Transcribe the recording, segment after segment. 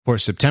For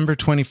September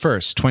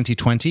 21st,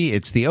 2020,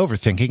 it's the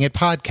Overthinking It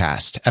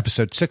podcast,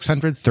 episode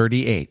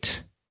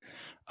 638.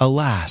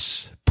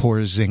 Alas, poor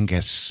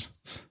Zingis.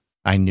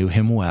 I knew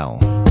him well.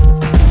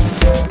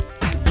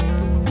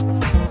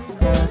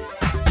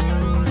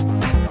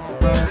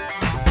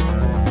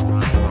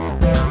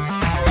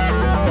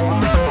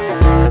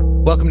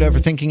 Welcome to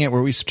Overthinking It,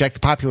 where we subject the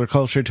popular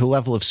culture to a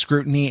level of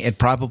scrutiny it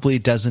probably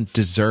doesn't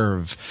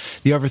deserve.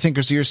 The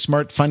Overthinkers are your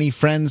smart, funny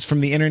friends from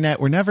the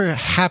internet. We're never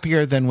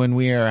happier than when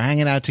we are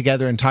hanging out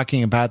together and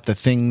talking about the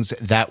things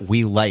that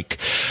we like.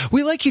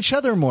 We like each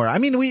other more. I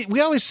mean, we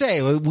always say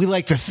we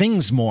like the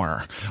things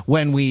more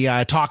when we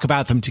talk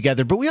about them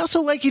together, but we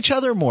also like each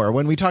other more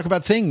when we talk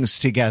about things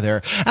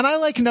together. And I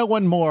like no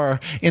one more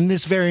in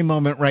this very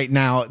moment right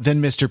now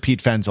than Mr.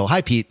 Pete Fenzel.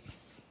 Hi, Pete.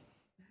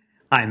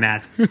 Hi,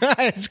 Matt.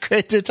 It's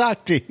great to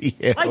talk to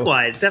you.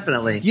 Likewise,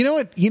 definitely. You know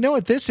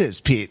what this is,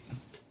 Pete?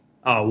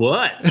 Oh,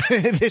 what?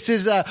 This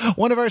is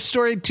one of our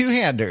storied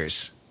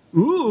two-handers.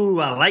 Ooh,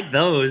 I like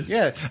those.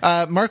 Yeah.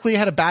 Mark Lee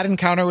had a bad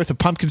encounter with a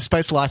pumpkin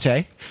spice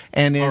latte,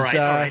 and All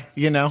right.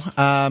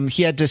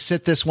 He had to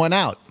sit this one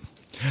out.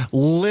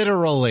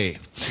 Literally.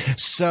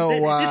 So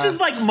this is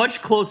like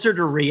much closer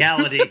to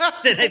reality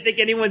than I think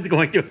anyone's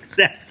going to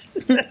accept.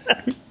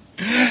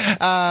 Pete,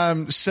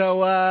 it's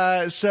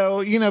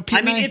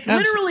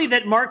literally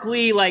that Mark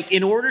Lee, like,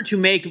 in order to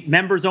make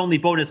members only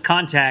bonus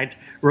contact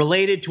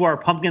related to our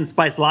pumpkin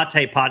spice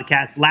latte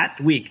podcast last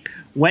week,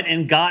 went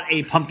and got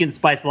a pumpkin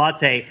spice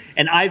latte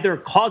and either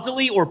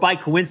causally or by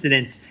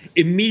coincidence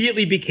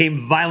immediately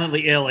became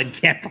violently ill and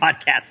can't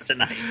podcast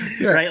tonight.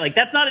 Yeah. Right? Like,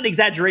 that's not an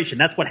exaggeration.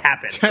 That's what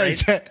happened.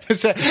 Right?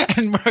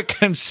 And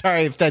Mark, I'm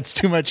sorry if that's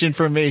too much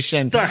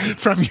information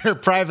from your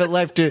private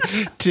life to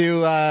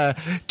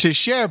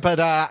share, but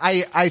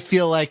I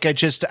feel like I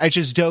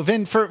just dove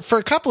in for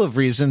a couple of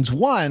reasons.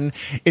 One,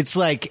 it's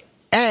like,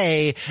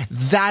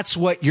 that's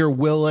what you're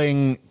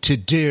willing to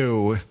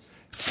do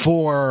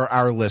for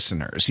our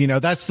listeners. You know,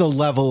 that's the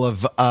level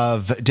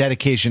of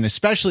dedication,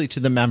 especially to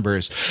the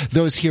members,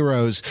 those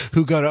heroes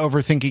who go to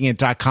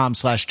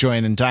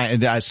overthinkingit.com/join and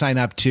sign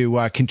up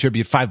to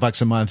contribute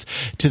 $5 a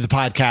month to the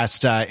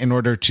podcast in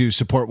order to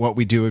support what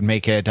we do and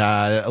make it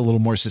a little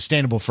more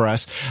sustainable for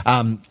us.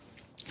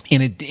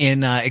 In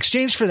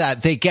exchange for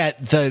that, they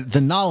get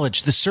the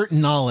knowledge, the certain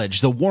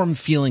knowledge, the warm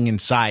feeling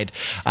inside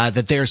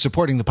that they are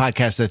supporting the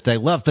podcast that they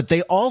love, but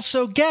they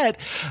also get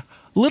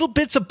little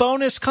bits of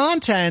bonus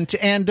content,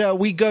 and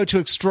we go to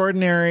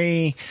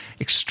extraordinary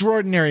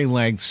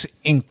lengths,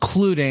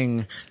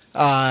 including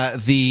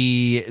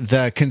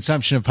the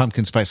consumption of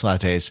pumpkin spice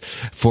lattes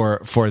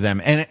for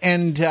them.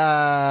 And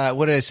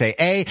what did I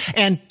say?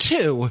 And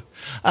two,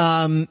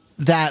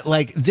 that,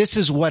 like, this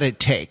is what it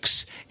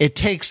takes. It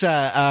takes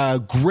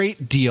a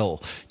great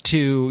deal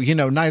to,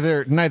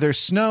 neither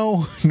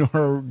snow,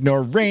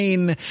 nor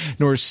rain,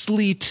 nor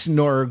sleet,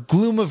 nor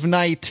gloom of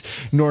night,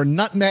 nor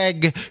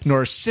nutmeg,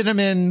 nor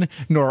cinnamon,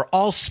 nor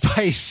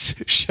allspice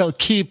shall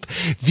keep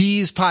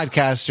these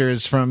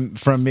podcasters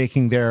from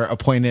making their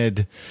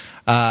appointed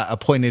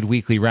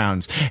weekly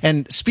rounds.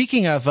 And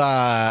speaking of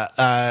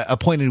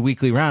appointed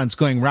weekly rounds,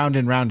 going round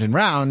and round and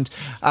round,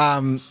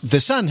 the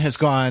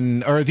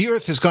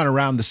Earth has gone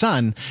around the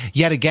sun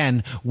yet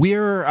again.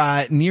 We're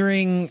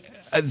nearing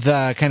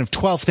the kind of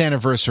 12th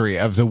anniversary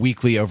of the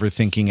weekly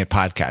Overthinking It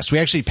podcast. We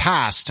actually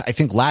passed, I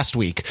think last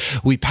week,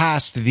 the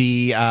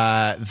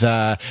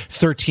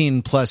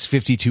 13 plus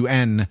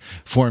 52N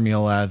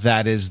formula.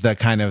 That is the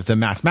kind of the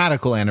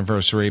mathematical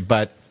anniversary,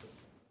 but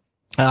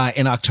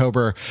in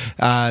October,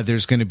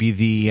 there's going to be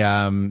the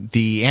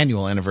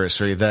annual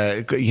anniversary,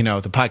 the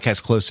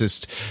podcast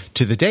closest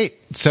to the date.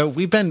 So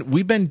we've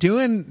been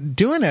doing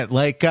it.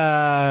 Like,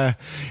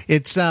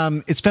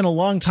 it's been a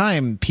long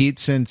time, Pete,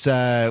 since,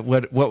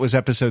 what was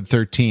episode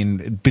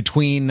 13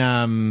 between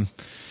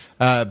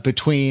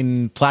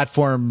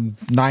platform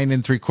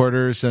 9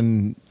 3/4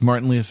 and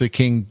Martin Luther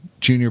King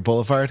Jr.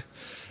 Boulevard.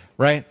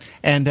 Right.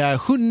 And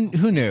who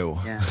knew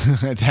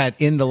that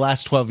in the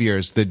last 12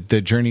 years, the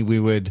journey we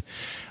would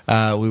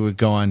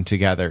go on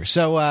together.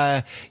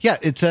 So,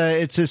 it's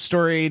a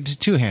storied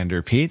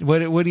two-hander, Pete.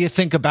 What do you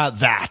think about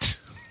that?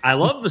 I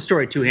love the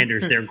storied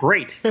two-handers. They're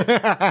great.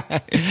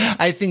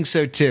 I think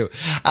so too.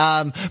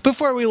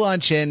 Before we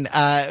launch in,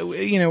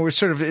 we're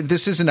sort of,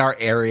 this isn't our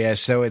area,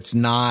 so it's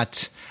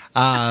not,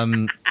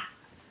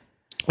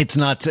 it's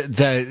not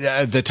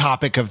the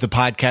topic of the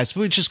podcast.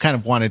 We just kind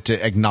of wanted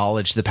to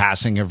acknowledge the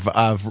passing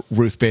of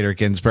Ruth Bader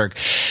Ginsburg.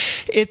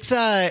 It's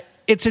a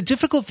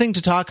difficult thing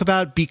to talk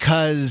about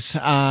because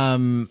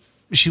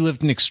she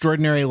lived an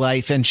extraordinary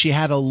life, and she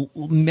had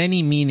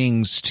many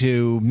meanings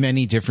to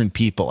many different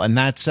people. And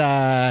that's,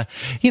 so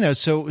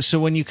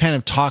when you kind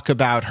of talk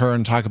about her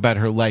and talk about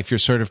her life, you're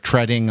sort of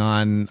treading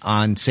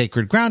on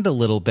sacred ground a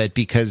little bit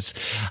because,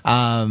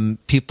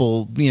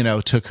 people,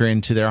 took her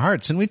into their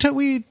hearts. And we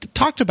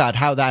talked about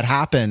how that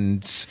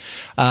happens,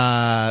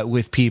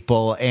 with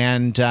people.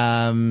 And,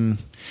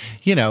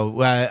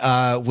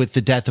 with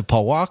the death of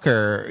Paul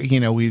Walker,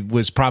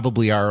 was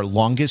probably our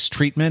longest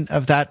treatment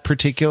of that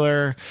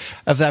particular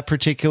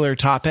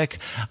topic.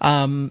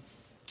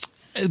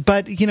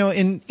 but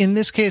in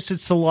this case,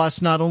 it's the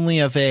loss not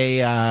only of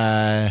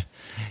a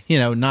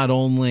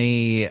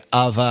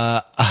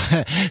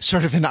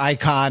sort of an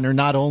icon, or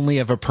not only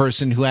of a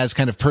person who has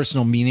kind of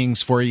personal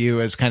meanings for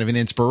you as kind of an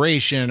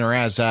inspiration, or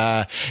as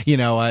I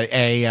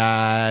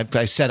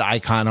said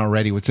icon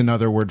already. What's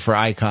another word for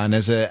icon?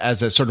 As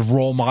a sort of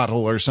role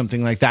model or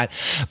something like that.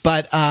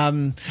 But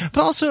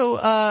also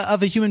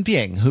of a human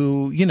being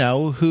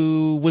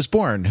who was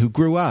born, who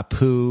grew up,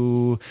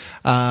 who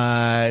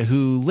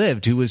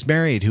lived, who was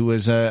married, who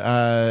was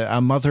a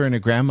mother and a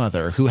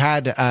grandmother, who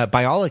had,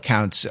 by all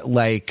accounts,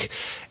 like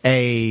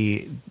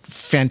a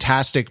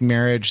fantastic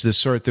marriage, the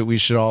sort that we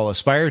should all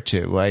aspire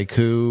to, like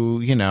who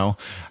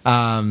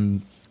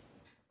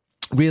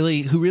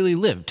really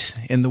lived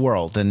in the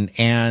world.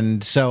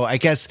 And so I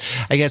guess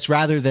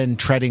rather than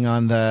treading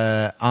on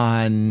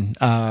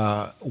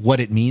what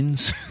it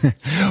means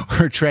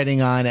or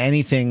treading on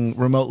anything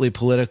remotely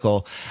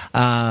political,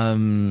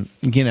 I'll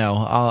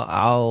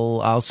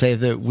say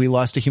that we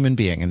lost a human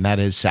being, and that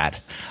is sad.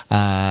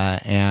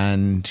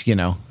 And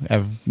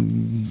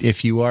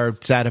if you are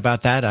sad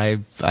about that, I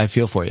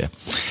feel for you.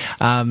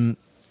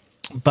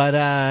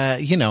 But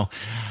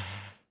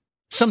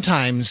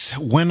sometimes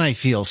when I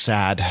feel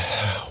sad,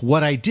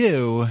 what I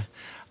do,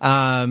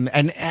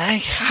 and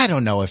I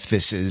don't know if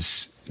this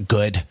is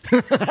good.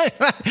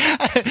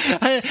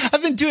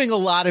 I've been doing a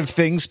lot of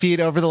things, Pete,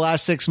 over the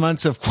last 6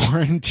 months of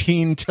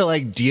quarantine to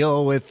like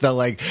deal with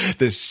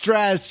the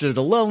stress or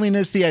the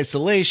loneliness, the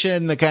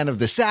isolation, the kind of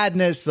the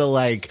sadness, the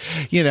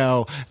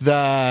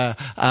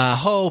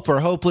hope or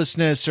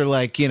hopelessness, or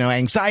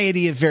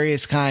anxiety of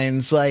various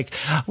kinds. Like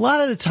a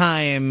lot of the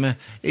time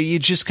you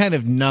just kind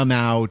of numb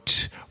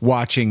out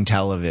watching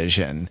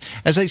television.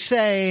 As I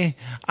say,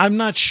 I'm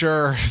not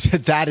sure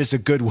that is a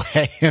good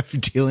way of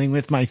dealing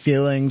with my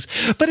feelings,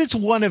 but it's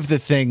one of the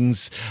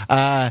things.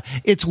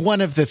 It's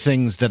one of the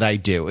things that I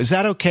do. Is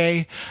that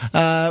okay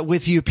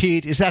with you,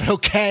 Pete? Is that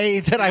okay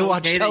that I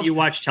watch? That you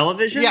watch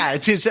television? Yeah,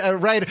 it is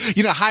right.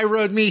 High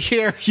road me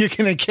here. You're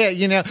gonna get.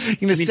 Say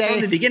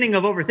from the beginning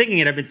of Overthinking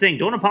It, I've been saying,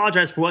 don't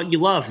apologize for what you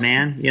love,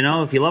 man.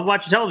 If you love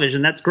watching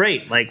television, that's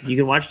great. Like you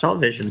can watch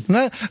television.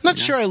 Not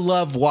sure I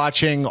love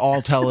watching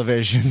all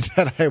television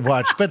that I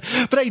watch, but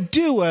I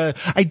do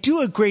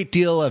a great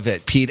deal of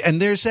it, Pete.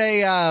 And there's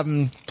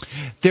a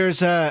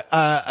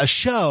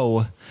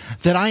show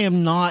that I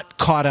am not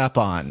caught up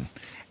on.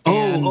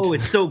 Oh,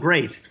 it's so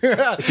great.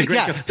 It's a great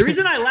show. The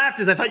reason I laughed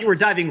is I thought you were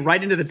diving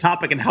right into the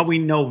topic and how we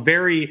know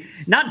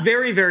not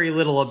very, very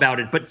little about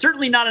it, but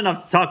certainly not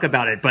enough to talk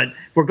about it. But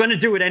we're going to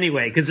do it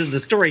anyway because it's a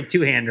story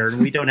two-hander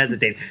and we don't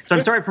hesitate. So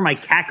I'm sorry for my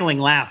cackling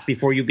laugh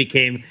before you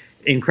became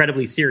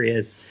incredibly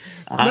serious.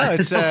 No,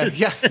 it's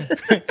yeah.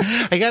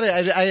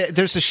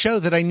 There's a show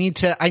that I need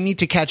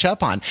to catch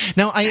up on.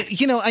 Now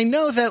I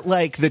know that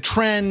like the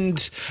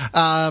trend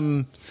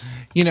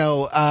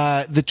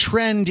the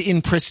trend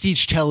in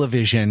prestige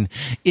television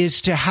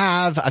is to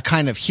have a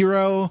kind of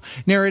hero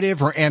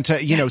narrative or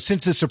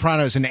since The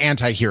Sopranos, an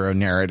anti-hero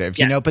narrative,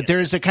 but there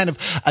is a kind of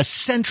a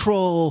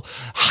central,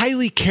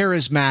 highly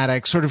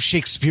charismatic sort of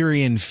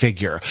Shakespearean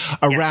figure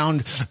around.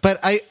 Yes.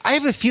 But I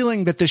have a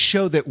feeling that the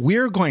show that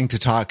we're going to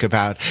talk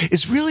about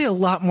is really a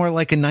lot more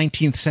like a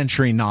 19th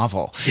century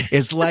novel.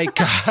 Is like,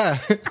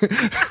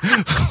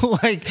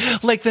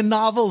 like the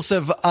novels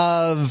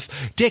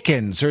of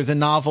Dickens or the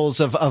novels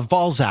of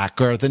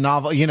Balzac or the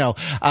novel,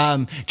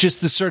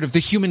 just the sort of the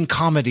human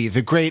comedy,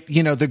 the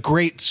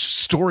great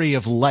story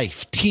of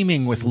life,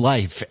 teeming with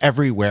life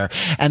everywhere.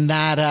 And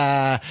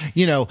that,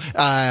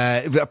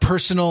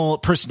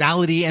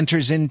 personality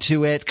enters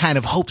into it, kind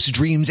of hopes,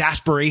 dreams,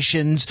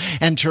 aspirations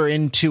enter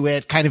into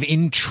it, kind of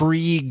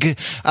intrigue,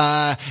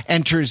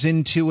 enters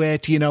into it,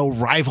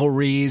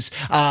 rivalries,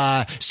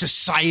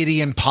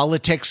 society and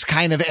politics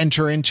kind of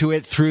enter into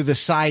it through the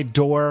side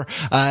door,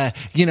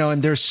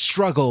 and there's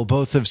struggle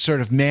both of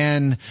sort of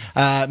man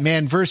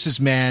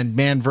versus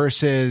man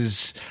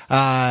versus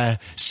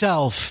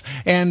self,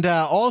 and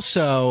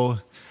also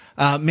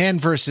man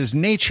versus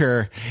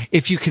nature,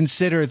 if you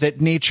consider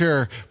that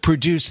nature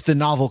produced the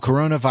novel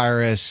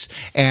coronavirus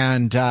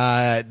and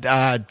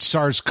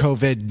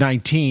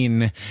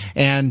SARS-CoV-19,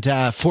 and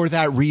for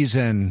that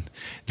reason,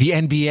 the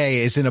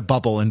NBA is in a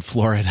bubble in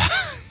Florida.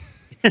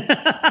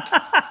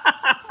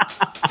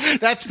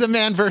 That's the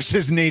man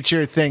versus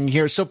nature thing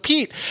here. So,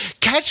 Pete,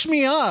 catch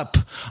me up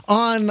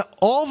on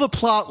all the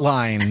plot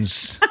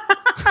lines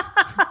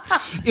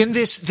in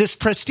this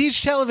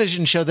prestige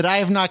television show that I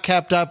have not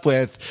kept up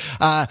with,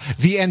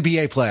 the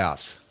NBA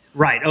playoffs.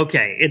 Right.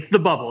 Okay. It's the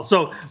bubble.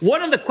 So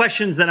one of the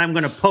questions that I'm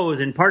going to pose,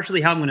 and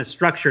partially how I'm going to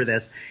structure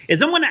this,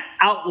 is I'm going to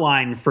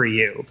outline for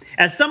you,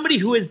 as somebody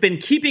who has been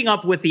keeping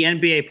up with the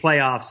NBA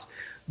playoffs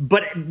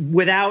but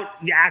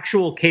without the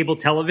actual cable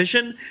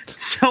television.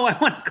 So I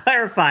want to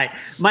clarify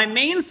my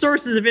main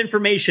sources of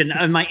information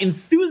and my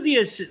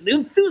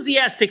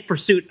enthusiastic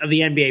pursuit of the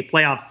NBA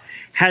playoffs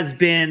has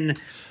been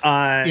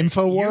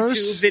InfoWars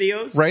YouTube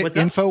videos, right?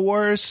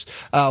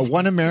 InfoWars,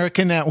 One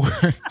American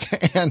Network,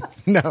 and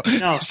no,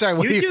 sorry,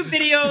 YouTube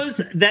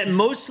videos that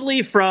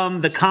mostly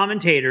from the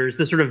commentators,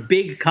 the sort of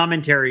big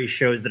commentary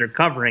shows that are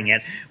covering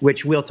it,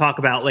 which we'll talk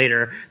about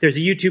later. There's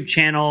a YouTube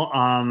channel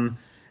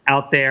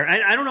out there.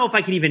 I don't know if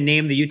I can even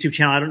name the YouTube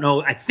channel. I don't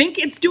know. I think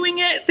it's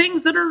doing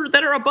things that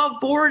are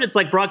above board. It's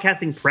like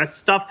broadcasting press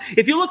stuff.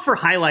 If you look for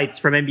highlights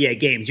from NBA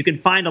games, you can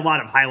find a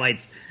lot of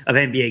highlights of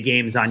NBA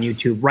games on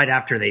YouTube right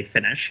after they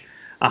finish.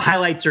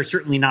 Highlights are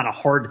certainly not a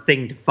hard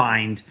thing to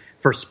find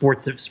for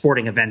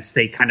sporting events.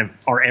 They kind of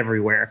are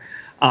everywhere.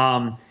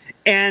 And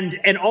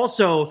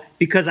also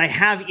because I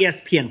have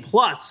ESPN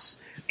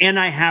Plus and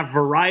I have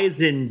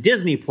Verizon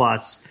Disney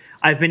Plus,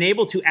 I've been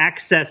able to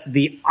access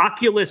the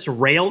Oculus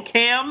Rail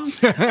Cam of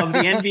the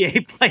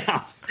NBA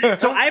playoffs.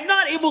 So I'm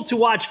not able to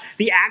watch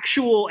the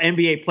actual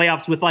NBA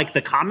playoffs with like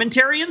the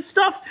commentary and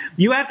stuff.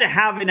 You have to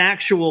have an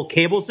actual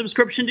cable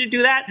subscription to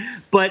do that.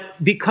 But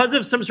because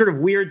of some sort of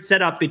weird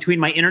setup between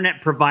my internet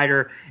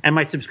provider and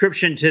my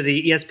subscription to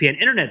the ESPN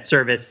internet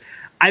service,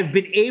 I've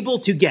been able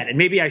to get, and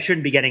maybe I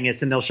shouldn't be getting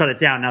this and they'll shut it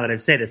down now that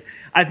I've said this,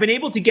 I've been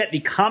able to get the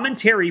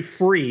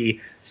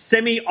commentary-free,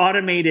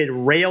 semi-automated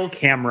rail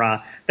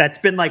camera that's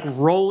been like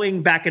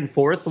rolling back and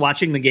forth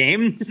watching the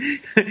game,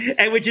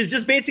 and which is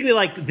just basically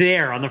like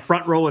there on the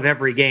front row of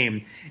every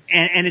game.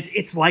 And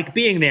it's like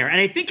being there. And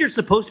I think you're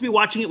supposed to be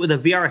watching it with a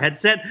VR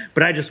headset,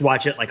 but I just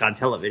watch it like on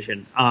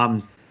television.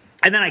 And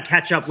then I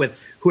catch up with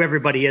who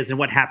everybody is and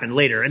what happened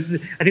later. And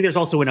I think there's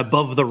also an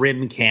above the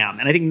rim cam.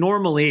 And I think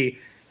normally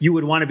you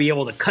would want to be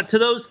able to cut to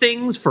those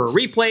things for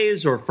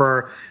replays or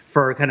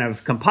for kind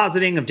of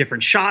compositing of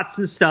different shots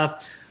and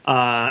stuff.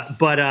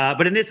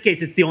 But in this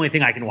case, it's the only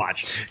thing I can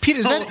watch. Pete,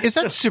 is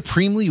that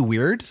supremely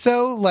weird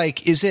though?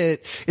 Like, is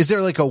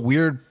there like a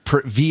weird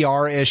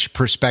VR-ish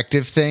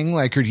perspective thing?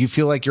 Like, or do you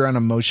feel like you're on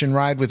a motion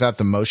ride without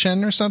the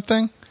motion or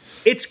something?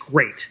 It's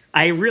great.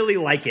 I really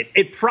like it.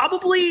 It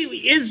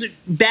probably is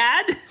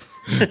bad.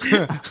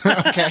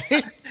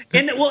 Okay.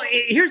 And well,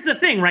 here's the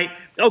thing, right?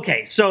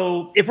 Okay,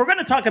 so if we're going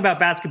to talk about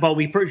basketball,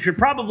 we should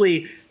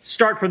probably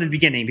start from the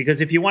beginning, because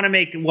if you want to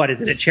make, what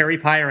is it, a cherry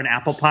pie or an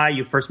apple pie,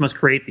 you first must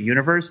create the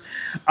universe.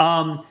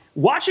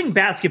 Watching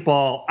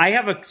basketball, I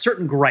have a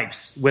certain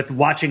gripes with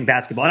watching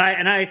basketball,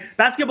 and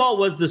basketball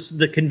was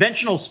the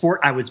conventional sport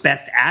I was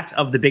best at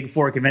of the big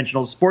four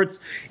conventional sports.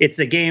 It's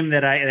a game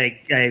that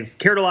I've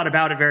cared a lot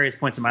about at various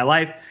points in my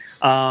life.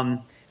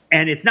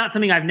 And it's not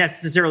something I've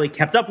necessarily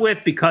kept up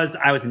with because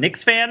I was a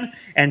Knicks fan,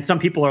 and some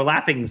people are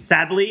laughing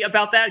sadly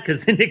about that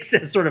because the Knicks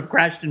has sort of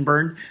crashed and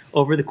burned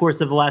over the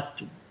course of the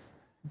last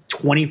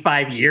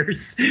 25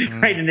 years,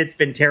 right? And it's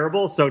been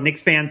terrible. So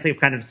Knicks fans have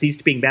kind of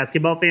ceased being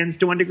basketball fans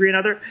to one degree or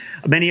another.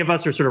 Many of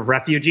us are sort of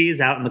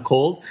refugees out in the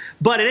cold.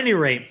 But at any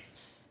rate,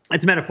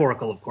 it's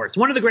metaphorical, of course.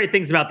 One of the great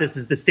things about this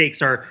is the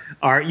stakes are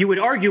you would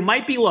argue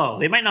might be low.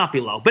 They might not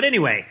be low. But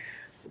anyway,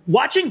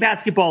 watching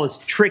basketball is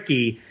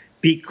tricky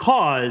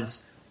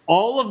because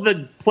all of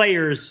the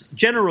players,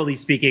 generally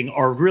speaking,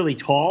 are really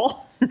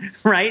tall,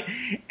 right?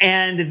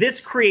 And this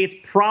creates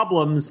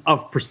problems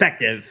of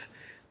perspective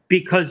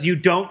because you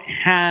don't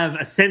have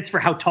a sense for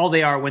how tall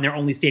they are when they're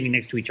only standing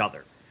next to each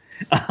other.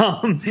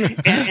 And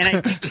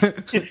I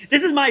think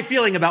this is my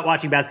feeling about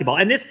watching basketball.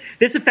 And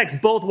this affects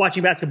both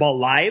watching basketball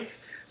live.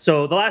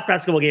 So the last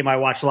basketball game I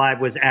watched live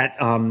was at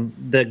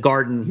the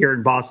Garden here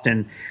in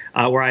Boston,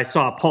 where I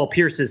saw Paul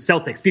Pierce's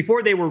Celtics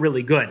before they were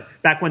really good.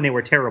 Back when they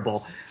were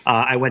terrible,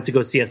 I went to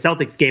go see a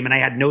Celtics game, and I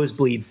had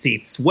nosebleed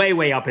seats way,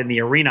 way up in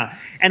the arena.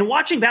 And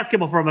watching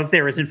basketball from up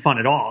there isn't fun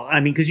at all. I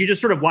mean, because you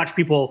just sort of watch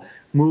people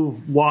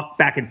walk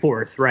back and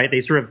forth, right?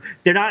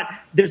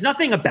 There's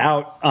nothing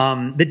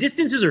about the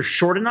distances are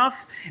short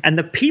enough and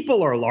the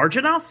people are large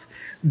enough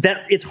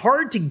that it's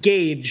hard to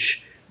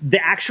gauge the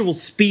actual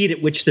speed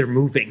at which they're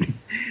moving,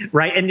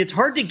 right? And it's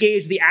hard to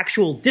gauge the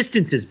actual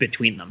distances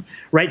between them,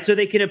 right? So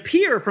they can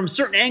appear from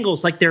certain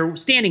angles like they're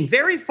standing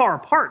very far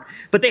apart,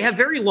 but they have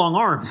very long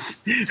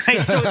arms, right?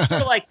 So it's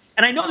sort of like,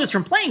 and I know this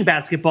from playing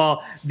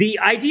basketball, the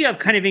idea of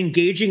kind of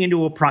engaging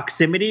into a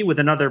proximity with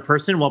another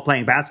person while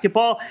playing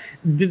basketball,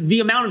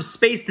 the amount of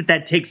space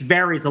that takes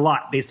varies a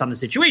lot based on the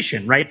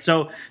situation, right?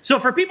 So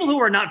for people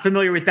who are not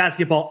familiar with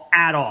basketball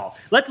at all,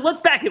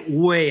 let's back it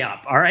way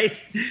up, all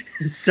right?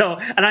 So,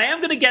 and I am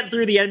going to get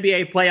through the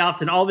NBA playoffs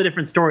and all the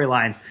different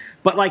storylines,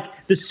 but like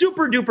the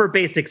super duper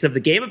basics of the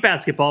game of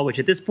basketball, which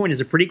at this point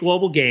is a pretty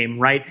global game,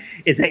 right,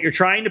 is that you're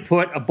trying to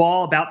put a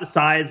ball about the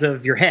size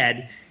of your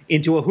head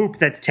into a hoop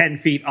that's 10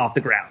 feet off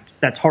the ground.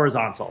 That's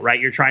horizontal, right?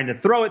 You're trying to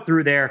throw it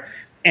through there,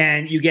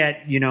 and you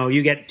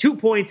get 2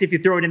 points if you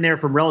throw it in there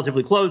from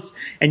relatively close,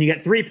 and you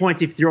get 3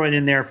 points if you throw it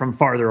in there from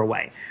farther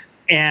away.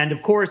 And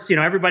of course,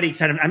 everybody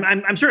kind of,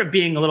 I'm sort of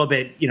being a little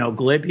bit,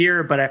 glib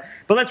here, but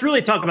let's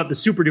really talk about the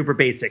super duper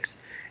basics.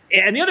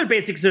 And the other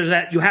basics is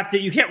that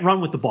you can't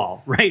run with the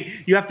ball, right?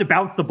 You have to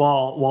bounce the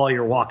ball while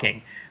you're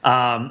walking.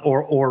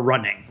 or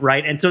running,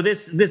 right? And so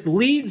this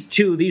leads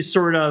to these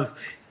sort of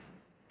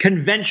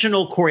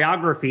conventional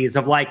choreographies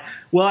of like,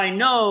 well, I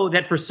know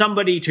that for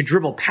somebody to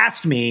dribble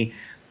past me,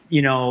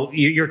 you know,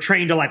 you're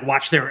trained to like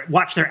watch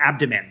their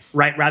abdomen,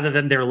 right, rather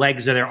than their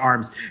legs or their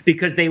arms,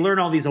 because they learn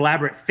all these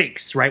elaborate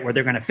fakes, right, where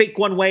they're going to fake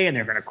one way and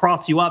they're going to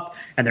cross you up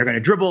and they're going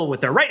to dribble with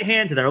their right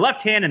hand to their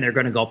left hand and they're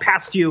going to go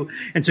past you.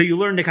 And so you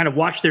learn to kind of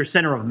watch their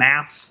center of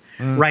mass,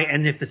 right?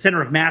 And if the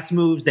center of mass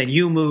moves, then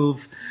you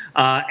move.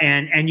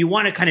 And you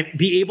want to kind of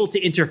be able to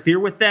interfere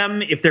with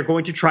them if they're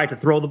going to try to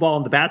throw the ball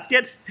in the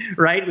basket,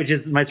 right? Which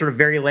is my sort of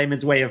very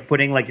layman's way of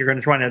putting, like, you're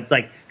going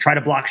to try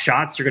to block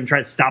shots. You're going to try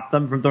to stop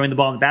them from throwing the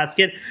ball in the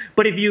basket.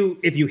 But if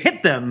you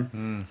hit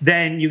them,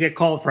 then you get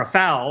called for a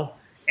foul,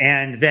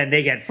 and then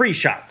they get free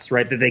shots,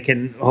 right? That they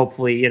can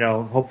hopefully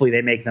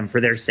they make them for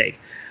their sake.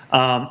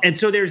 And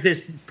so there's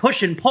this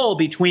push and pull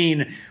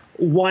between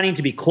wanting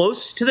to be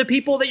close to the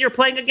people that you're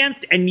playing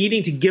against and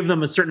needing to give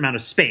them a certain amount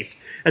of space,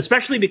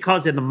 especially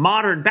because in the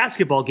modern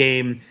basketball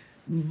game,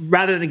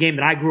 rather than the game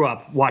that I grew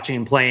up watching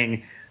and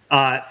playing,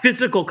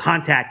 physical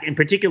contact, and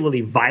particularly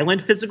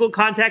violent physical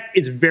contact,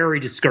 is very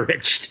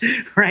discouraged,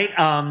 right?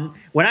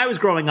 When I was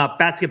growing up,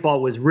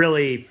 basketball was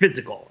really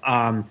physical.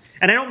 And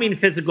I don't mean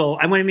physical.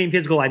 When I mean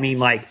physical, I mean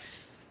like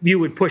you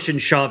would push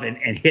and shove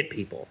and hit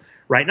people,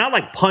 right? Not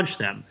like punch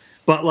them,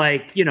 but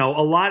like, you know,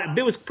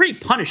 it was pretty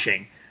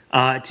punishing.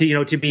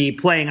 To be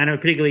playing. I know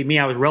particularly me,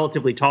 I was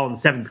relatively tall in the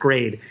 7th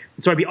grade.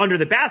 So I'd be under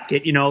the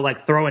basket, you know,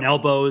 like throwing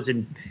elbows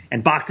and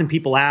boxing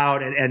people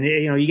out. And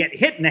you know, you get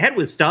hit in the head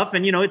with stuff.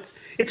 And, you know, it's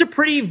a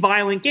pretty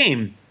violent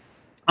game.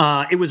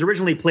 It was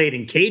originally played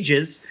in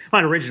cages.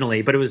 Not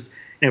originally, but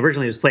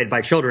originally it was played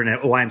by children at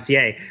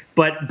YMCA.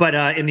 But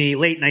in the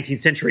late 19th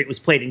century, it was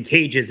played in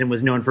cages and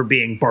was known for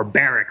being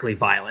barbarically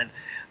violent.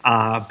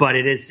 But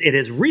it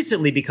has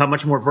recently become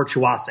much more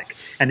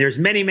virtuosic. And there's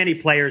many, many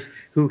players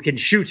who can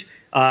shoot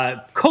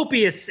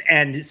copious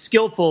and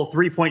skillful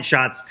three-point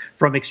shots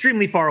from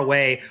extremely far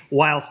away,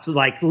 whilst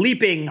like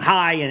leaping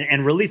high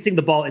and releasing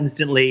the ball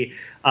instantly.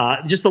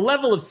 Just the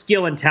level of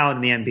skill and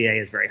talent in the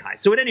NBA is very high.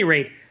 So at any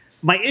rate,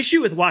 my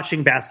issue with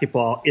watching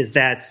basketball is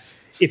that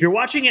if you're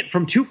watching it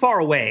from too far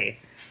away,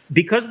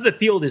 because the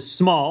field is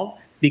small,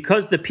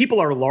 because the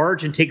people are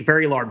large and take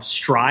very large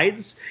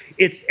strides,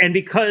 and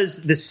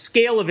because the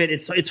scale of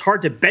it's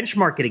hard to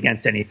benchmark it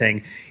against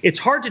anything. It's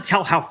hard to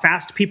tell how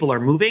fast people are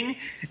moving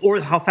or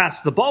how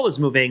fast the ball is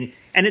moving,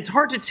 and it's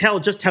hard to tell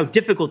just how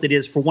difficult it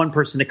is for one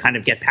person to kind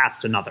of get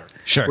past another,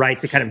 sure, right?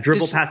 To kind of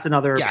dribble past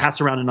another, pass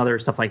around another,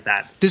 stuff like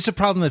that. This is a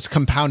problem that's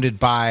compounded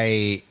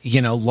by,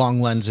 you know, long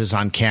lenses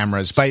on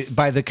cameras, by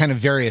the kind of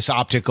various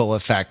optical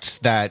effects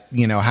that,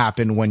 you know,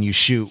 happen when you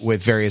shoot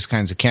with various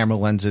kinds of camera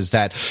lenses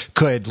that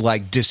could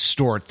like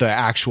distort the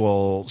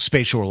actual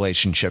spatial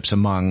relationships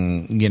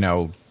among, you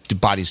know,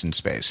 bodies in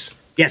space.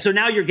 Yeah, so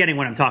now you're getting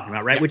what I'm talking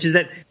about, right? Yeah. Which is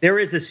that there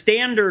is a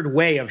standard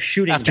way of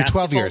shooting after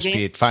 12 years, games.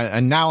 Pete,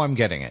 and now I'm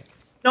getting it.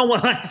 No,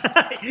 well,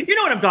 you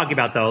know what I'm talking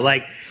about, though.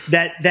 Like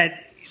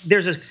that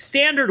there's a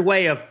standard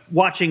way of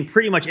watching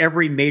pretty much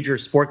every major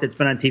sport that's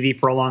been on TV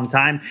for a long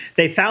time.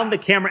 They found the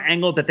camera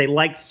angle that they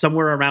liked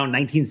somewhere around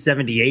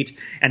 1978,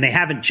 and they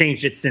haven't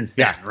changed it since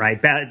then,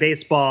 right?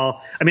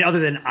 Baseball, I mean, other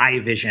than eye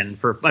vision.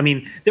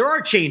 There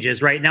are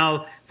changes, right?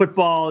 Now,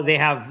 football, they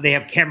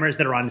have cameras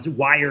that are on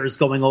wires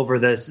going over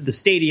the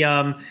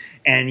stadium,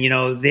 and, you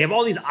know, they have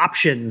all these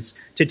options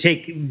to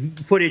take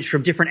footage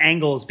from different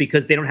angles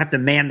because they don't have to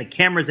man the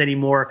cameras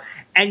anymore.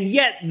 And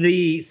yet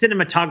the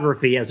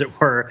cinematography, as it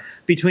were,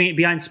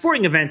 behind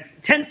sporting events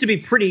tends to be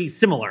pretty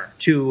similar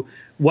to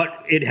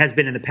what it has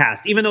been in the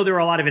past, even though there are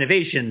a lot of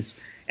innovations.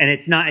 And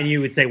it's not, and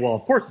you would say, well,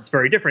 of course it's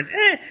very different.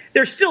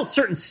 There's still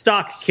certain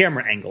stock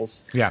camera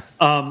angles. Yeah.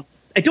 I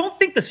don't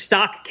think the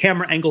stock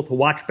camera angle to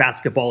watch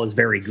basketball is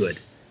very good.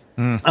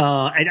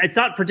 It's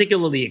not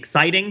particularly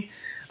exciting.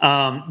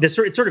 It's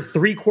sort of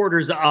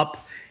 3/4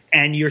 up,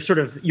 and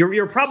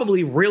you're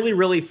probably really,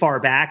 really far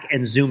back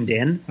and zoomed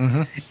in.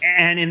 Mm-hmm.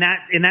 And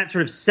in that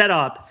sort of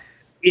setup,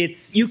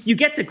 it's you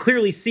get to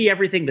clearly see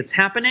everything that's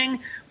happening,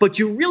 but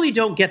you really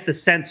don't get the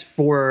sense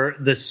for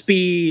the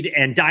speed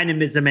and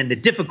dynamism and the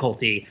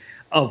difficulty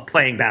of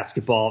playing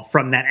basketball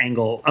from that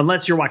angle,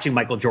 unless you're watching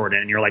Michael Jordan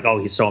and you're like, oh,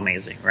 he's so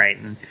amazing, right?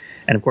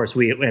 And of course,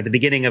 we at the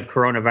beginning of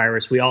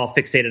coronavirus, we all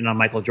fixated on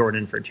Michael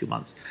Jordan for 2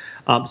 months.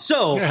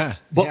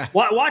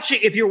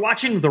 If you're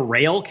watching the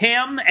rail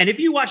cam, and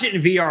if you watch it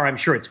in VR, I'm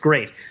sure it's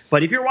great.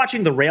 But if you're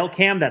watching the rail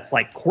cam that's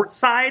like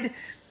courtside,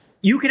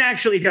 you can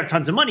actually, if you have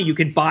tons of money, you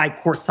can buy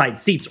courtside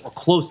seats or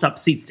close-up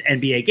seats to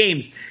NBA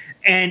games.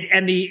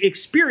 And the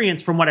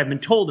experience, from what I've been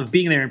told of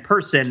being there in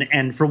person,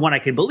 and from what I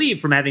can believe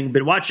from having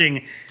been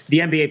watching the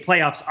NBA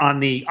playoffs on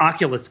the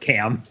Oculus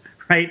cam,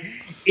 right,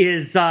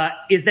 is that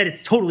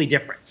it's totally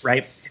different,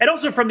 right? And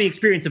also from the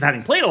experience of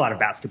having played a lot of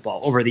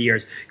basketball over the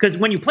years, because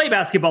when you play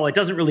basketball, it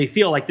doesn't really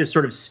feel like this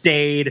sort of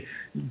staid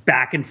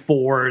back and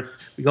forth.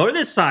 We go to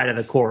this side of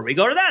the court, we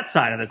go to that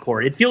side of the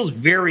court. It feels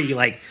very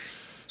like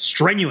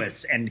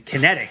strenuous and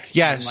kinetic,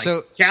 and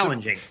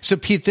challenging. So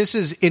Pete, this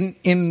is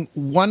in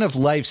one of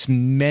life's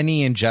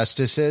many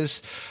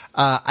injustices.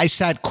 I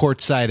sat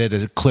courtside at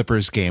a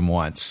Clippers game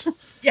once.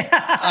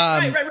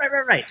 Yeah,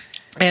 right.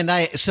 And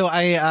I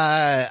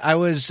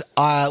was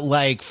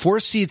like 4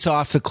 seats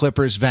off the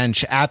Clippers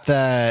bench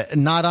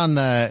not on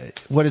the,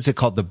 what is it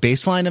called? The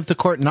baseline of the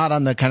court, not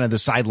on the kind of the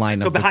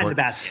sideline of the court. So behind the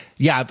basket.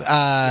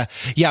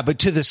 Yeah, but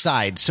to the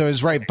side. So it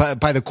was right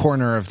by the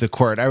corner of the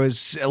court. I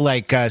was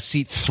like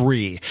seat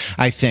 3,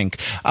 I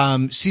think.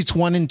 Seats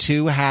 1 and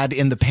 2 had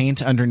in the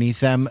paint underneath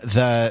them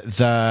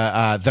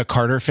the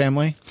Carter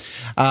family.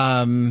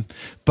 But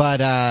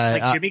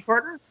like Jimmy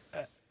Carter?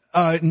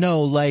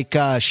 No, like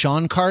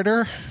Sean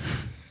Carter.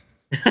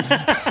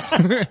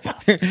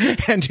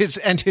 and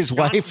his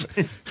wife,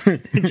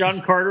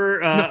 John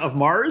Carter of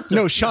Mars.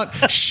 No, Sean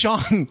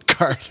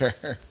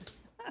Carter.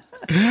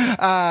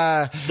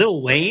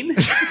 Lil Wayne.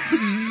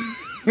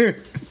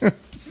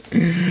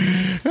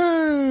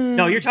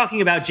 No, you're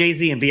talking about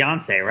Jay-Z and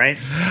Beyonce, right?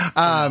 Who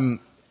are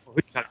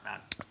you talking about?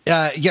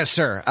 Yes,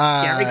 sir.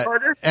 Gary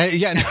Carter.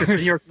 Yeah, no. New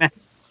York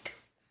Mets.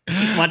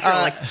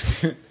 Montreal,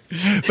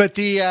 but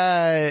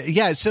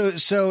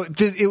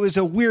it was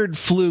a weird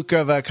fluke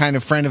of a kind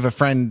of friend of a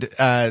friend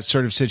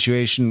sort of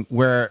situation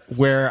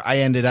where I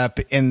ended up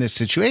in this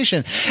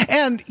situation.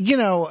 And,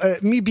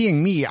 me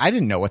being me, I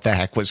didn't know what the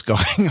heck was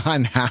going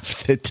on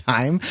half the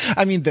time.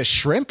 I mean, the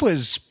shrimp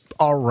was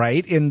all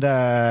right in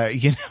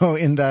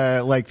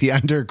the like the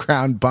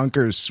underground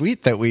bunker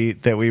suite that we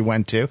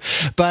went to.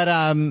 But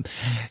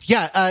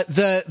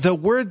the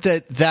word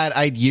that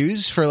I'd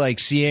use for like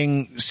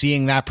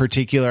seeing that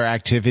particular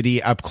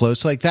activity up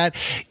close like that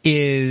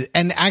is,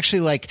 and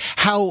actually like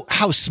how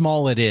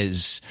small it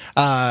is,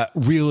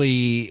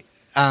 really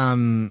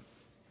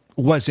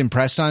was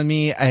impressed on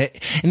me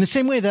in the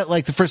same way that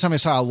like the first time I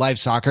saw a live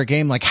soccer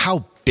game, like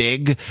how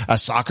big a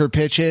soccer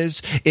pitch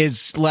is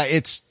like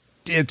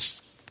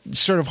it's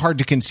sort of hard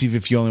to conceive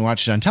if you only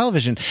watch it on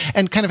television,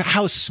 and kind of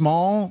how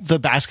small the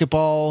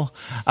basketball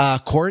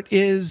court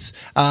is.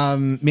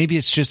 Maybe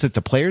it's just that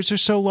the players are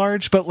so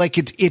large, but like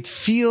it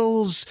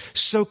feels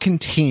so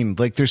contained.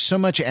 Like there's so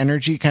much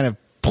energy kind of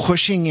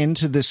pushing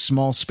into this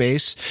small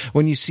space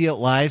when you see it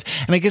live.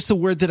 And I guess the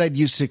word that I'd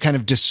use to kind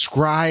of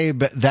describe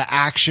the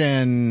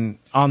action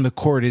on the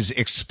court is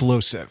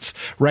explosive,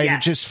 right?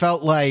 Yes. It just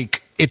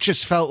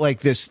felt like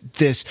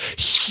this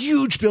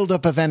huge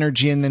buildup of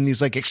energy, and then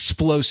these like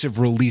explosive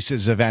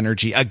releases of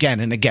energy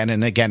again and again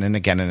and again and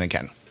again and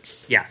again.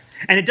 Yeah.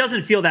 And it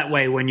doesn't feel that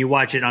way when you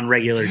watch it on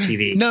regular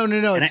TV. No,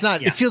 it's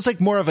not. Yeah. It feels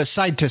like more of a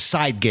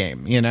side-to-side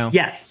game,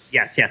 Yes,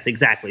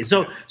 exactly.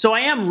 So I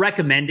am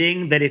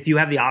recommending that if you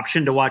have the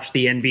option to watch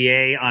the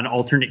NBA on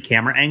alternate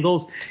camera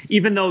angles,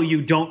 even though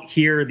you don't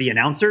hear the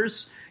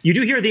announcers, you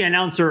do hear the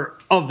announcer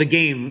of the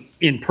game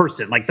in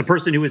person, like the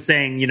person who was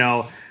saying, this is,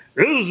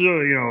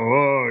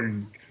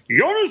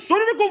 Giannis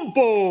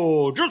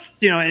Antetokounmpo,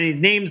 just, and he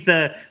names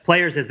the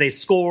players as they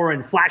score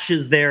and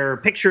flashes their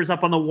pictures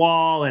up on the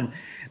wall. And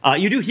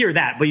you do hear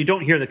that, but you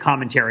don't hear the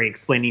commentary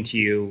explaining to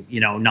you,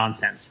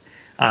 nonsense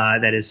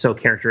that is so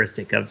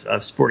characteristic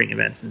of sporting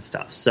events and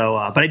stuff. So,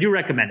 but I do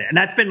recommend it. And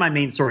that's been my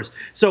main source.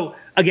 So,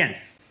 again,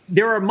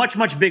 there are much,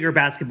 much bigger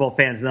basketball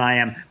fans than I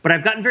am, but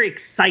I've gotten very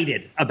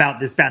excited about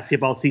this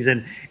basketball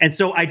season. And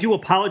so I do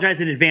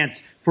apologize in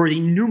advance for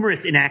the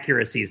numerous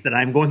inaccuracies that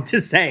I'm going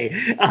to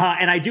say.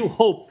 And I do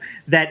hope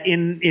that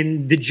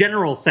in the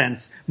general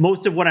sense,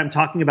 most of what I'm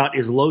talking about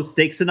is low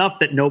stakes enough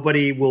that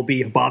nobody will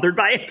be bothered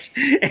by it.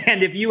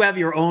 And if you have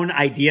your own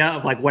idea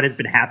of like what has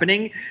been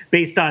happening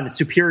based on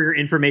superior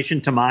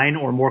information to mine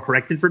or more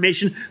correct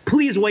information,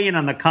 please weigh in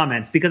on the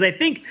comments, because I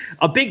think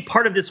a big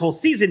part of this whole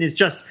season is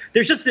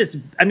there's just this,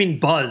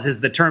 buzz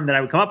is the term that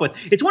I would come up with.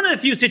 It's one of the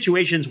few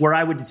situations where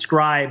I would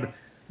describe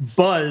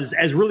buzz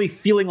as really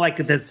feeling like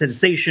the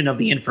sensation of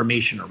the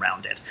information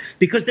around it,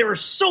 because there are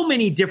so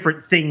many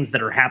different things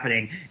that are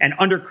happening and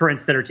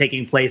undercurrents that are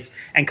taking place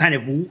and kind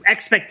of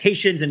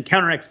expectations and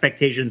counter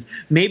expectations.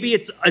 Maybe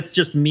it's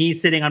just me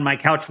sitting on my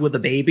couch with a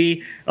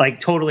baby, like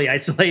totally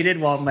isolated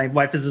while my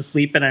wife is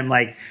asleep, and I'm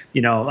like,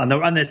 on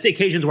the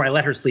occasions where I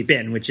let her sleep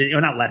in, which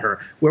not let her,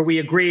 where we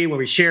agree, where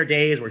we share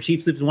days, where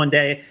she sleeps in one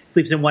day,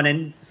 sleeps in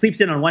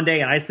on one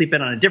day and I sleep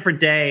in on a different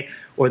day,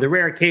 or the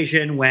rare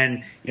occasion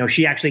when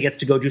she actually gets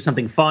to go do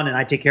something fun and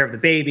I take care of the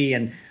baby.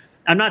 And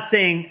I'm not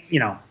saying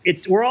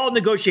we're all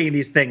negotiating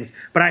these things,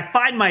 but I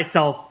find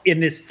myself in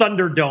this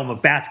thunderdome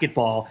of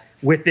basketball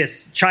with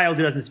this child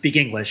who doesn't speak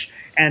English,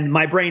 and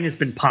my brain has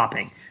been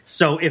popping.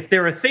 So if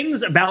there are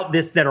things about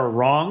this that are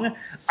wrong,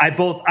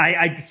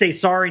 I say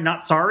sorry,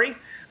 not sorry.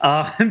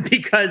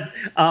 Because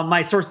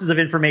my sources of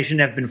information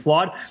have been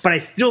flawed, but I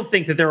still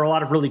think that there are a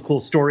lot of really cool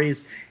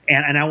stories,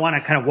 and I want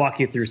to kind of walk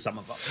you through some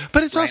of them.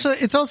 But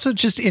it's also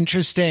just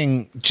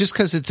interesting, just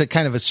because it's a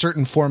kind of a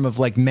certain form of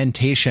like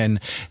mentation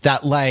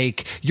that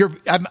like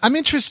I'm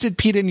interested,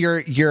 Pete, in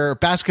your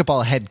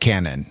basketball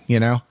headcanon,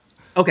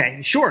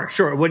 Okay, sure.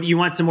 What, you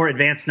want some more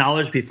advanced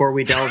knowledge before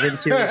we delve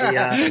into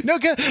the? No,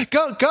 go.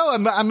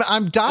 I'm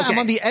dying. Okay. I'm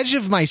on the edge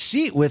of my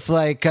seat with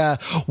like,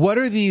 what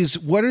are these,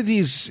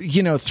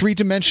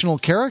 3-dimensional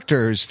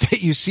characters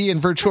that you see in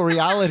virtual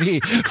reality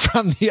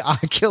from the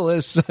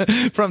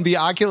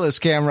Oculus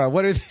camera?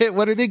 What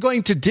are they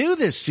going to do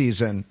this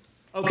season?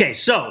 Okay,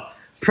 so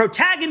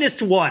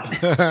protagonist one,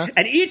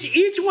 and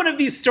each one of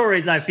these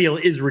stories I feel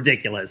is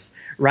ridiculous,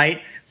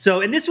 right?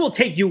 So, and this will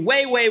take you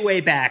way, way, way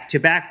back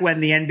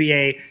when the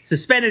NBA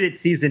suspended its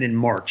season in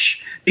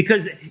March,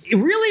 because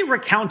really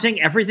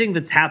recounting everything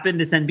that's happened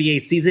this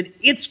NBA season,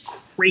 it's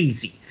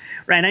crazy.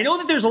 Right. And I know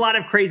that there's a lot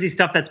of crazy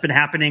stuff that's been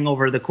happening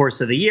over the course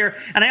of the year.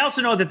 And I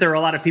also know that there are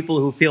a lot of people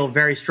who feel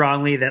very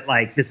strongly that,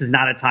 like, this is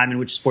not a time in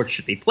which sports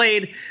should be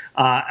played.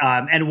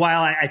 And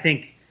while I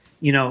think,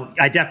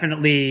 I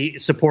definitely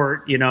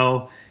support,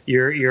 your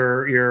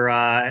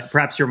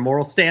perhaps your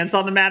moral stance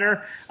on the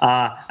matter,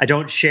 I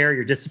don't share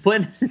your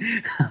discipline.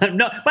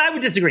 No, but I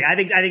would disagree. I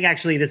think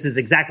actually this is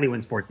exactly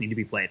when sports need to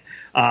be played.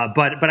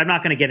 But I'm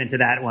not going to get into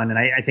that one. And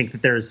I think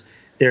that there's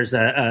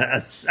a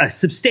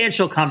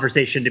substantial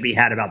conversation to be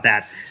had about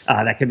that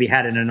that can be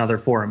had in another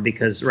forum,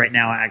 because right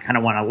now I kind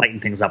of want to lighten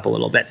things up a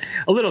little bit,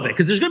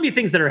 because there's going to be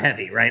things that are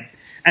heavy, right?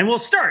 And we'll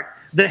start.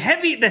 The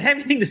heavy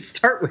thing to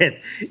start with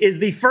is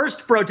the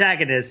first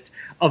protagonist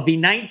of the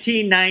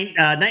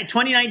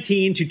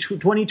 2019 to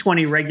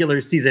 2020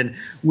 regular season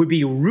would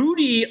be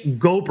Rudy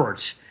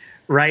Gobert,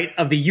 right,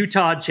 of the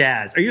Utah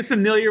Jazz. Are you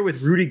familiar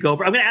with Rudy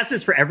Gobert? I'm going to ask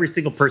this for every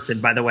single person,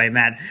 by the way,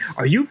 Matt.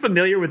 Are you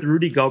familiar with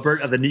Rudy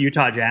Gobert of the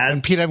Utah Jazz?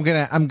 And Pete, I'm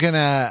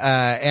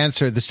gonna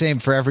answer the same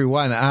for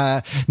everyone.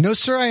 No,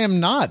 sir, I am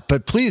not.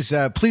 But please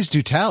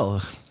do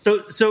tell.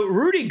 So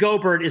Rudy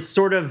Gobert is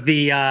sort of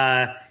the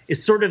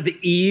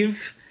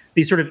Eve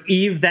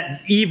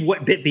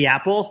what bit the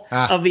apple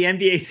of the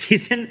NBA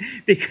season,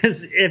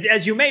 because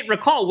as you may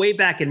recall, way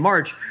back in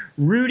March,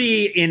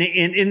 Rudy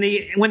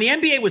when the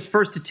NBA was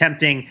first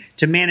attempting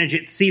to manage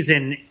its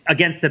season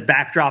against the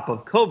backdrop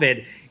of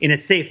COVID in a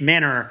safe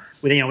manner,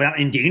 without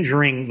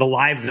endangering the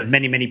lives of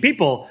many, many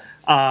people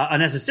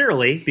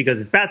unnecessarily,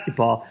 because it's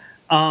basketball.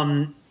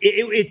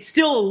 It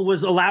still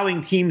was allowing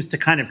teams to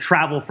kind of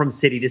travel from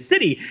city to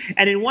city.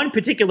 And in one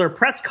particular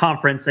press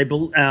conference,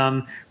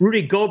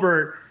 Rudy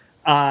Gobert,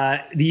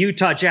 the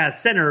Utah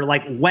Jazz center,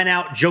 went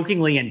out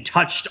jokingly and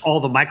touched all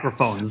the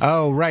microphones.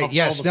 Oh, right.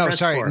 Yes. No,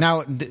 sorry. Corps.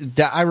 Now,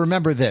 I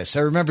remember this.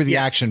 I remember the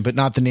action, but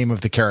not the name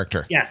of the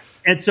character. Yes.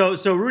 And so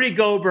Rudy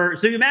Gobert.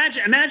 So you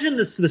imagine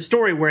the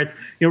story where it's,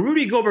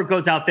 Rudy Gobert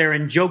goes out there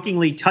and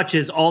jokingly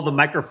touches all the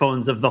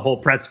microphones of the whole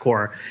press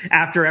corps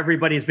after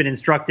everybody's been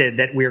instructed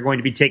that we are going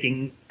to be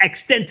taking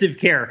extensive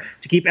care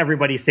to keep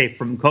everybody safe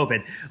from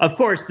COVID. Of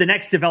course, the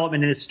next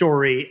development in this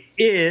story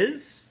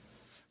is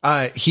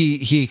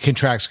he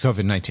contracts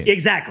COVID-19.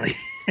 Exactly.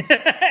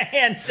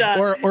 And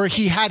or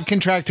he had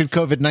contracted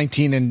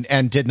COVID-19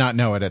 and did not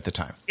know it at the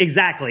time.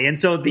 Exactly. And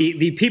so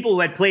the people who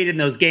had played in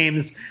those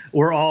games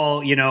were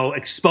all,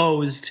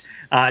 exposed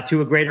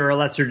to a greater or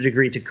lesser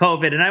degree to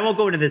COVID. And I won't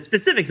go into the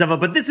specifics of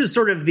it, but this is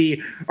sort of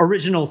the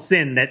original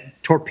sin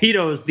that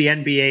torpedoes the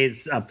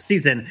NBA's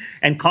season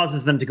and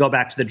causes them to go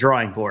back to the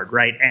drawing board,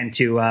 right? And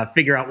to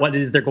figure out what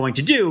it is they're going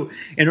to do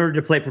in order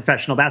to play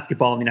professional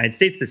basketball in the United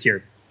States this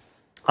year.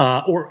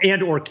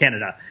 Or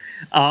Canada.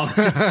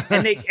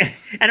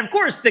 And of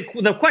course,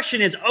 the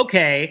question is,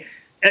 okay,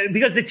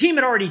 because the team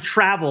had already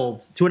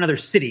traveled to another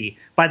city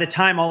by the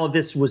time all of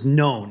this was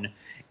known.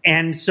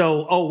 And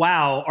so, oh,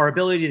 wow, our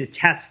ability to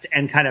test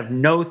and kind of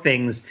know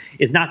things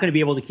is not going to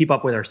be able to keep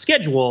up with our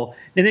schedule.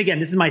 And again,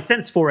 this is my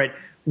sense for it.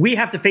 We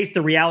have to face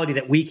the reality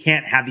that we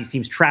can't have these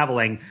teams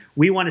traveling.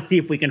 We want to see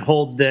if we can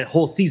hold the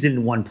whole season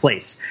in one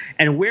place.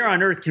 And where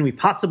on earth can we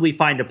possibly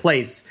find a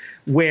place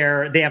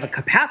where they have a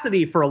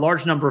capacity for a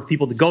large number of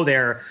people to go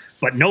there,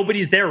 but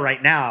nobody's there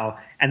right now,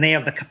 and they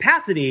have the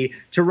capacity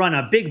to run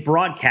a big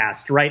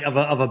broadcast, right,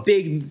 of a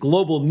big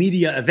global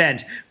media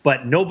event,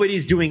 but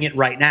nobody's doing it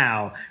right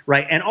now,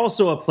 right? And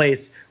also a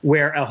place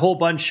where a whole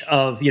bunch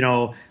of,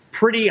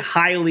 pretty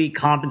highly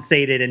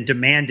compensated and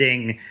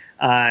demanding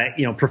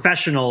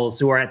professionals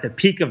who are at the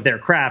peak of their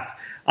craft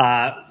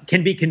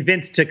can be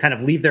convinced to kind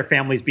of leave their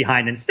families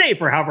behind and stay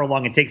for however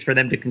long it takes for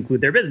them to conclude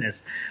their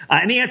business.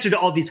 And the answer to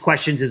all these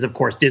questions is, of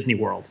course, Disney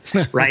World,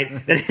 right?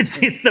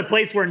 It's the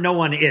place where no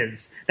one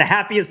is, the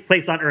happiest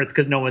place on earth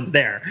because no one's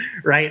there,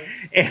 right?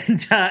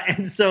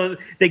 And so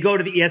they go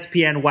to the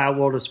ESPN Wild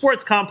World of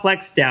Sports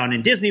complex down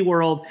in Disney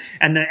World,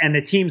 and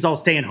the teams all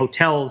stay in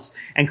hotels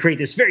and create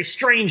this very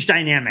strange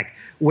dynamic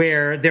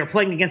where they're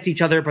playing against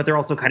each other, but they're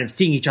also kind of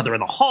seeing each other in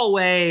the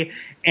hallway.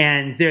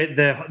 And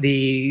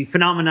the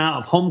phenomena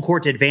of home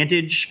court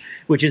advantage,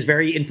 which is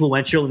very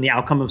influential in the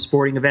outcome of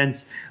sporting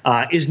events,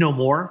 is no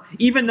more.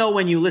 Even though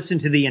when you listen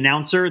to the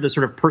announcer, the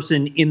sort of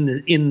person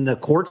in the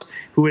court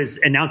who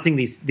is announcing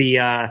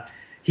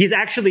he's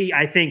actually,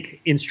 I think,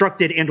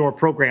 instructed and or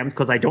programmed,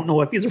 because I don't know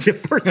if he's a real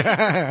person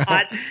or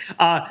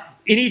not.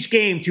 in each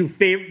game to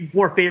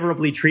more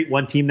favorably treat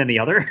one team than the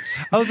other.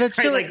 Oh, that's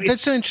right?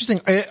 That's so interesting.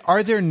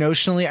 Are there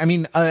notionally, I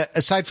mean,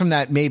 aside from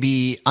that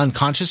maybe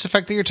unconscious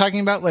effect that you're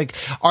talking about, like,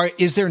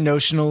 is there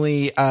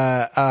notionally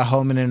a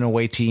home and an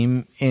away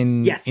team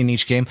in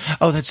each game?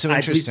 Oh, that's so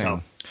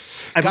interesting.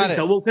 I believe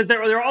so. Well, because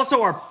there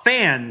also are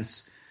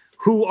fans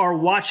who are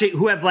watching,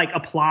 who have like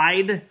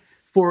applied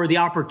for the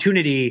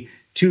opportunity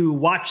to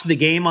watch the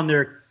game on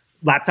their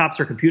laptops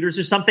or computers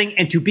or something,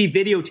 and to be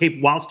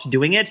videotaped whilst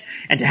doing it,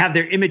 and to have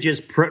their images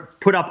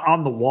put up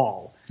on the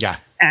wall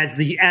as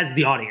the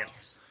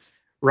audience,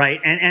 right?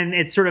 And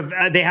it's sort of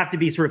they have to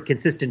be sort of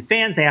consistent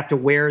fans. They have to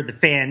wear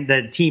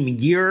the team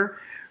gear,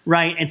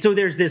 right? And so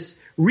there's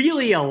this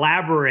really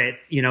elaborate,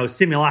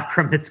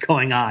 simulacrum that's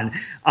going on,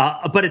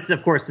 but it's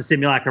of course the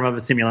simulacrum of a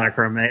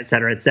simulacrum, et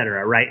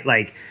cetera, right?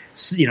 Like,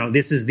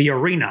 this is the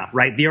arena,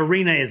 right? The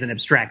arena is an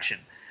abstraction.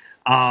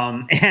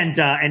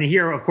 And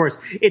here, of course,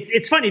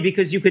 it's funny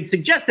because you could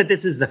suggest that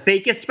this is the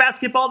fakest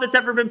basketball that's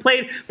ever been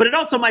played, but it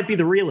also might be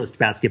the realest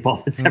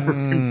basketball that's ever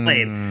been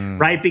played,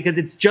 right? Because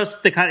it's just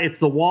it's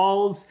the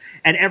walls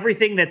and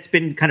everything that's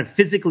been kind of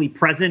physically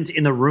present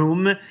in the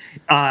room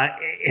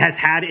has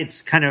had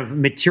its kind of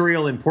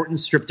material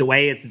importance stripped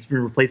away. It's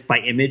been replaced by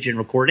image and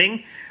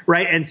recording,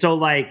 right? And so,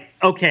 like,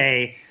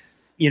 okay,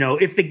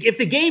 if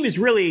the game is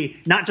really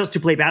not just to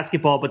play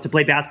basketball, but to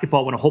play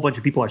basketball when a whole bunch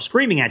of people are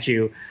screaming at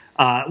you,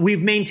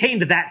 we've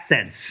maintained that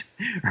sense,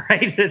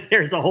 right? That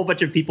there's a whole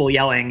bunch of people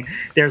yelling.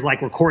 There's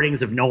like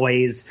recordings of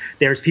noise.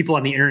 There's people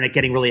on the internet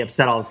getting really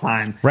upset all the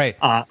time. Right.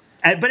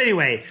 But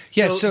anyway.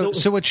 Yeah.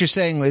 So what you're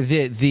saying,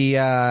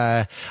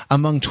 the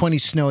among 20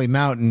 snowy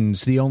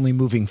mountains, the only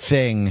moving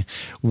thing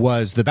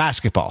was the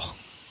basketball.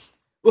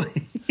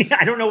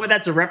 I don't know what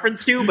that's a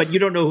reference to, but you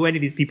don't know who any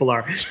of these people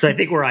are. So I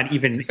think we're on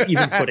even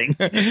footing.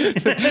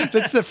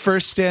 That's the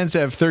first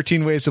stanza of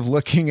 13 Ways of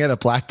Looking at a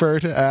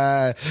Blackbird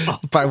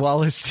by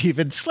Wallace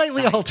Stevens,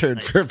 slightly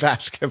altered for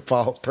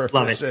basketball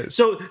purposes.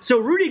 Love it. So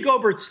Rudy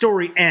Gobert's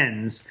story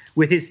ends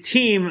with his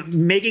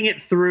team making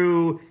it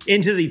through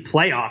into the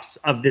playoffs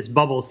of this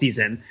bubble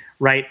season,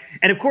 right?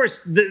 And of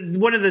course,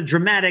 one of the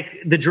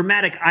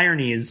dramatic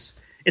ironies.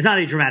 It's not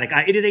a dramatic.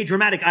 It is a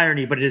dramatic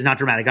irony, but it is not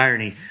dramatic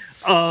irony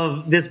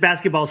of this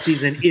basketball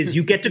season is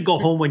you get to go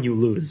home when you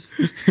lose.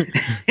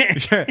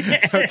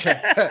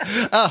 Okay.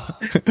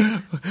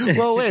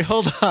 Well, wait,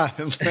 hold on.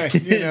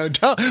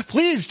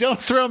 Please don't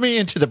throw me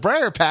into the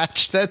briar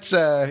patch. That's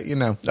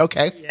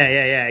okay.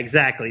 Yeah,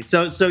 exactly.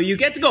 So you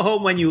get to go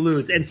home when you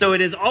lose, and so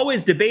it is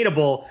always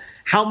debatable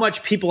how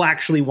much people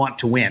actually want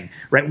to win,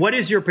 right? What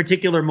is your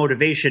particular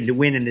motivation to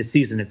win in this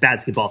season of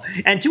basketball?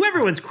 And to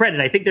everyone's credit,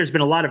 I think there's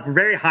been a lot of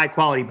very high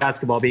quality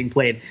basketball being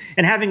played,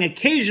 and having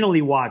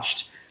occasionally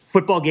watched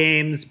football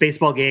games,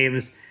 baseball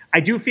games, I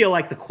do feel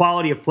like the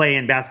quality of play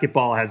in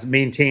basketball has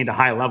maintained a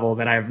high level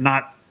that I have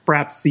not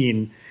perhaps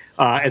seen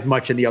as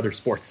much in the other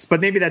sports.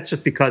 But maybe that's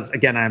just because,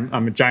 again,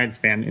 I'm a Giants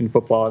fan in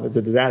football and it's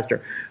a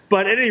disaster.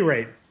 But at any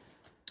rate,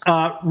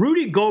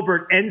 Rudy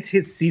Gobert ends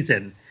his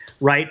season,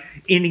 right,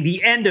 in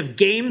the end of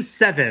Game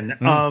 7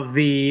 of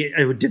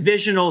the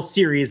divisional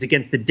series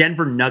against the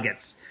Denver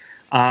Nuggets.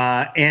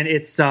 And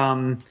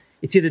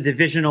it's either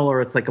divisional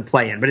or it's like a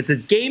play-in. But it's a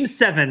Game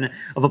 7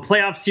 of a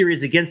playoff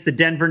series against the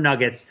Denver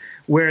Nuggets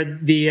where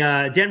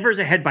the Denver's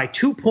ahead by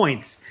 2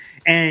 points,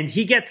 and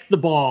he gets the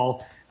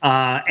ball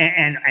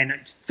and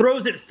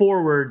throws it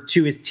forward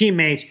to his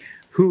teammate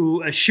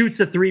who shoots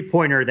a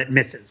three-pointer that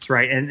misses,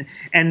 right?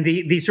 And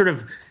the sort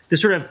of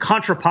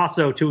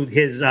contrapasso to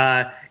his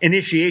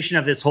initiation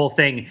of this whole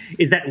thing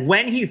is that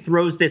when he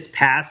throws this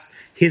pass,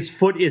 his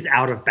foot is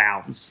out of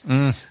bounds.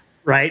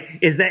 Right?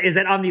 Is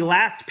that on the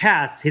last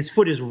pass, his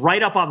foot is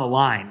right up on the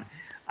line,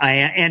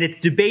 and it's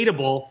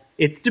debatable.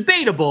 It's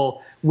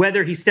debatable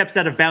whether he steps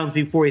out of bounds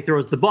before he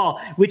throws the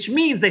ball, which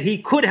means that he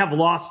could have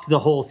lost the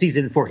whole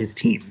season for his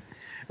team,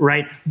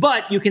 right?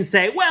 But you can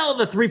say, well,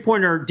 the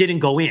three-pointer didn't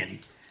go in.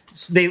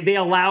 So they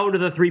allowed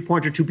the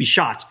three-pointer to be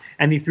shot,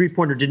 and the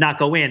three-pointer did not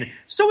go in.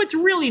 So it's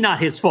really not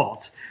his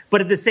fault.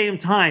 But at the same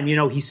time,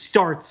 he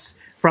starts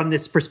from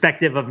this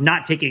perspective of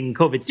not taking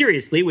COVID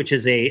seriously, which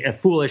is a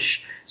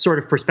foolish sort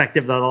of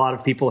perspective that a lot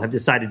of people have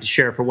decided to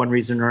share for one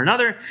reason or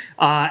another.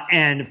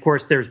 And of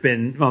course, there's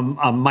been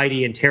a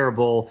mighty and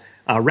terrible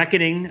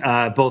reckoning,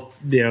 both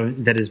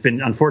that has been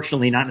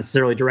unfortunately not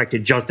necessarily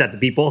directed just at the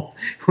people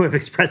who have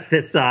expressed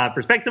this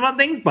perspective on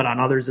things, but on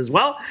others as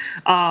well.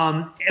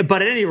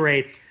 But at any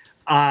rate,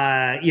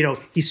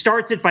 he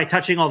starts it by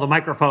touching all the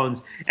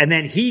microphones, and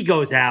then he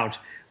goes out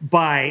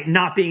by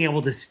not being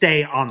able to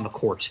stay on the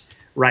court,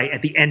 right,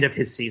 at the end of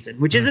his season,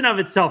 which is in of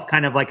itself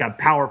kind of like a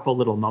powerful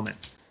little moment.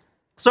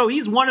 So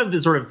he's one of the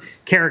sort of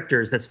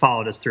characters that's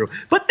followed us through.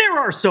 But there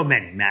are so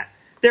many, Matt.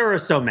 There are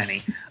so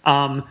many.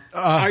 Are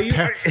you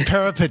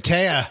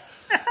Peripeteia.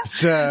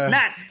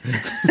 Matt,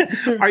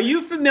 are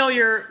you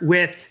familiar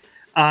with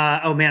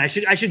I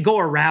should go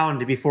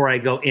around before I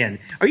go in.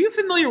 Are you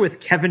familiar with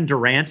Kevin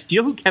Durant? Do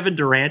you know who Kevin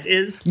Durant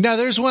is? No,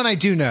 there's one I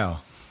do know.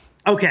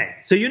 Okay,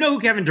 so you know who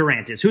Kevin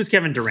Durant is. Who's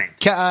Kevin Durant?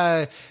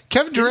 Kevin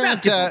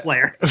Durant, basketball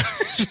player.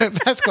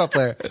 basketball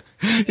player.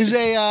 He's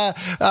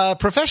a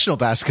professional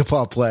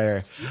basketball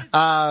player.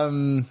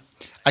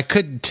 I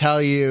couldn't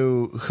tell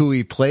you who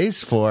he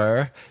plays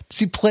for. Does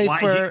he play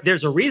for?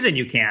 There's a reason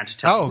you can't.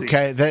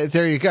 Okay.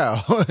 There you go.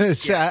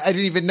 I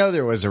didn't even know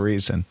there was a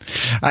reason.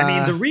 I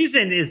mean, the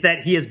reason is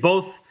that he has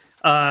both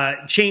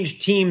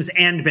changed teams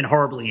and been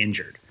horribly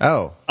injured.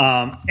 Oh.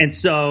 And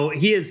so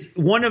he is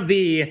one of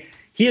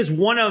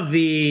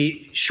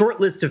the short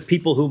list of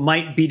people who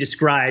might be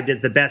described as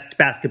the best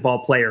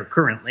basketball player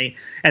currently.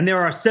 And there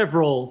are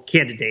several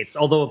candidates,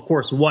 although, of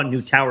course, one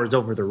who towers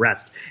over the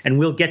rest. And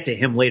we'll get to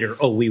him later.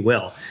 Oh, we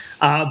will.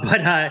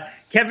 But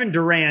Kevin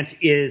Durant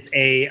is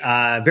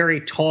a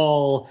very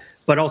tall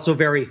but also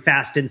very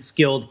fast and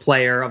skilled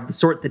player of the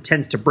sort that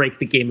tends to break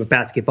the game of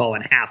basketball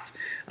in half.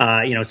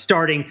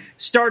 Starting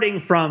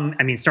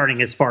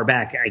as far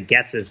back, I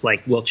guess, as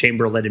like Wilt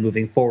Chamberlain and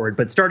moving forward,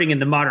 but starting in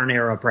the modern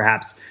era,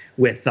 perhaps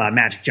with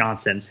Magic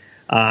Johnson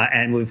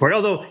and moving forward.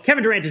 Although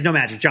Kevin Durant is no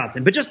Magic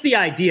Johnson, but just the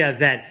idea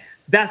that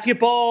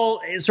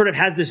basketball sort of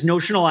has this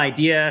notional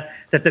idea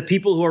that the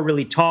people who are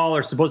really tall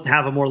are supposed to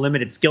have a more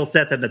limited skill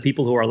set than the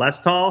people who are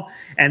less tall,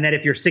 and that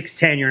if you're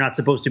 6'10", you're not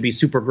supposed to be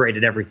super great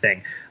at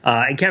everything.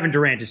 And Kevin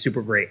Durant is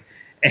super great.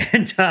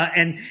 And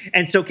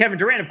so Kevin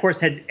Durant, of course,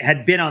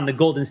 had been on the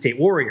Golden State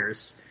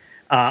Warriors,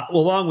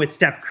 along with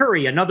Steph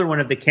Curry, another one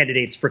of the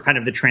candidates for kind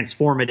of the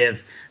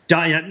transformative.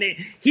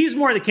 He's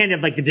more the candidate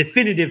of like the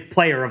definitive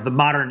player of the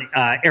modern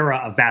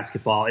era of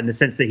basketball, in the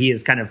sense that he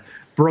has kind of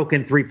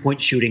broken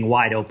three-point shooting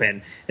wide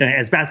open,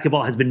 as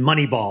basketball has been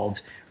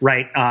moneyballed,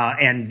 right?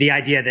 And the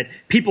idea that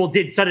people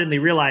did suddenly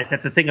realize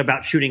that the thing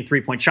about shooting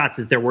three-point shots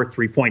is they're worth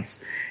 3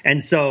 points.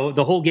 And so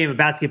the whole game of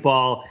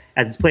basketball,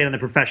 as it's played on the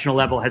professional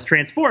level, has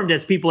transformed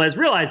as people has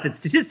realized that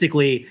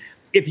statistically,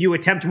 if you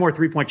attempt more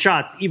three-point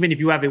shots, even if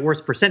you have a worse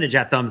percentage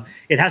at them,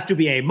 it has to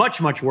be a much,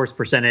 much worse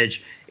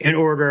percentage in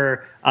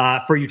order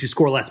for you to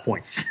score less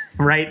points,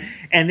 right?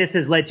 And this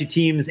has led to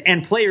teams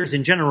and players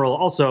in general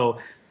also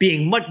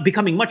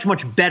becoming much,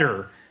 much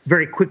better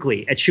very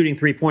quickly at shooting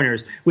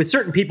three-pointers, with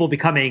certain people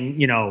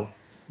becoming,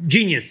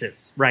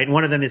 geniuses, right? And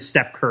one of them is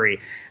Steph Curry.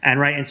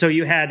 And so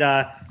you had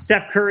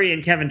Steph Curry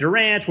and Kevin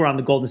Durant were on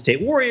the Golden State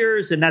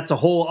Warriors, and that's a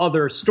whole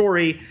other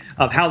story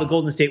of how the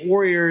Golden State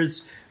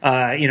Warriors,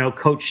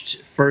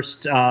 coached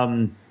first,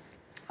 coached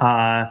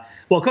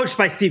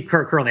by Steve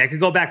Kerr currently. I could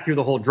go back through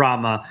the whole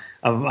drama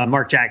of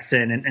Mark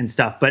Jackson and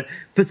stuff. But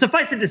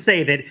suffice it to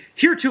say that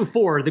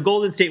heretofore, the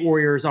Golden State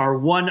Warriors are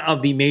one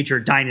of the major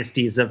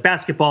dynasties of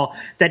basketball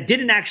that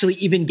didn't actually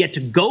even get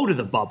to go to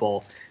the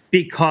bubble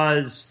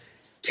because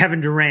Kevin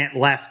Durant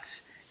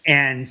left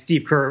and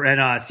Steph Curry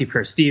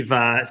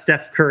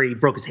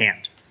broke his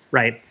hand,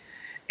 right?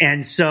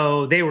 And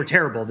so they were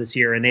terrible this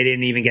year and they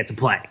didn't even get to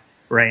play,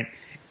 right?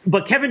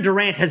 But Kevin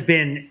Durant has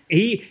been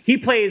he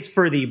plays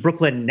for the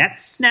Brooklyn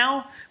Nets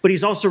now, but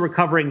he's also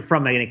recovering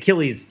from an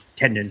Achilles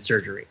tendon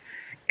surgery.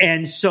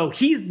 And so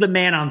he's the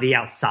man on the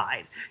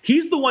outside.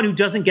 He's the one who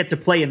doesn't get to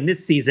play in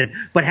this season,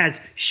 but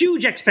has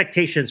huge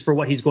expectations for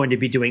what he's going to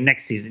be doing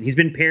next season. He's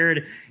been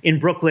paired in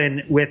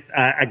Brooklyn with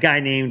a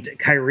guy named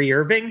Kyrie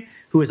Irving,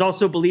 who is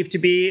also believed to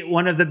be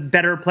one of the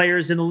better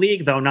players in the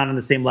league, though not on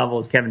the same level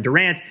as Kevin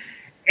Durant.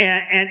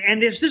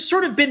 And there's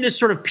been this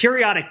sort of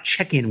periodic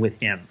check-in with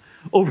him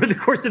over the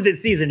course of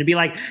this season to be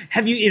like,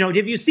 have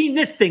you seen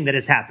this thing that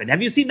has happened?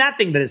 Have you seen that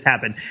thing that has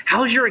happened?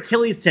 How's your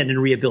Achilles tendon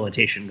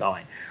rehabilitation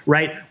going?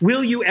 Right?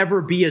 Will you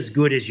ever be as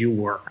good as you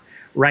were?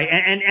 Right?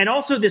 And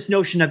also this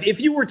notion of,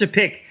 if you were to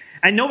pick,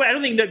 I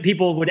don't think that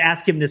people would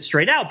ask him this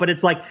straight out, but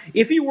it's like,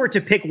 if you were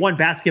to pick one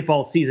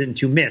basketball season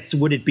to miss,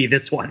 would it be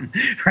this one?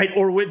 Right?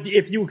 Or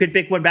if you could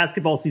pick one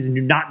basketball season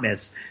to not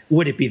miss,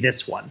 would it be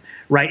this one?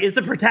 Right? Is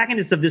the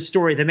protagonist of this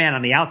story the man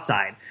on the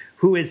outside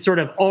who is sort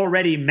of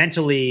already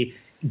mentally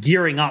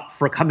gearing up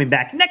for coming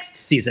back next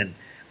season,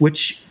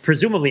 which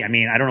presumably, I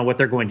don't know what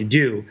they're going to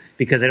do,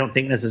 because I don't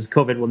think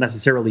COVID will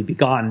necessarily be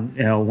gone,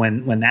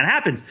 when that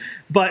happens.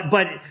 But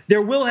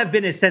there will have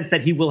been a sense that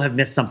he will have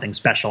missed something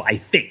special, I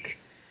think.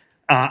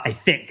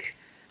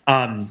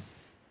 And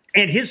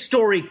his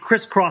story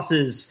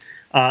crisscrosses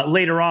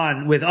later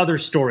on with other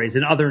stories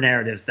and other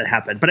narratives that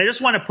happen. But I just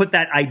want to put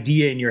that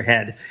idea in your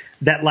head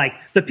that, like,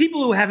 the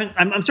people who haven't,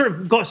 I'm sort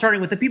of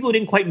starting with the people who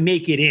didn't quite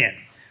make it in.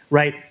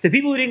 Right. The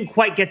people who didn't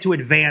quite get to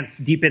advance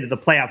deep into the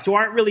playoffs, who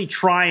aren't really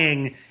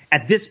trying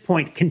at this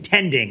point,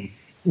 contending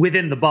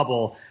within the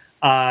bubble,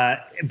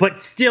 but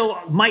still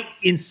might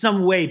in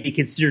some way be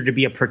considered to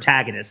be a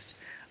protagonist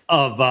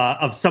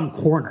of some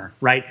corner.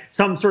 Right.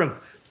 Some sort of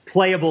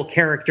playable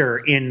character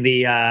in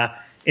the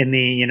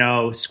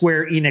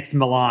Square Enix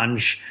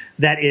melange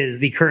that is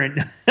the current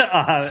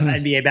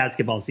NBA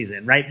basketball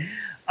season. Right.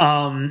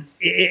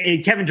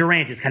 Kevin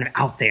Durant is kind of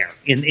out there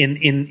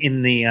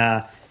in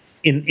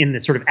the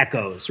sort of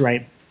echoes,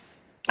 right?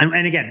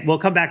 And again, we'll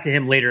come back to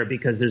him later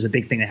because there's a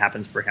big thing that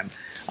happens for him.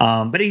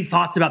 But any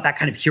thoughts about that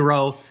kind of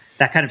hero,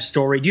 that kind of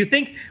story? Can you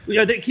think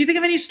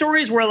of any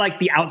stories where, like,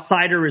 the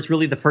outsider is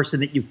really the person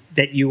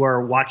that you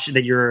are watching,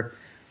 that you're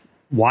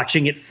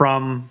watching it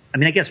from, I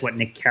mean, I guess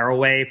Nick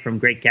Carraway from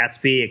Great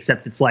Gatsby,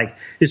 except it's like,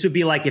 this would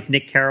be like if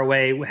Nick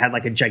Carraway had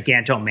like a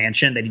giganto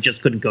mansion that he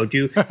just couldn't go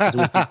to because it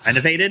was being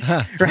renovated,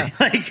 right?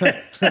 Like,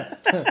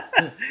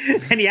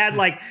 and he had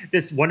like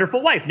this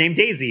wonderful wife named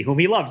Daisy, whom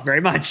he loved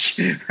very much,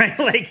 right?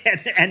 Like,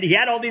 and he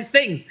had all these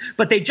things,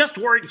 but they just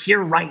weren't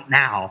here right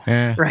now,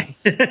 right?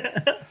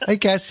 I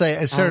guess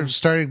I sort of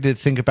started to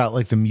think about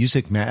like the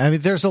Music Man. I mean,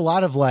 there's a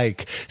lot of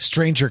like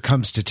Stranger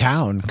Comes to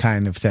Town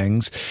kind of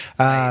things.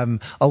 A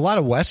lot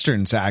of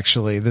Westerns,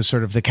 actually, the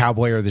sort of the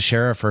cowboy or the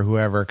sheriff or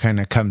whoever kind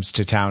of comes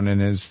to town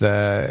and is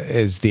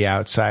the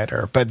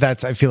outsider. But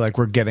that's, I feel like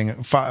we're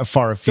getting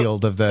far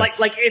afield of the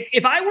like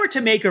if I were to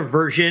make a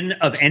version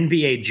of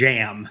NBA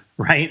Jam,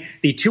 right,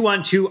 the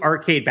 2-on-2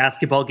 arcade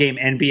basketball game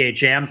NBA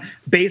Jam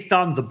based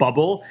on the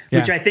bubble,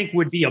 which I think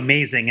would be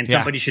amazing and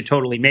somebody should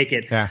totally make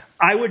it.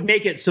 I would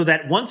make it so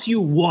that once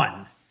you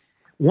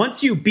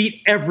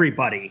beat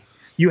everybody,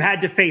 you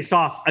had to face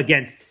off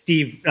against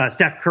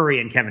Steph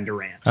Curry and Kevin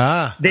Durant.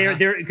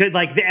 They're good,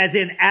 like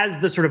as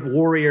the sort of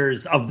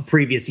warriors of the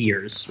previous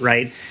years,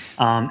 right?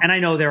 And I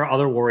know there are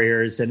other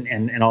warriors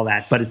and all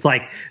that, but it's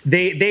like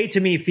they to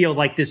me feel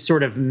like this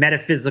sort of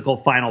metaphysical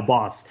final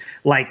boss.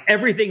 Like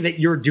everything that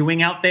you're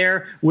doing out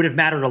there would have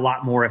mattered a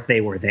lot more if they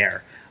were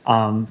there.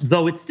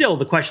 Though it's still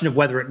the question of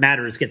whether it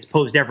matters gets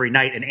posed every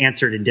night and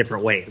answered in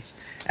different ways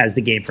as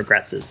the game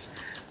progresses.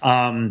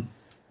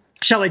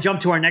 Shall I jump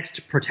to our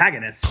next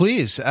protagonist?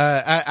 Please,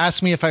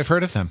 ask me if I've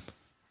heard of them.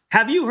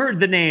 Have you heard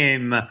the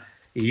name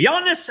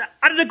Giannis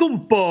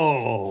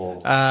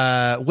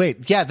Antetokounmpo?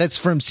 Wait, yeah, that's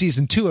from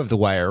season 2 of The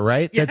Wire,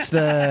 right? Yeah. That's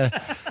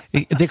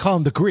they call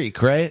him the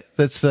Greek, right?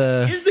 He's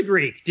the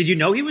Greek. Did you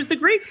know he was the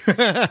Greek?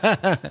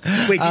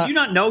 Wait, did you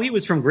not know he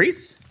was from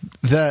Greece?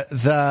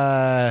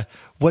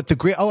 What the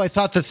Greek? Oh, I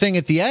thought the thing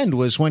at the end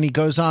was when he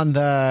goes on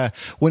the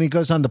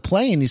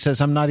plane. He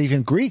says, "I'm not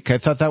even Greek." I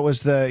thought that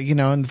was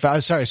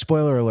sorry,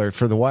 spoiler alert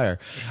for The Wire.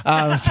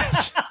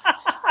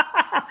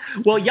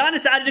 Well,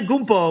 Giannis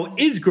Antetokounmpo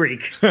is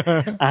Greek.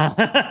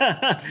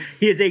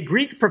 He is a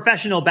Greek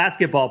professional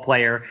basketball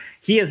player.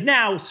 He is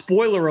now,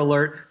 spoiler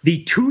alert,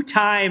 the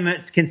 2-time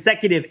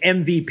consecutive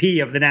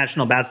MVP of the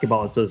National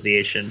Basketball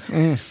Association.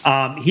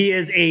 He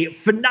is a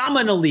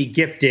phenomenally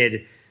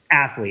gifted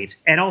athlete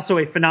and also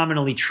a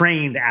phenomenally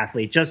trained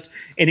athlete, just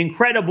an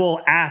incredible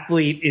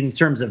athlete in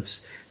terms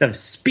of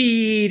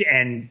speed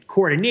and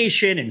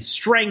coordination and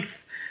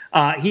strength.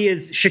 He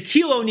is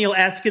Shaquille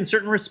O'Neal-esque in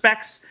certain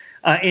respects.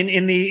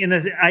 In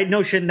the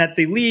notion that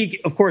the league,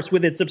 of course,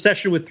 with its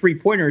obsession with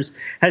 3-pointers,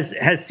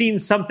 has seen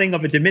something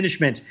of a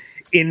diminishment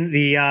in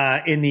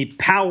the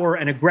power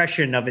and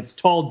aggression of its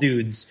tall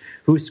dudes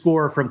who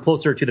score from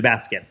closer to the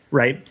basket,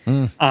 right?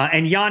 And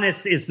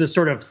Giannis is the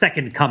sort of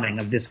second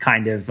coming of this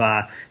kind of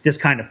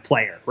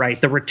player, right?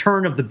 The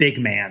return of the big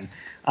man.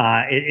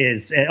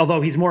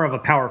 Although he's more of a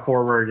power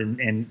forward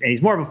and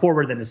he's more of a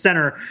forward than a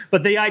center,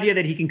 but the idea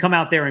that he can come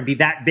out there and be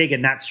that big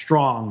and that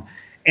strong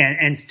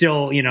and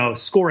still,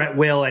 score at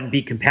will and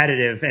be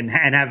competitive and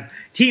have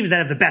teams that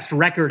have the best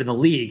record in the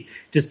league,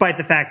 despite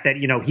the fact that,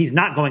 he's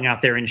not going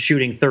out there and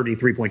shooting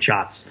 33-point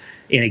shots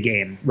in a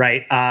game,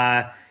 right?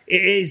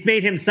 It's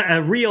made him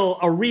a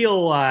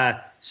real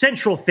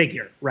central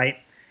figure, right?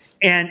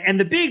 And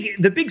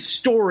the big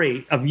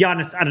story of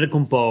Giannis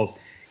Antetokounmpo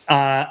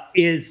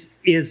is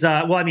his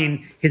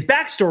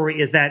backstory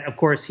is that, of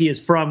course, he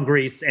is from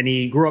Greece and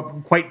he grew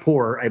up quite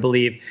poor, I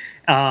believe.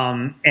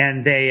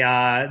 And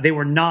they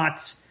were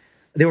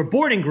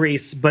born in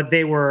Greece, but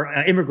they were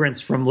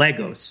immigrants from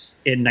Lagos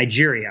in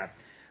Nigeria.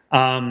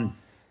 And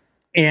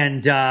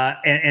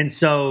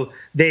so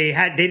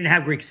they didn't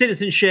have Greek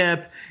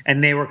citizenship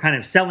and they were kind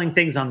of selling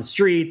things on the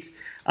streets.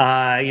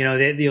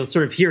 You'll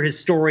sort of hear his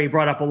story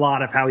brought up a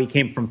lot of how he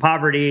came from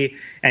poverty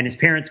and his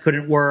parents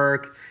couldn't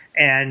work.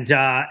 And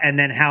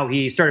then how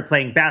he started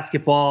playing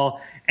basketball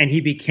and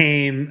he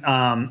became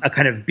a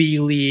kind of B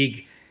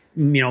league,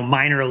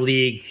 minor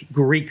league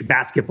Greek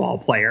basketball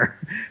player,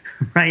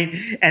 right?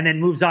 And then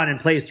moves on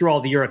and plays through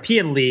all the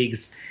European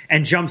leagues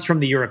and jumps from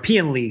the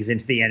European leagues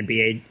into the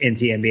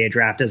NBA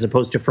draft as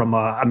opposed to from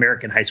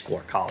American high school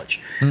or college.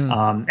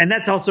 And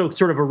that's also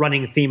sort of a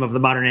running theme of the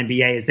modern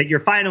NBA is that you're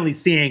finally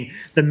seeing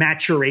the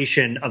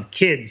maturation of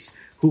kids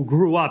who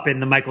grew up in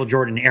the Michael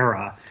Jordan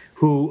era,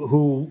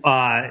 who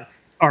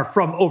are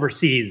from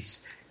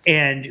overseas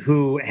and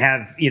who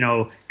have,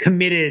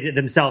 committed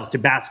themselves to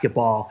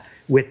basketball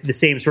with the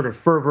same sort of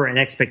fervor and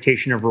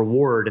expectation of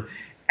reward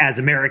as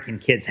American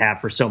kids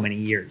have for so many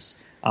years.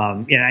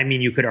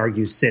 You could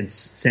argue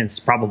since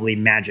probably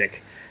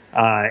Magic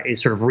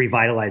is sort of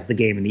revitalized the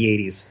game in the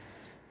 80s.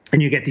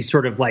 And you get these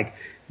sort of like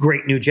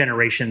great new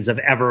generations of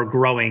ever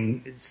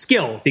growing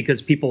skill,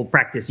 because people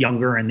practice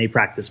younger and they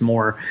practice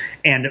more,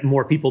 and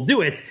more people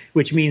do it,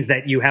 which means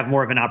that you have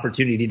more of an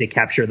opportunity to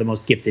capture the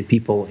most gifted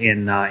people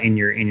in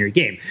your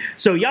game.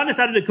 So Giannis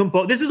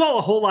Antetokounmpo, this is all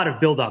a whole lot of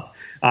buildup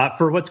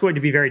for what's going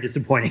to be very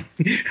disappointing,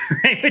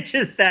 right? Which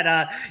is that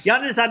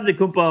Giannis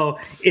Antetokounmpo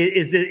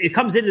it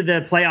comes into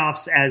the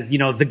playoffs as,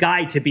 the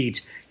guy to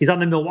beat. He's on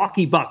the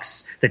Milwaukee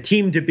Bucks, the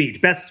team to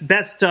beat,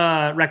 best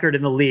record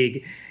in the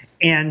league.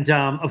 And,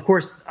 of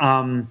course,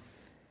 what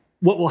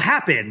will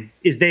happen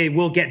is they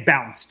will get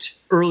bounced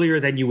earlier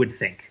than you would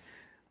think.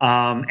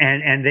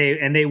 And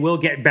they will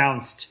get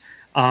bounced.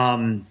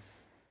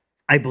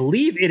 I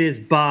believe it is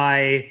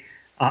by,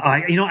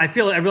 I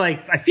feel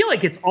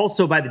like it's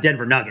also by the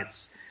Denver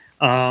Nuggets.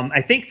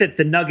 I think that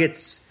the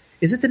Nuggets,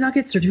 is it the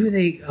Nuggets or do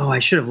they? Oh, I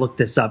should have looked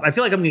this up. I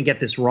feel like I'm going to get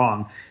this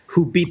wrong.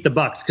 Who beat the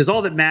Bucks? Because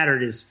all that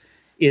mattered is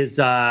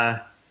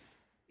that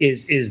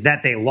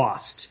they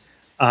lost.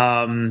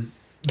 I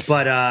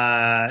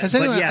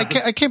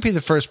can't be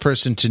the first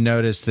person to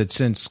notice that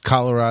since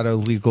Colorado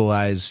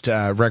legalized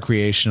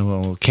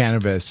recreational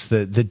cannabis,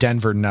 the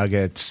Denver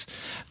Nuggets,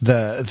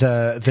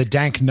 the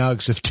dank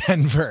nugs of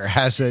Denver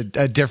has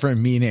a different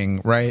meaning,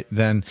 right?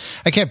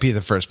 I can't be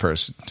the first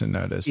person to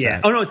notice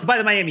that. Oh no, it's by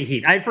the Miami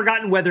Heat. I had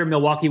forgotten whether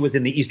Milwaukee was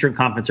in the Eastern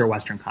Conference or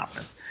Western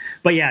Conference.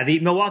 But yeah, the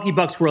Milwaukee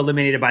Bucks were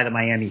eliminated by the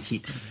Miami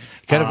Heat.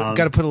 Got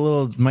to put a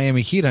little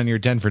Miami Heat on your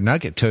Denver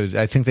Nugget.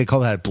 I think they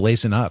call that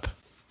blazing up.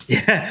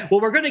 Yeah,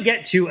 well, we're going to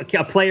get to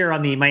a player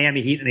on the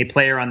Miami Heat and a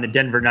player on the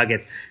Denver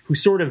Nuggets who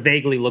sort of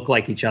vaguely look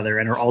like each other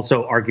and are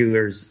also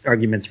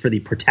arguments for the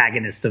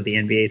protagonists of the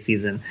NBA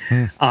season.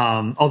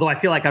 Although I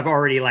feel like I've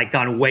already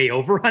gone way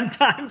over on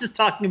time just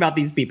talking about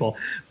these people.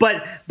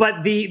 But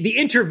the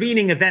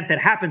intervening event that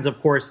happens,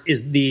 of course,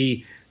 is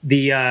the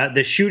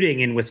shooting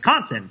in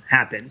Wisconsin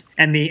happened,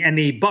 and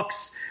the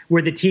Bucks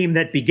were the team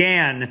that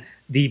began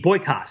the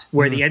boycott,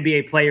 where the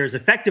NBA players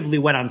effectively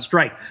went on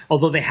strike,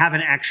 although they have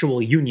an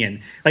actual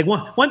union.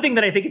 One thing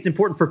that I think it's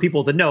important for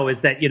people to know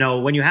is that,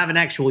 when you have an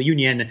actual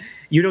union,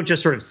 you don't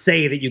just sort of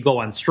say that you go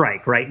on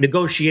strike, right?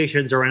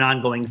 Negotiations are an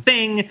ongoing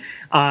thing.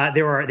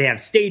 They have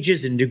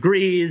stages and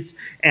degrees,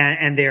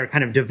 and they're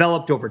kind of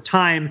developed over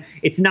time.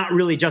 It's not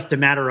really just a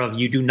matter of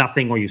you do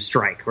nothing or you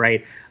strike,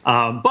 right?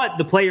 But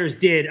the players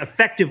did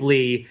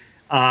effectively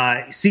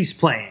cease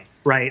playing,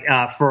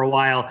 right, for a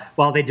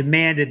while they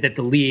demanded that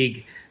the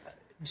league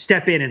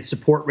step in and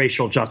support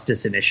racial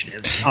justice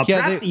initiatives,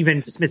 perhaps even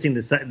dismissing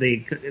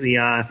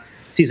the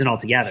season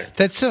altogether.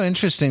 That's so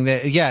interesting.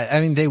 I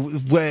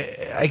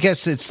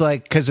guess it's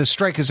because a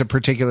strike is a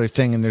particular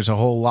thing, and there's a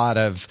whole lot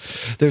of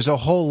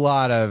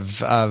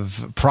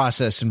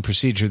process and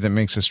procedure that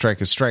makes a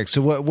strike a strike.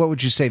 So what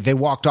would you say? They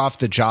walked off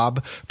the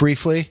job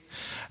briefly?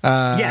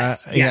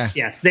 Yes.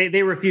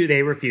 They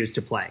refused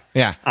to play.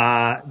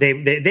 Yeah.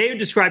 They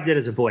described it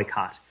as a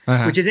boycott,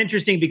 which is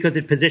interesting because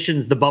it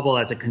positions the bubble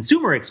as a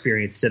consumer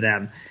experience to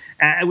them,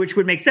 which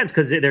would make sense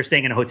because they're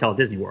staying in a hotel at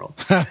Disney World.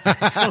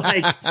 So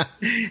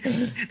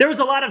there was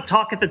a lot of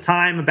talk at the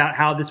time about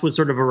how this was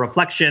sort of a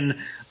reflection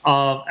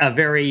of a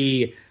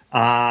very,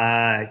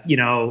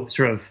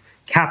 sort of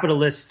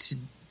capitalist,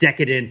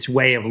 decadent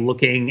way of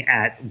looking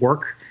at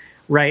work.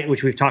 Right,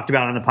 which we've talked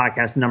about on the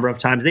podcast a number of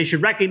times. They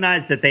should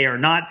recognize that they are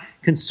not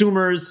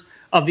consumers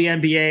of the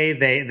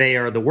NBA. They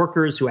are the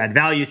workers who add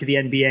value to the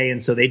NBA,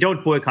 and so they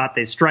don't boycott,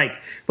 they strike.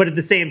 But at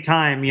the same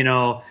time,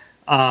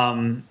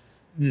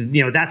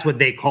 that's what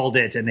they called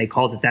it, and they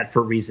called it that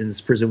for reasons,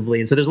 presumably.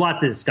 And so there's a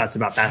lot to discuss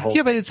about that whole.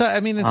 Yeah, but it's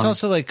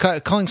also like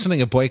calling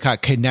something a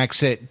boycott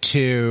connects it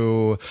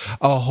to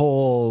a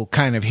whole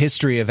kind of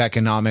history of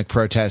economic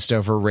protest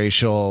over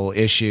racial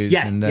issues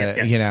in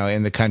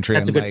the country.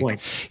 That's a good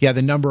point. Yeah,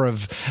 the number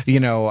of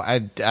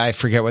I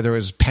forget whether it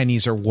was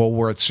Pennies or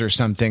Woolworths or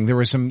something. There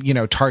were some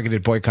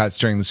targeted boycotts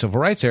during the Civil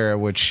Rights era,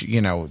 which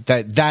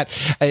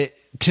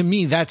to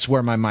me, that's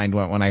where my mind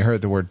went when I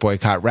heard the word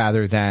boycott,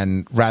 rather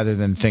than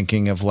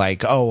thinking of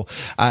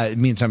it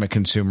means I'm a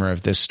consumer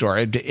of this store.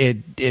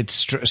 It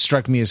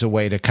struck me as a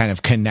way to kind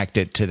of connect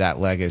it to that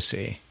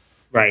legacy.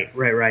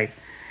 Right.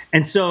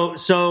 And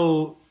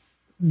so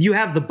you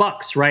have the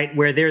Bucks, right,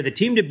 where they're the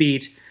team to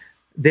beat.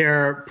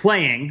 They're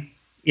playing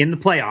in the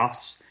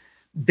playoffs.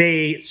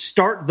 They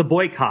start the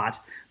boycott,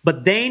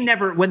 but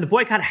when the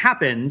boycott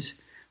happened,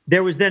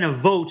 there was then a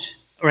vote.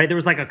 Right, there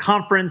was a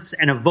conference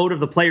and a vote of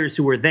the players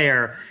who were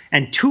there,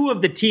 and two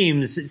of the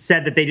teams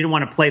said that they didn't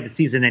want to play the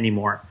season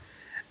anymore,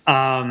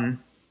 and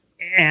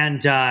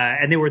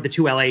they were the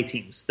two LA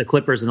teams, the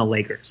Clippers and the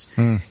Lakers,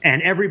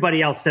 and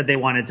everybody else said they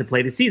wanted to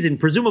play the season,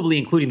 presumably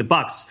including the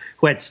Bucks,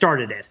 who had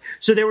started it.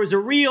 So there was a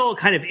real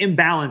kind of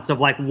imbalance of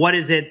what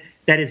is it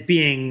that is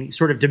being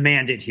sort of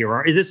demanded here?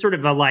 Or is this sort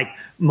of a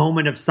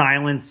moment of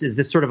silence? Is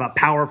this sort of a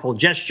powerful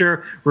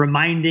gesture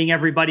reminding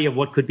everybody of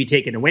what could be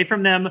taken away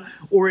from them?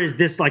 Or is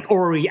this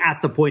or are we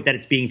at the point that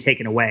it's being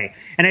taken away?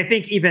 And I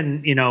think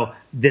even,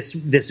 this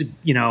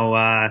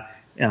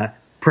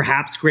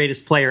perhaps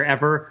greatest player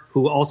ever,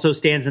 who also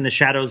stands in the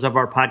shadows of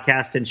our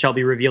podcast and shall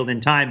be revealed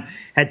in time,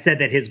 had said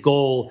that his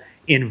goal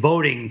in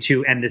voting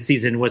to end the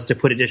season was to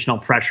put additional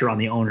pressure on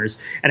the owners.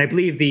 And I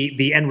believe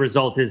the end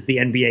result is the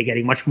NBA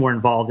getting much more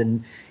involved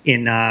in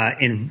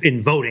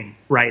voting,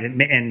 right,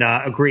 and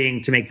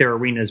agreeing to make their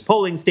arenas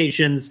polling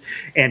stations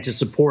and to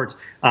support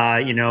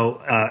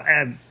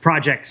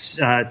projects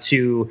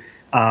to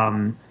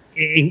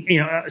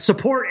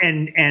support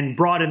and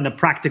broaden the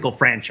practical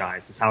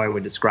franchise is how I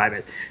would describe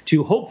it,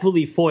 to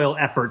hopefully foil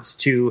efforts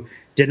to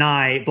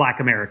deny Black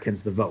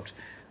Americans the vote.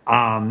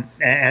 And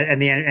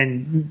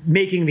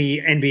making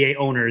the NBA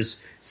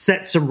owners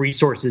set some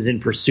resources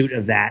in pursuit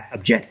of that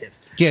objective.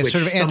 Yeah, which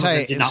sort of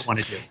anti. Did not want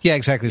to do. Yeah,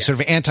 exactly. Yeah.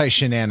 Sort of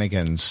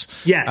anti-shenanigans.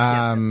 Yes.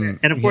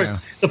 And of course,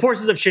 the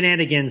forces of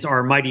shenanigans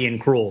are mighty and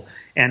cruel,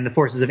 and the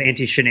forces of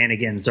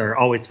anti-shenanigans are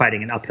always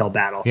fighting an uphill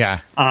battle. Yeah.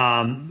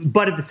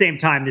 But at the same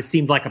time, this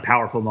seemed like a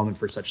powerful moment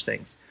for such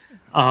things.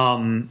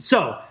 But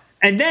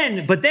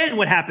then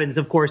what happens,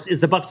 of course, is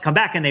the Bucks come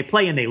back and they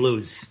play and they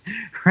lose,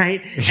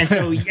 right?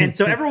 And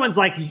so everyone's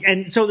like,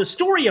 and so the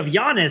story of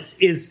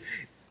Giannis is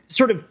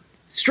sort of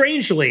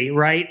strangely,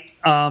 right?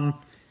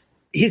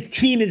 His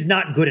team is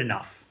not good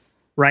enough,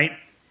 right?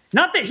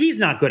 Not that he's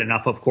not good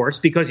enough, of course,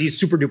 because he's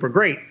super duper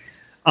great,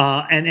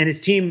 and his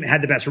team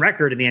had the best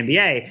record in the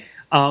NBA.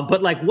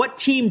 But like, what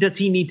team does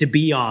he need to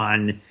be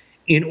on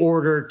in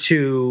order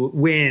to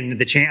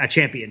win a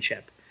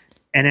championship?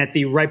 And at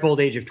the ripe old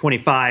age of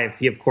 25,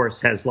 he, of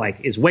course,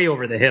 is way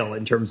over the hill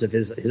in terms of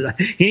his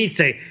he needs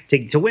to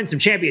win some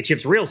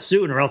championships real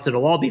soon, or else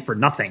it'll all be for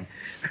nothing.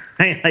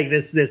 Right? Like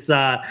this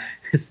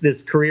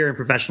career in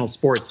professional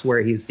sports where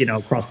he's,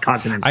 across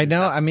continents. I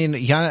know. I mean,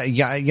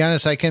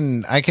 Giannis, I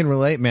can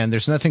relate, man.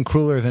 There's nothing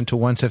crueler than to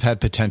once have had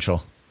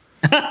potential.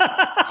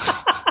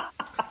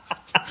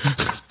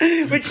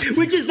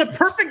 Which is the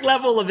perfect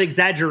level of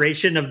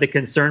exaggeration of the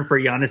concern for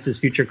Giannis's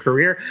future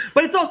career.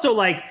 But it's also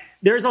like,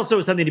 there's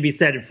also something to be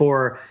said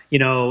for,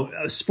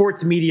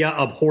 sports media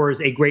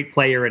abhors a great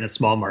player in a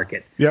small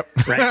market. Yep.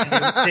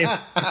 Right.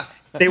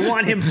 They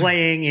want him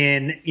playing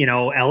in,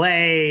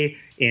 LA,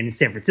 in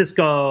San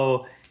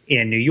Francisco,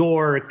 in New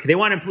York. They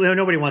want him.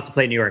 Nobody wants to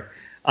play in New York,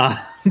 but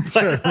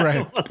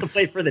right. Wants to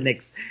play for the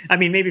Knicks. I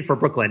mean, maybe for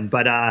Brooklyn,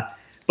 but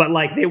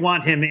like they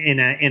want him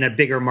in a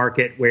bigger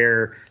market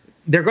where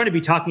they're going to be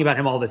talking about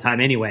him all the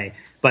time anyway,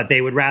 but they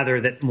would rather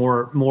that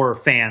more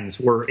fans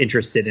were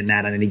interested in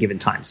that at any given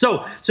time.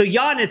 So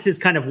Giannis is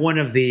kind of one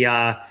of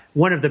the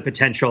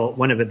potential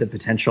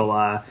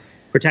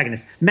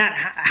protagonists. Matt,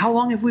 how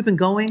long have we been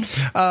going?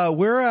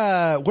 We're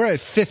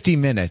at 50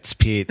 minutes,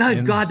 Pete.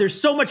 Oh God,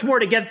 there's so much more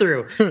to get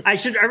through. I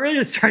should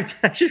really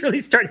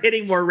start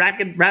hitting more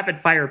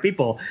rapid fire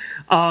people.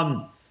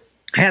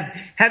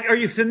 Are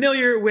you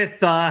familiar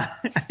with I'm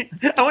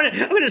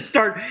going to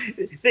start.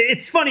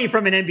 It's funny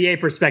from an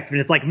NBA perspective,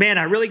 and it's like, man,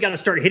 I really got to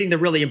start hitting the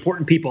really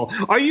important people.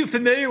 Are you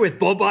familiar with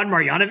Boban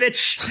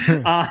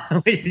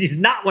Marjanovic? He's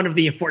not one of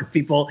the important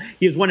people.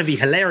 He was one of the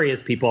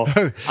hilarious people.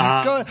 No,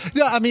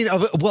 I mean,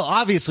 well,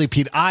 obviously,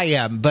 Pete, I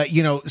am, but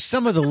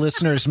some of the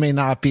listeners may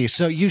not be.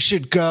 So you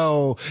should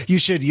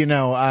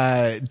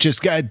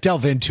just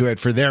delve into it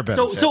for their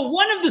benefit. So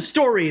one of the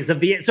stories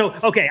of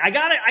I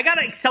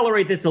gotta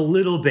accelerate this a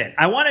little bit.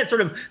 I want to sort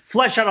of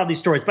flesh out all these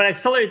stories, but I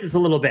accelerate this a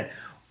little bit.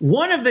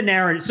 One of the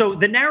narratives, so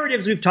the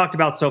narratives we've talked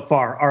about so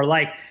far are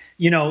like,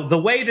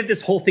 the way that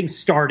this whole thing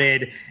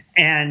started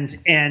and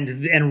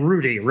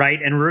Rudy,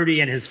 right? And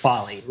Rudy and his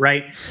folly,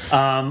 right?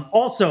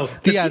 Also,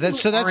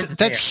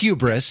 that's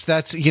hubris.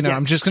 That's, yes.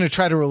 I'm just going to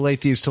try to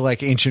relate these to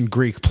like ancient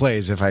Greek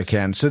plays if I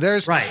can. So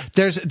there's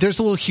a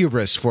little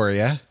hubris for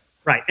you.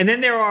 Right. And then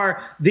there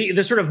are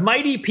the sort of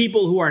mighty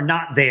people who are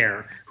not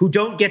there, who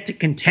don't get to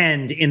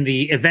contend in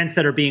the events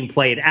that are being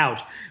played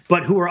out,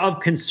 but who are of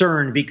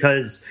concern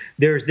because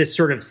there's this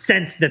sort of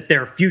sense that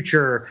their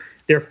future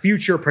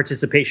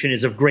participation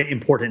is of great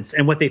importance,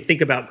 and what they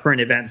think about current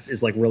events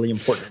is like really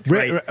important.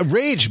 Right?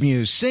 Rage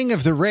Muse, sing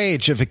of the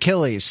rage of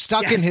Achilles,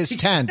 stuck in his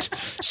tent,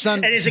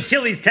 and his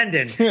Achilles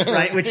tendon,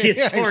 right, which he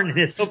has torn and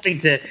is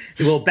hoping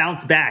will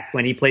bounce back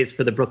when he plays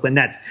for the Brooklyn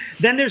Nets.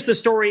 Then there's the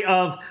story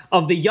of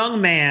the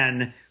young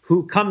man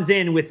who comes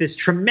in with this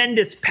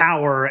tremendous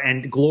power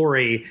and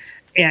glory,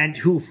 and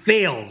who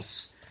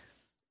fails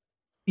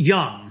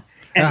young.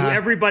 And who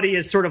everybody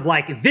is sort of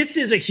like, this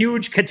is a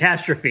huge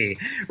catastrophe,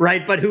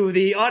 right? But who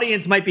the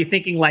audience might be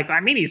thinking like,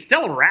 I mean, he's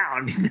still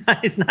around.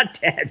 He's not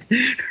dead,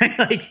 right?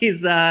 Like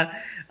he's,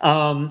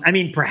 I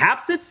mean,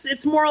 perhaps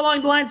it's more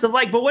along the lines of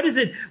like, but what is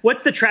it?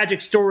 What's the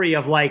tragic story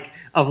of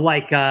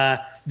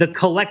the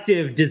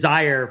collective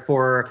desire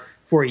for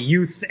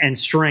youth and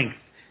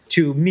strength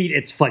to meet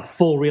its like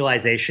full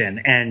realization,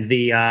 and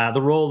the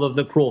role of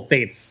the cruel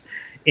fates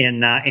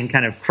in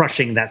kind of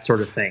crushing that sort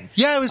of thing.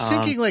 Yeah, I was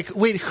thinking like,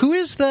 wait, who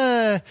is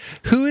the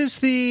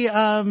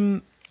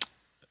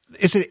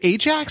is it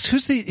Ajax?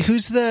 Who's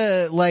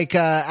the like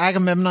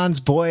Agamemnon's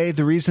boy?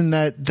 The reason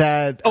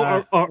that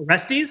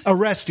Orestes?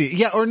 Orestes,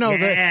 yeah, or no?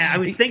 Yeah, I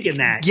was thinking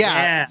that.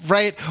 Yeah,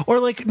 right. Or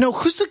like, no,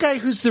 who's the guy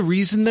who's the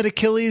reason that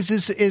Achilles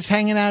is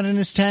hanging out in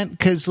his tent?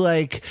 Because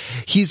like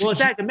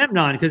it's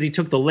Agamemnon because he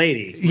took the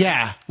lady.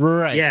 Yeah,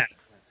 right. Yeah.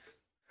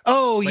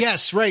 Oh,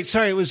 yes, right.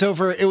 Sorry, it was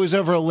over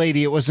a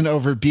lady. It wasn't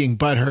over being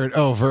butthurt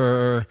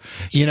over,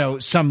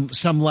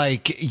 some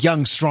like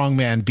young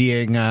strongman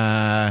being,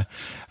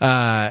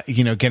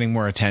 getting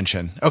more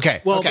attention.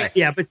 Okay. Well, okay.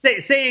 Yeah, but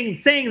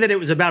saying that it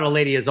was about a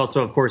lady is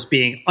also, of course,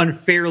 being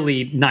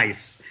unfairly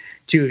nice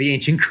to the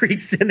ancient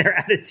Greeks and their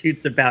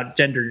attitudes about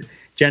gender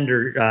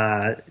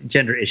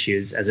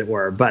issues, as it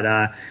were.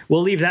 But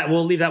we'll leave that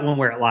one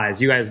where it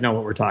lies. You guys know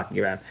what we're talking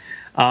about.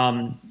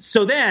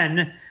 So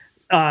then.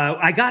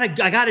 I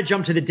gotta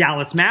jump to the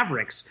Dallas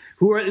Mavericks,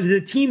 who are the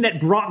team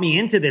that brought me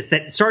into this,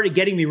 that started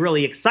getting me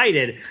really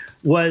excited,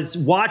 was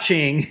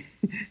watching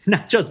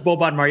not just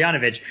Boban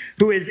Marjanovic,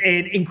 who is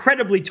an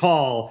incredibly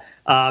tall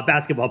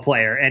basketball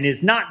player and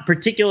is not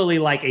particularly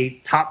like a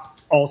top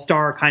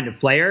all-star kind of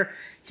player.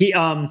 He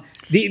oh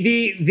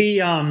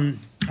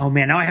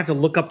man, now I have to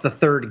look up the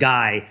third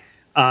guy.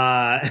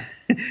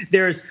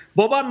 There's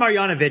Boban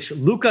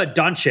Marjanovic, Luka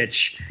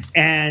Doncic,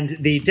 and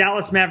the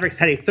Dallas Mavericks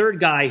had a third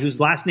guy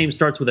whose last name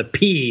starts with a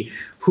P,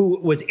 who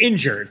was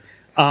injured.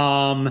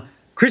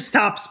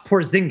 Kristaps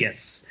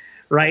Porzingis,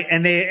 right?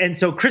 And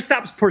so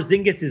Kristaps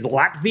Porzingis is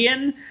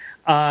Latvian,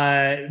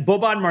 Boban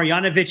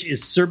Marjanovic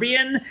is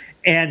Serbian,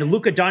 and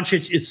Luka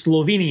Doncic is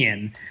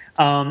Slovenian.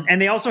 And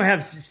they also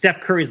have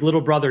Steph Curry's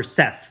little brother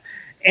Seth,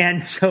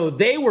 and so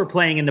they were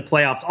playing in the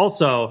playoffs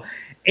also,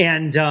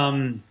 and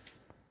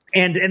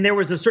there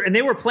was and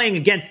they were playing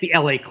against the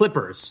LA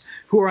Clippers,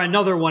 who are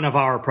another one of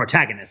our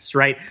protagonists,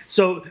 right?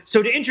 So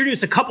to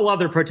introduce a couple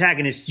other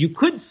protagonists, you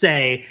could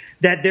say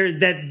that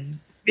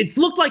it's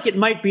looked like it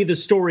might be the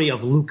story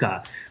of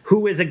Luka,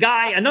 who is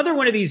another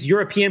one of these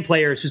European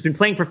players who's been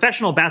playing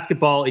professional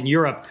basketball in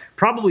Europe,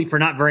 probably for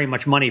not very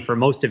much money for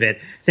most of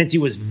it, since he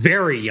was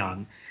very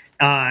young,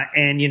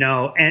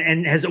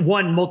 and has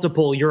won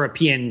multiple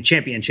European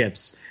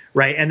championships.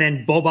 Right. And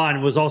then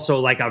Boban was also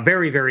like a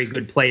very, very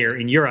good player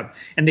in Europe.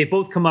 And they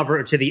both come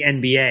over to the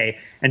NBA.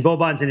 And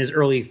Boban's in his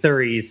early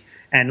 30s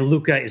and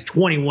Luka is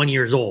 21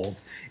 years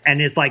old. And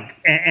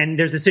and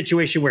there's a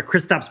situation where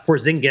Kristaps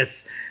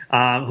Porzingis,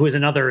 who is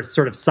another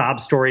sort of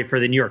sob story for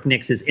the New York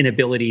Knicks'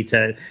 inability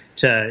to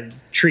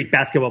treat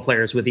basketball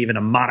players with even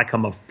a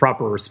modicum of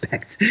proper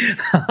respect,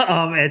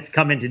 has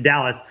come into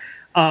Dallas.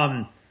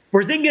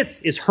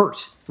 Porzingis is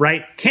hurt,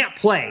 right? Can't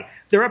play.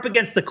 They're up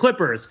against the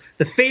Clippers,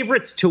 the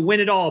favorites to win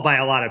it all by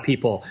a lot of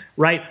people,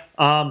 right?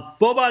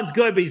 Boban's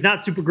good, but he's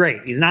not super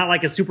great. He's not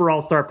like a super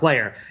all-star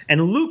player.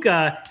 And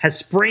Luka has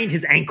sprained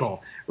his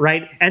ankle,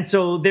 right? And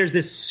so there's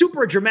this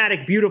super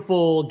dramatic,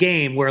 beautiful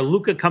game where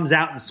Luka comes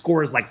out and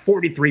scores like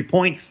 43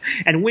 points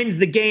and wins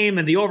the game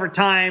in the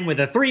overtime with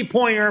a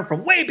three-pointer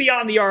from way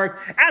beyond the arc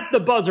at the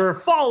buzzer,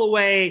 fall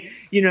away,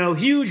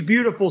 huge,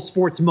 beautiful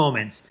sports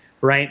moments,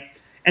 right?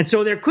 And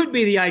so there could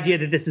be the idea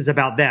that this is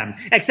about them,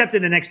 except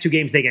in the next two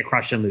games they get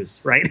crushed and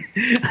lose, right?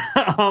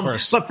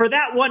 But for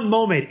that one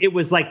moment, it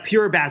was like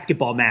pure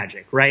basketball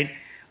magic, right?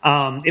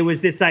 It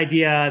was this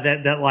idea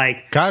that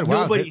like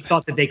nobody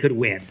thought that they could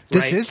win.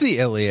 This right? is the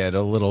Iliad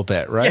a little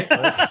bit, right?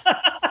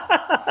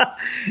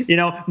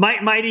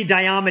 Mighty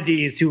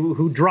Diomedes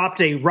who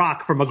dropped a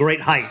rock from a great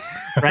height,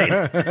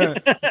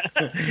 right?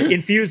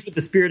 Infused with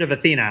the spirit of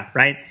Athena,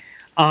 right?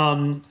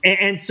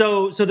 And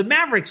so the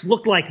Mavericks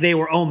looked like they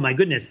were, oh my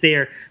goodness,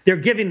 they're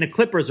giving the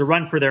Clippers a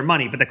run for their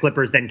money, but the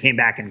Clippers then came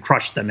back and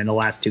crushed them in the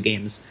last two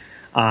games.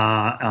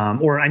 I'm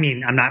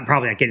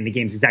probably not getting the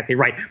games exactly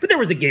right, but there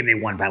was a game they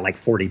won by like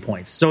 40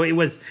 points. So it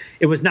was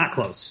not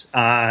close,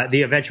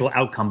 the eventual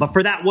outcome. But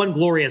for that one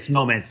glorious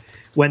moment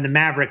when the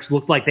Mavericks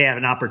looked like they had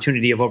an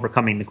opportunity of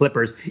overcoming the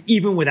Clippers,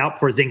 even without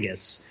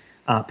Porzingis.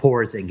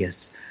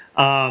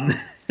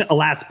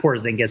 Alas,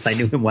 Porzingis, I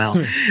knew him well.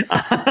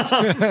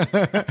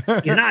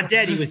 He's not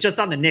dead. He was just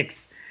on the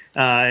Knicks.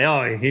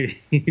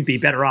 He'd be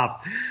better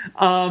off.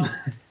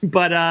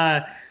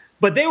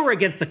 But they were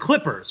against the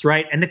Clippers,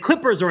 right? And the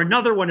Clippers are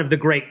another one of the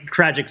great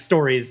tragic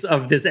stories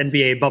of this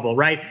NBA bubble,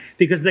 right?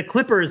 Because the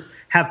Clippers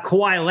have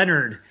Kawhi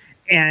Leonard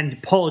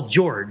and Paul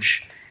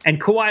George.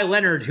 And Kawhi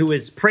Leonard, who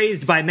is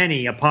praised by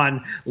many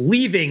upon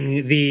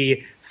leaving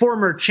the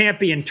former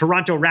champion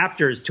Toronto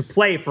Raptors to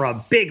play for a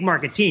big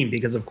market team,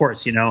 because of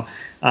course, major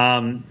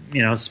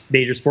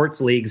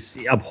sports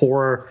leagues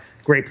abhor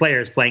great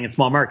players playing in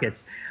small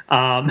markets.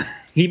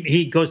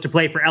 He goes to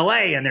play for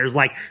LA, and there's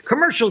like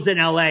commercials in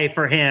LA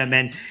for him,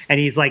 and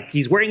he's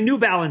wearing New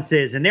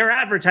Balances, and they're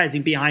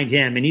advertising behind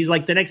him, and he's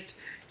like the next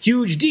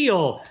huge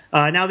deal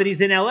now that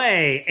he's in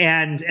LA,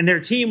 and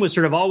their team was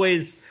sort of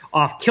always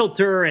off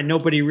kilter, and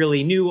nobody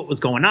really knew what was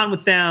going on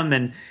with them,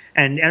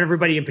 and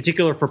everybody in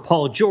particular for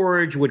Paul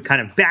George would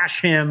kind of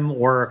bash him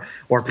or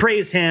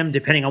praise him,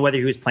 depending on whether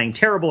he was playing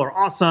terrible or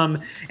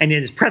awesome. And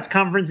in his press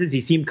conferences,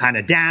 he seemed kind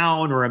of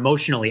down or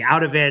emotionally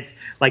out of it,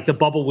 like the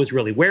bubble was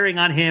really wearing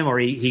on him, or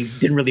he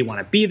didn't really want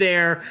to be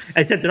there.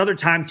 Except at other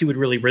times, he would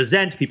really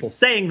resent people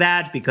saying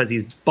that because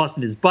he's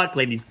busting his butt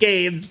playing these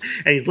games,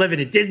 and he's living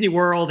at Disney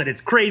World, and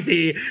it's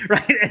crazy,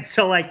 right? And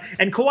so,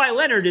 and Kawhi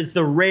Leonard is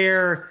the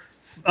rare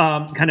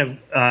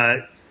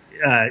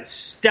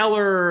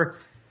stellar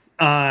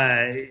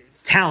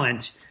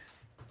talent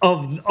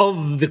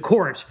of the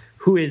court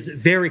who is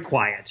very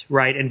quiet,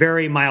 right, and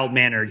very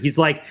mild-mannered. He's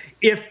like,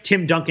 if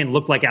Tim Duncan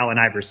looked like Allen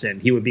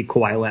Iverson, he would be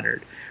Kawhi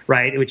Leonard,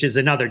 right, which is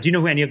another. Do you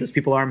know who any of those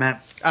people are,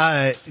 Matt?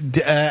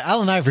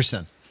 Allen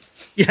Iverson.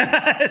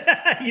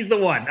 Yeah, he's the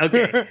one.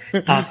 Okay,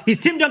 he's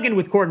Tim Duncan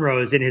with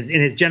cornrows in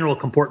his general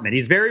comportment.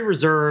 He's very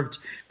reserved,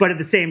 but at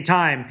the same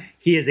time,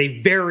 he is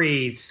a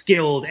very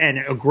skilled and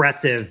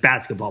aggressive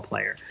basketball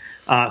player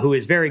who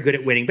is very good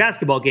at winning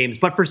basketball games.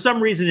 But for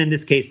some reason, in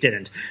this case,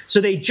 didn't.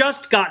 So they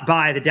just got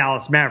by the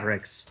Dallas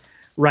Mavericks,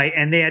 right?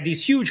 And they had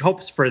these huge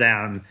hopes for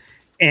them.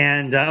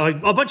 And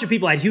a bunch of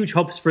people had huge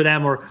hopes for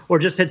them, or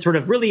just had sort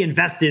of really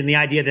invested in the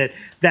idea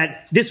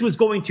that this was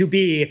going to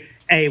be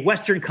a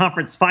Western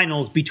Conference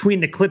Finals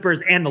between the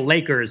Clippers and the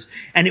Lakers,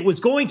 and it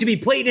was going to be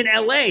played in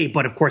LA,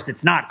 but of course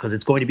it's not, because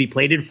it's going to be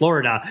played in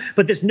Florida.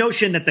 But this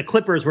notion that the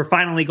Clippers were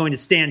finally going to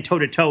stand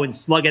toe-to-toe and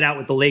slug it out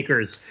with the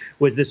Lakers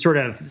was this sort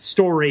of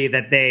story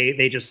that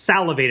they just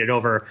salivated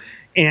over.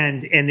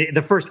 And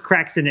the first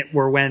cracks in it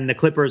were when the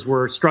Clippers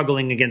were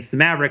struggling against the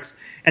Mavericks,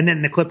 and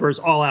then the Clippers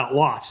all out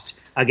lost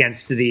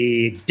against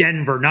the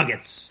Denver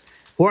Nuggets,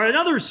 who are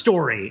another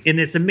story in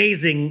this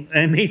amazing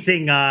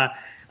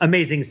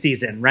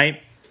season,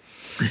 right?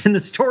 And the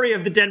story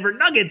of the Denver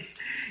Nuggets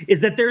is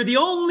that they're the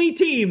only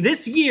team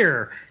this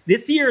year.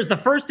 This year is the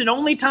first and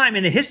only time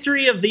in the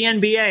history of the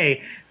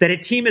NBA that a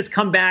team has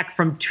come back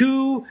from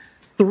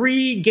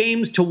 2-3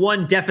 games to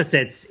 1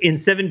 deficits in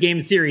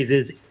 7-game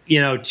series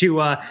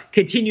to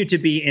continue to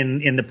be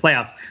in the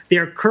playoffs. They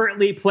are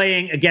currently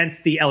playing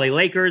against the LA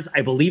Lakers.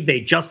 I believe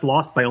they just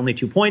lost by only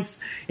 2 points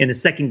in the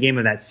second game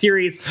of that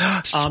series.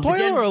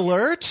 Spoiler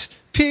alert,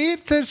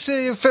 Pete. That's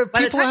for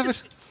people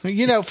have.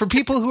 For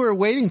people who are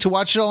waiting to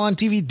watch it all on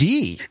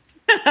DVD.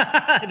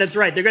 That's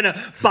right. They're going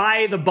to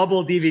buy the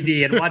bubble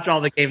DVD and watch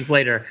all the games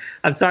later.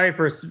 I'm sorry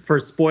for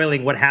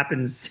spoiling what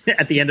happens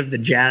at the end of the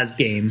Jazz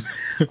game.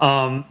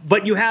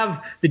 But you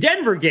have the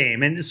Denver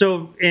game. And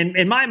so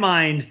in my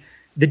mind,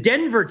 the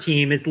Denver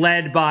team is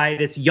led by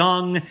this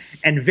young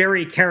and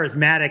very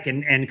charismatic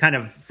and kind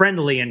of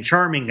friendly and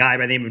charming guy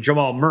by the name of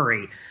Jamal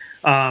Murray,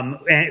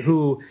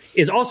 who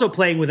is also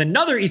playing with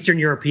another Eastern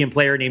European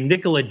player named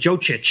Nikola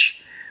Jokic,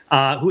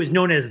 who is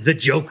known as the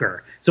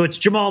Joker. So it's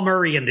Jamal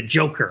Murray and the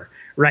Joker,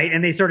 right?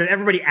 And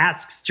everybody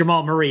asks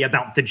Jamal Murray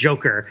about the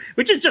Joker,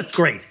 which is just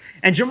great.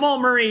 And Jamal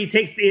Murray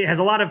has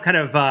a lot of kind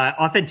of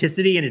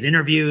authenticity in his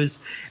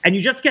interviews, and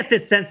you just get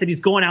this sense that he's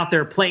going out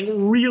there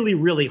playing really,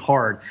 really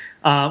hard.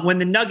 When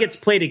the Nuggets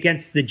played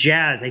against the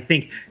Jazz, I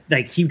think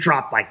he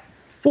dropped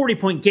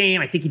 40-point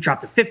game. I think he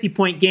dropped a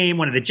 50-point game.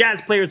 One of the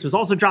Jazz players was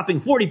also dropping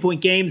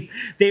 40-point games.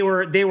 They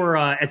were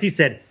as he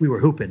said, we were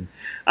hooping,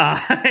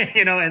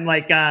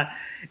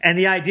 and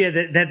the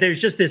idea that there's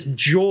just this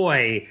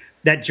joy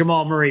that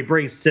Jamal Murray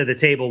brings to the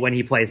table when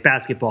he plays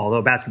basketball,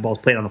 though basketball is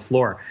played on the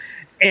floor.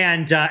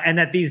 And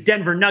that these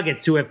Denver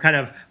Nuggets, who have kind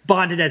of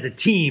bonded as a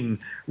team,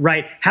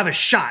 right, have a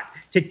shot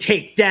to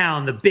take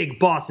down the big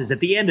bosses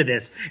at the end of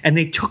this. And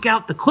they took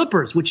out the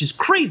Clippers, which is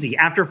crazy,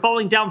 after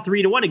falling down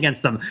 3-1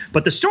 against them.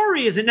 But the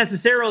story isn't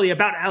necessarily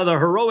about how the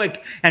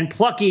heroic and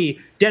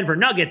plucky Denver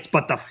Nuggets,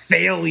 but the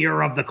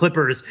failure of the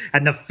Clippers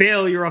and the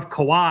failure of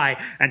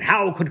Kawhi. And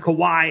how could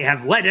Kawhi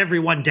have let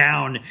everyone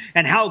down?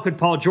 And how could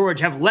Paul George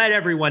have let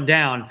everyone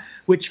down?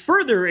 Which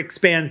further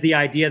expands the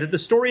idea that the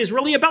story is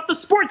really about the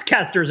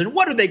sportscasters and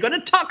what are they going to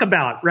talk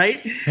about,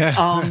 right?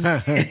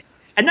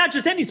 And not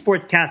just any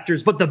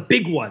sportscasters, but the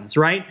big ones,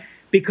 right?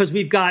 Because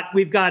we've got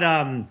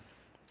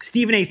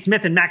Stephen A.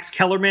 Smith and Max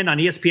Kellerman on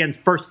ESPN's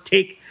First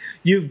Take.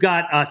 You've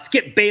got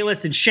Skip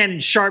Bayless and Shannon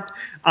Sharp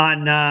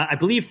on, I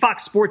believe,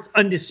 Fox Sports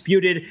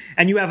Undisputed.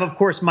 And you have, of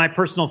course, my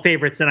personal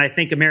favorites, and I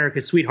think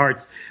America's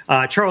sweethearts,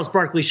 Charles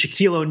Barkley,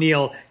 Shaquille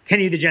O'Neal,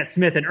 Kenny the Jet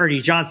Smith, and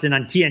Ernie Johnson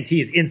on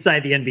TNT's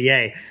Inside the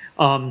NBA.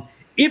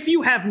 If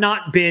you have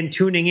not been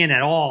tuning in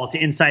at all to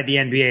Inside the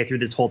NBA through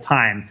this whole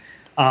time,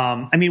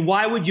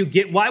 why would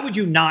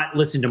you not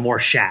listen to more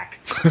Shaq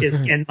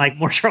and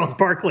more Charles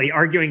Barkley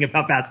arguing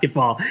about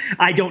basketball?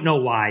 I don't know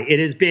why. It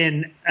has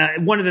been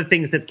one of the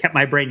things that's kept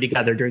my brain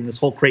together during this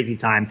whole crazy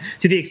time,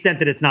 to the extent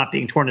that it's not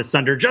being torn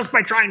asunder just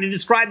by trying to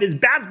describe this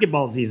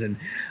basketball season.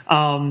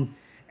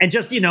 And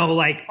just,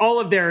 all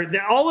of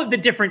the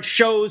different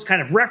shows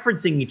kind of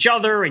referencing each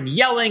other and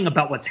yelling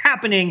about what's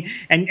happening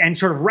and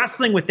sort of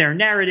wrestling with their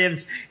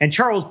narratives, and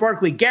Charles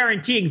Barkley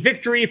guaranteeing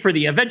victory for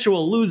the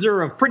eventual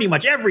loser of pretty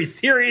much every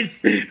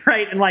series,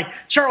 right? And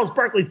Charles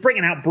Barkley's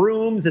bringing out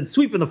brooms and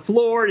sweeping the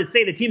floor to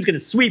say the team's going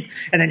to sweep,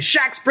 and then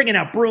Shaq's bringing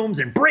out brooms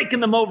and breaking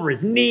them over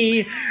his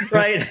knee,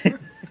 right?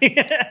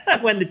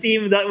 when the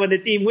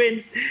team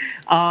wins.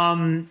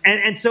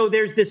 And so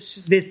there's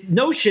this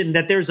notion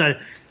that there's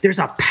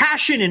a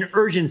passion and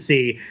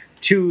urgency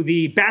to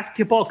the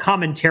basketball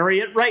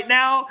commentariat right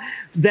now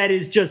that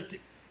is just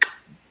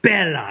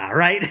bella,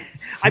 right?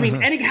 I mean,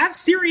 and it has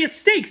serious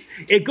stakes.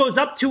 It goes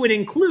up to and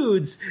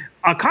includes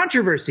a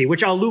controversy,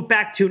 which I'll loop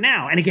back to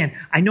now. And again,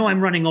 I know I'm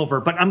running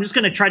over, but I'm just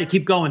going to try to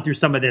keep going through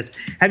some of this.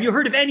 Have you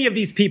heard of any of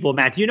these people,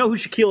 Matt? Do you know who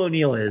Shaquille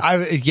O'Neal is?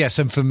 Yes,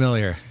 I'm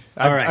familiar.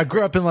 Right. I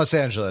grew up in Los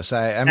Angeles.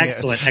 I mean,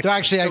 excellent.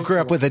 Actually, I grew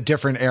up with a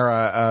different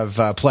era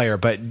of player,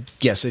 but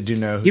yes, I do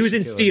know. He was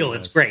in Steel.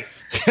 It's great.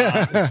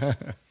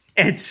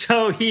 And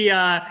so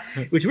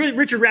which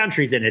Richard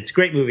Roundtree's in it. It's a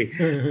great movie.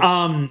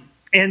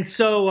 And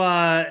so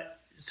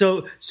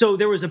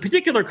there was a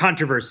particular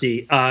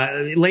controversy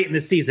late in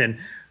the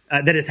season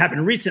that has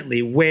happened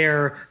recently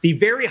where the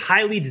very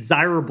highly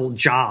desirable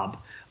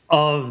job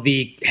of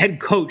the head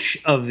coach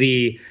of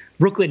the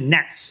Brooklyn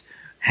Nets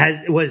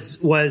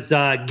was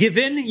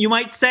given, you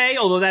might say,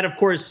 although that, of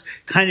course,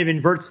 kind of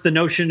inverts the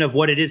notion of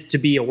what it is to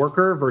be a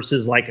worker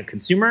versus like a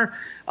consumer.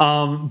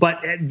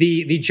 But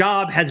the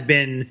job has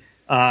been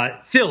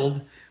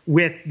filled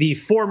with the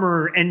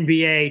former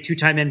NBA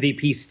two-time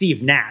MVP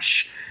Steve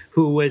Nash,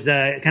 who was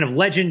a kind of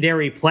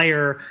legendary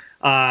player,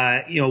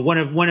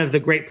 one of the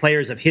great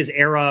players of his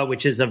era,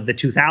 which is of the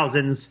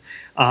 2000s,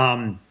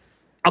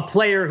 a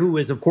player who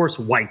is, of course,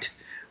 white,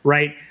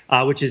 right,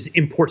 which is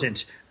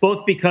important,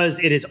 both because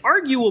it is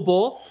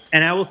arguable,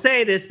 and I will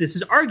say this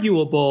is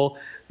arguable,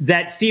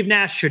 that Steve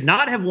Nash should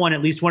not have won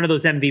at least one of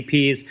those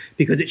MVPs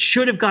because it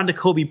should have gone to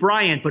Kobe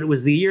Bryant, but it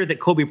was the year that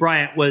Kobe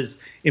Bryant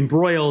was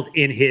embroiled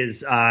in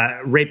his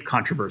rape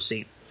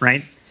controversy,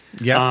 right?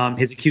 Yeah.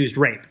 His accused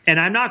rape. And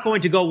I'm not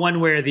going to go one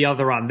way or the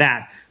other on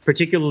that,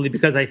 particularly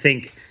because I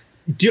think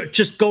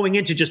just going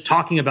into just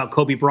talking about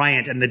Kobe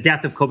Bryant and the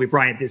death of Kobe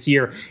Bryant this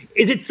year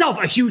is itself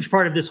a huge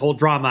part of this whole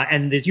drama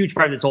and this huge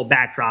part of this whole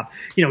backdrop.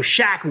 You know,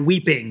 Shaq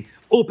weeping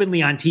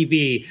openly on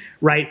TV,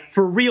 right,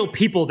 for real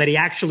people that he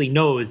actually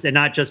knows and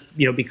not just,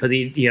 because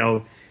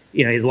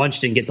his lunch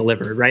didn't get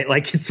delivered, right?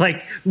 Like, it's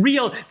like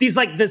real, these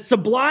like the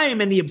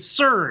sublime and the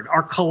absurd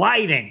are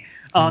colliding.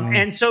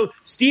 And so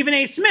Stephen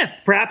A. Smith,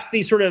 perhaps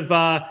the sort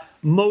of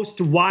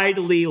most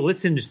widely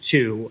listened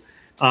to,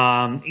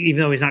 even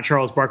though he's not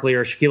Charles Barkley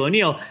or Shaquille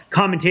O'Neal,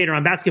 commentator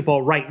on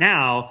basketball right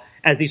now,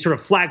 as the sort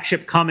of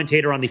flagship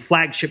commentator on the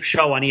flagship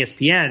show on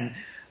ESPN,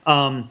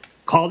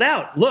 called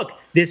out, look,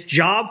 this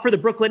job for the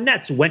Brooklyn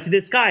Nets went to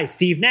this guy,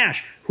 Steve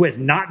Nash, who has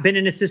not been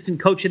an assistant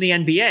coach in the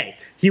NBA.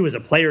 He was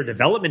a player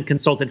development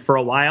consultant for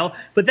a while,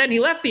 but then he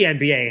left the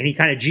NBA and he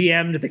kind of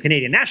GM'd the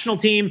Canadian national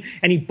team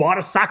and he bought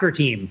a soccer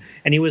team.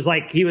 And he was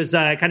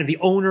kind of the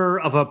owner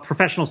of a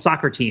professional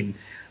soccer team.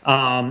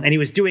 And he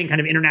was doing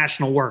kind of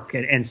international work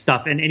and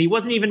stuff. And he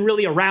wasn't even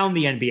really around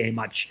the NBA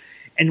much.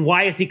 And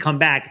why has he come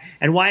back?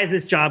 And why has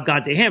this job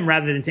gone to him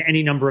rather than to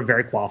any number of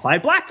very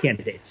qualified black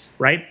candidates,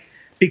 right?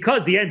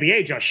 Because the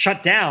NBA just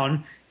shut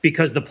down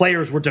because the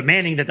players were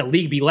demanding that the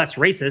league be less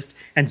racist,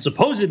 and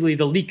supposedly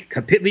the league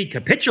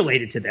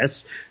capitulated to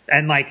this,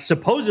 and like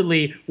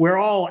supposedly we're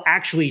all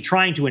actually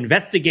trying to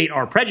investigate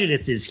our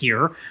prejudices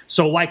here.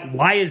 So like,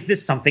 why is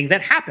this something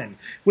that happened?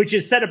 Which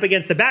is set up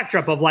against the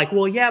backdrop of like,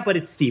 well, yeah, but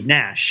it's Steve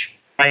Nash,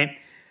 right?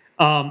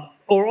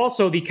 Or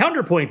also the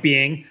counterpoint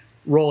being,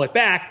 roll it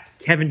back,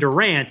 Kevin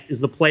Durant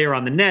is the player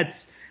on the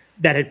Nets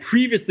that had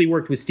previously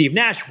worked with Steve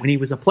Nash when he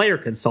was a player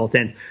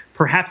consultant.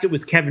 Perhaps it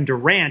was Kevin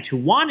Durant who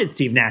wanted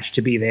Steve Nash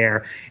to be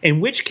there,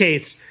 in which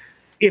case,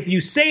 if you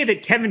say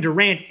that Kevin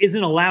Durant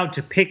isn't allowed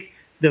to pick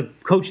the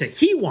coach that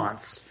he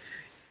wants,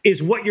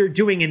 is what you're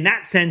doing in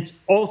that sense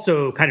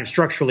also kind of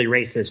structurally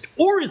racist?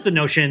 Or is the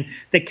notion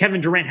that Kevin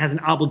Durant has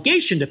an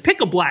obligation to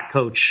pick a black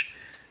coach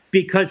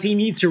because he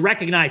needs to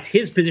recognize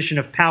his position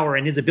of power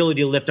and his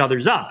ability to lift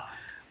others up?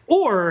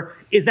 Or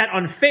is that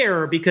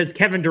unfair because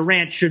Kevin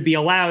Durant should be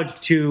allowed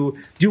to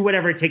do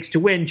whatever it takes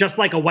to win, just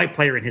like a white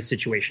player in his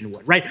situation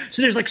would, right?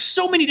 So there's like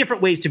so many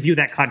different ways to view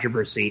that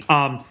controversy.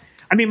 I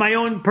mean, my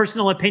own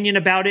personal opinion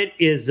about it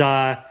is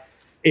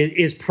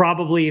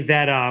probably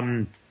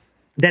that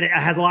that it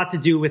has a lot to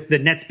do with the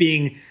Nets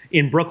being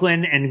in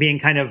Brooklyn and being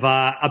kind of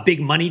a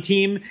big money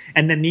team,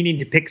 and them needing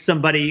to pick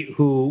somebody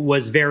who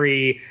was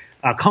very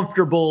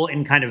comfortable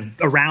and kind of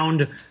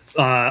around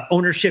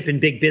ownership in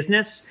big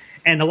business.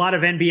 And a lot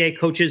of NBA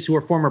coaches who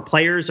are former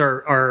players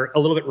are a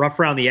little bit rough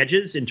around the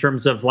edges in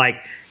terms of like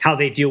how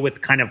they deal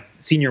with kind of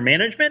senior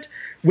management,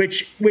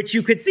 which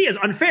you could see as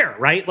unfair,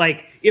 right?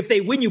 Like if they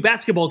win you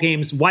basketball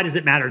games, why does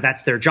it matter?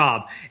 That's their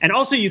job. And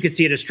also you could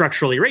see it as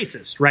structurally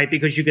racist, right?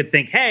 Because you could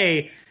think,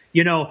 hey,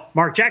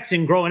 Mark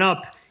Jackson growing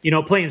up,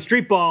 playing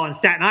street ball in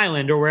Staten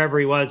Island or wherever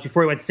he was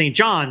before he went to St.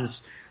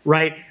 John's,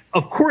 right?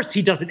 Of course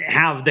he doesn't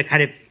have the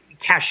kind of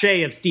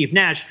cachet of Steve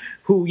Nash,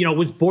 who,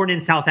 was born in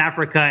South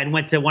Africa and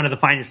went to one of the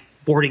finest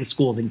boarding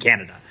schools in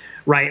Canada,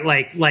 right?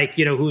 Like,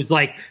 whose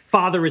like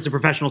father is a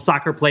professional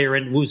soccer player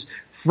and whose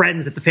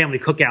friends at the family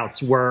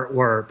cookouts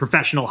were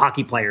professional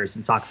hockey players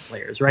and soccer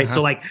players, right?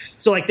 Uh-huh.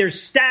 So like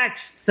there's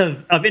stacks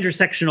of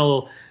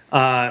intersectional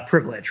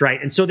privilege,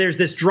 right? And so there's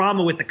this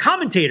drama with the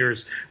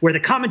commentators where the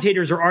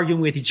commentators are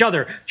arguing with each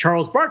other.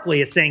 Charles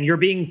Barkley is saying, "You're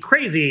being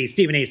crazy,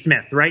 Stephen A.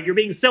 Smith," right? "You're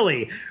being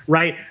silly,"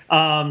 right?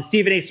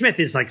 Stephen A. Smith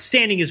is like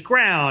standing his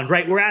ground,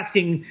 right? We're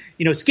asking,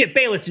 Skip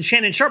Bayless and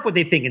Shannon Sharpe what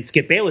they think, and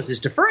Skip Bayless is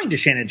deferring to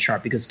Shannon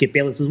Sharpe because Skip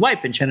Bayless is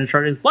white and Shannon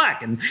Sharpe is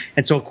black,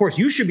 and so of course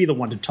you should be the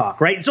one to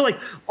talk, right? And so like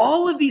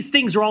all of these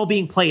things are all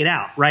being played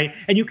out, right?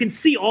 And you can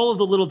see all of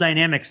the little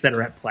dynamics that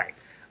are at play.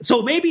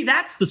 So maybe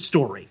that's the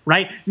story,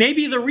 right?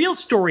 Maybe the real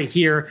story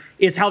here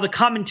is how the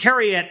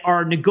commentariat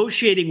are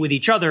negotiating with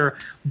each other,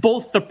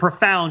 both the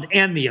profound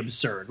and the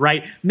absurd,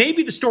 right?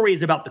 Maybe the story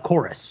is about the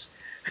chorus,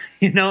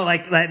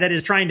 like that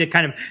is trying to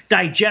kind of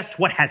digest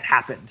what has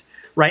happened,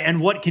 right? And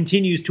what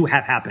continues to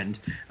have happened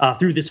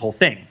through this whole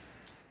thing.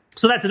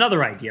 So that's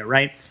another idea,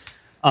 right?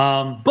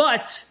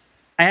 But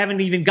I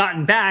haven't even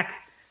gotten back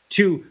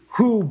to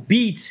who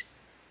beat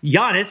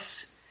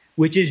Giannis,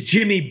 which is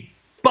Jimmy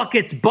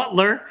Buckets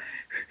Butler,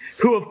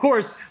 who, of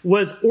course,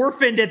 was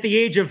orphaned at the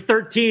age of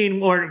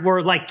 13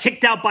 or like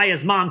kicked out by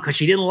his mom because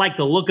she didn't like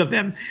the look of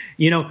him.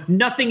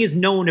 Nothing is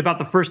known about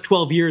the first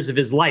 12 years of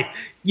his life.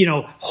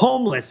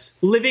 Homeless,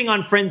 living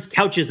on friends'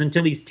 couches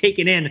until he's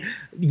taken in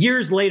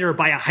years later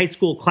by a high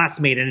school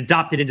classmate and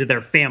adopted into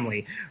their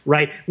family,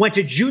 right? Went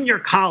to junior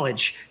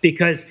college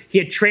because he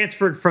had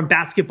transferred from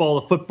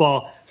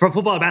football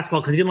to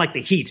basketball because he didn't like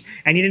the heat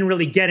and he didn't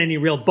really get any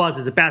real buzz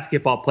as a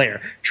basketball player.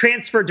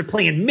 Transferred to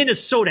play in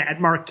Minnesota at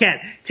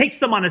Marquette, takes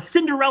them on a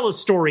Cinderella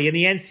story in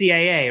the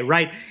NCAA,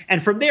 right?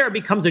 And from there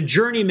becomes a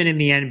journeyman in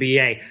the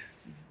NBA.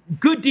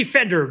 Good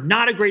defender,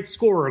 not a great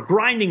scorer,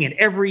 grinding it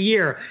every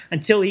year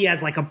until he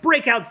has like a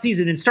breakout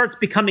season and starts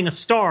becoming a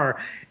star.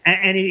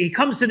 And he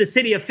comes to the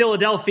city of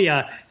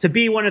Philadelphia to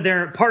be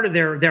part of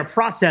their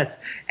process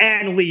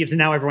and leaves. And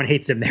now everyone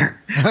hates him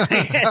there.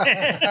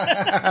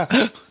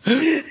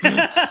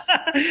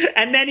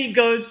 And then he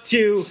goes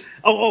to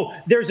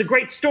there's a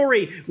great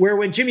story where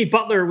when Jimmy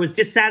Butler was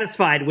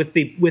dissatisfied with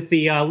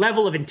the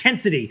level of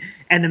intensity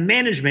and the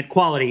management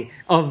quality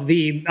of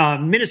the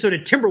Minnesota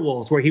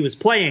Timberwolves where he was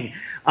playing,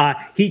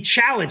 he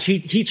challenged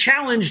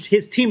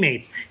his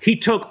teammates. He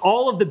took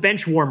all of the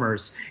bench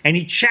warmers and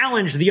he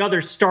challenged the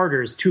other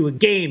starters to a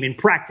game in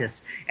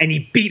practice, and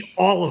he beat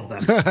all of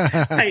them.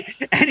 Right?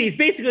 And he's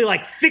basically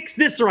like, "Fix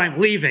this or I'm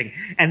leaving."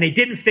 And they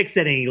didn't fix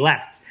it, and he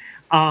left.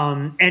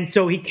 And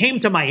so he came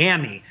to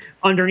Miami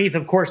underneath,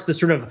 of course, the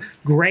sort of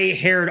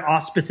gray-haired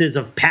auspices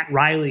of Pat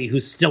Riley,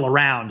 who's still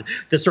around,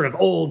 the sort of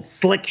old,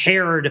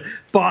 slick-haired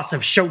boss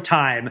of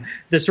Showtime,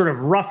 the sort of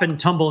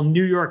rough-and-tumble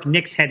New York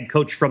Knicks head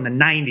coach from the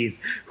 90s,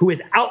 who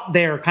is out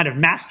there kind of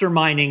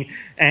masterminding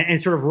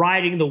and sort of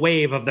riding the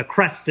wave of the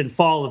crest and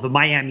fall of the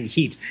Miami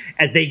Heat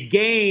as they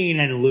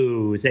gain and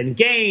lose and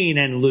gain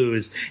and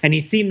lose. And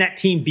he's seen that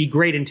team be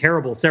great and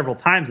terrible several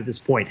times at this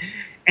point.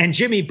 And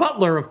Jimmy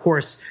Butler, of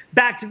course,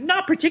 backed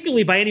not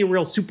particularly by any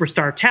real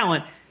superstar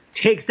talent,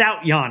 takes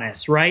out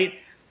Giannis, right?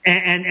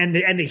 And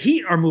the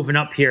Heat are moving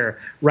up here,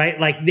 right?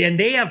 Like, and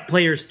they have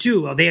players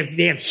too.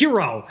 They have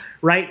Hero,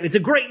 right? It's a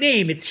great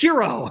name. It's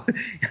Hero,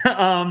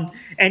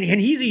 and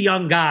he's a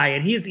young guy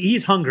and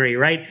he's hungry,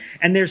 right?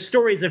 And there's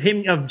stories of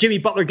Jimmy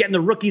Butler getting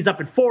the rookies up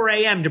at 4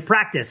 a.m. to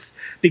practice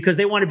because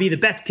they want to be the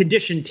best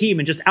conditioned team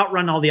and just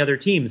outrun all the other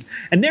teams.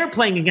 And they're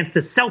playing against the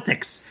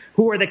Celtics,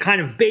 who are the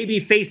kind of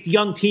baby-faced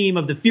young team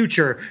of the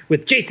future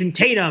with Jason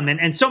Tatum.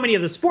 And so many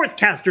of the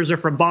sportscasters are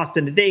from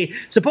Boston. They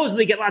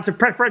supposedly get lots of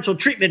preferential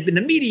treatment in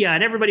the media,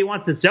 and everybody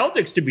wants the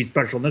Celtics to be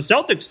special and the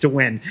Celtics to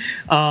win.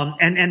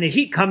 And the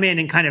Heat come in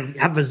and kind of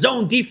have a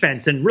zone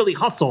defense and really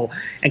hustle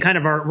and kind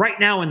of are right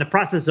now in the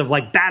process of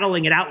like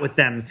battling it out with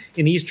them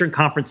in the Eastern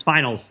Conference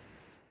Finals.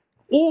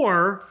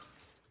 Or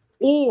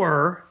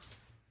is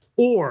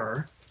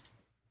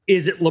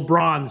it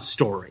LeBron's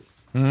story?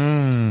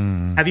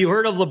 Have you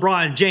heard of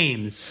LeBron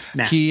James,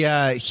 Matt?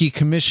 He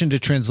commissioned a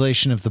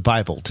translation of the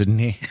Bible, didn't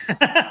he?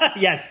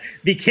 Yes,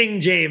 the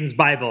King James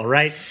Bible,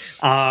 right?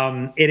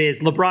 It is.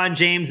 LeBron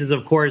James is,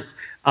 of course,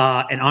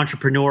 an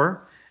entrepreneur,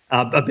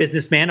 a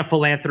businessman, a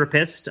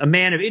philanthropist, a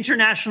man of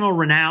international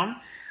renown,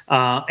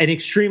 an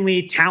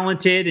extremely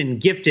talented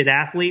and gifted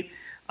athlete,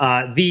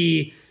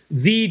 the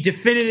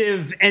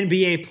definitive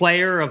NBA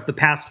player of the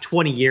past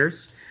 20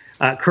 years.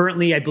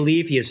 Currently, I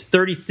believe he is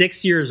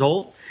 36 years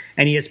old.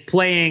 And he is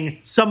playing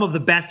some of the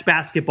best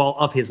basketball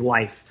of his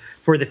life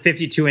for the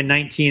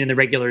 52-19 in the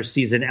regular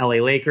season LA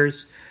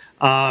Lakers.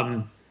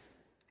 And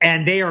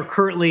they are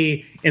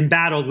currently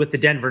embattled with the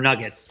Denver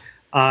Nuggets.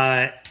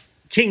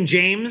 King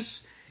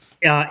James,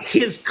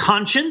 his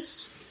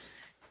conscience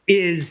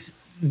is,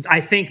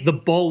 I think, the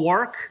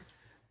bulwark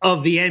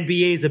of the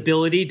NBA's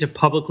ability to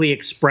publicly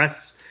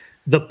express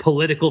the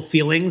political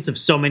feelings of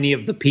so many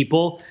of the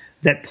people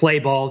that play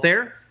ball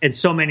there, and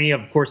so many,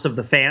 of course, of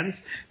the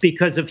fans,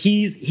 because of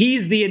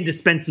he's the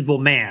indispensable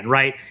man,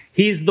 right?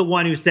 He's the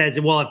one who says,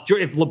 well,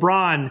 if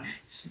LeBron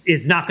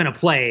is not going to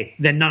play,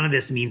 then none of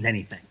this means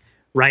anything,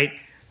 right?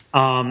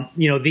 The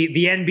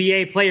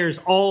NBA players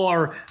all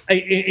are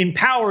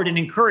empowered and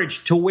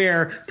encouraged to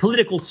wear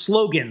political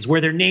slogans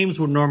where their names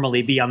would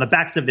normally be on the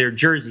backs of their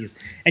jerseys.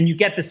 And you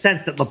get the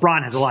sense that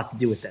LeBron has a lot to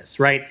do with this,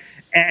 right?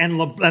 And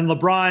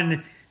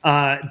LeBron,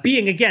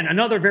 being, again,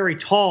 another very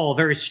tall,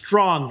 very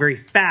strong, very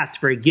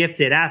fast, very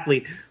gifted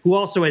athlete who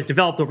also has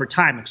developed over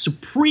time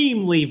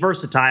supremely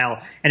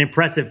versatile and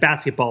impressive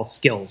basketball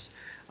skills.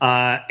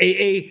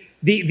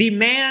 The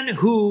man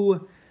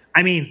who,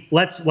 I mean,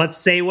 let's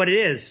say what it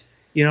is.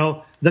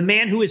 The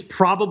man who is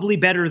probably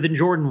better than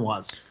Jordan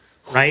was,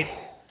 right?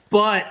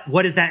 But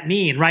what does that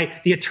mean,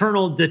 right? The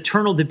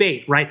eternal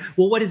debate, right?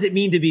 Well, what does it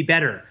mean to be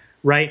better,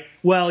 right?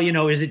 Well,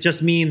 does it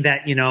just mean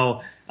that,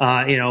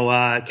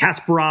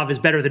 Kasparov is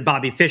better than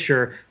Bobby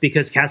Fischer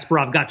because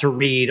Kasparov got to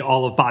read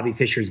all of Bobby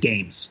Fischer's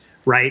games,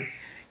 right?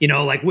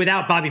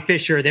 Without Bobby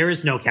Fischer, there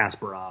is no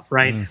Kasparov,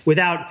 right?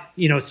 Without,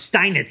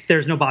 Steinitz,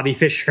 there's no Bobby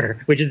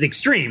Fischer, which is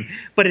extreme.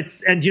 But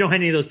and do you know who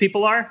any of those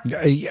people are?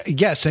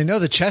 Yes, I know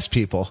the chess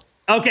people.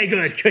 Okay,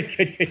 good.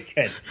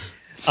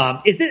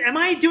 Am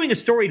I doing a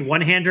storied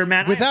one-hander,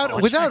 Matt?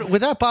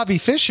 Without Bobby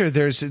Fischer,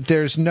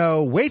 there's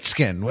no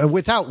Waitskin.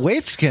 Without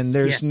Waitskin,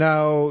 there's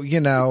no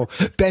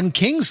Ben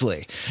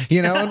Kingsley.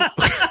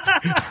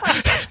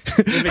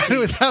 And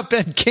without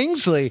Ben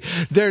Kingsley,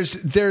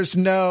 there's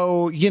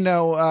no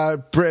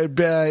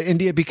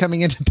India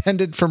becoming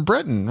independent from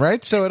Britain,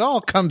 right? So it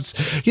all comes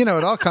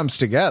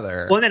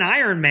together. Well, then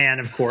Iron Man,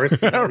 of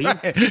course.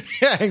 Right.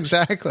 Yeah,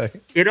 exactly.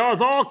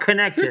 It's all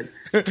connected.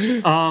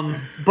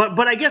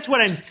 But I guess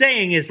what I'm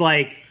saying is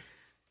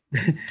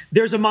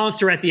there's a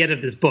monster at the end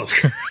of this book,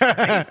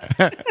 right?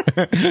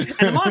 And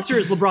the monster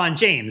is LeBron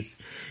James.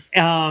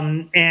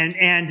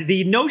 And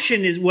the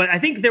notion is what I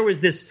think there was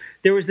this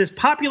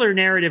popular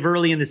narrative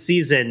early in the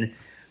season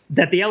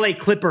that the LA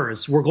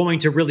Clippers were going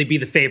to really be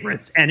the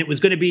favorites, and it was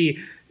going to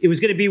be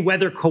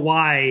whether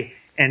Kawhi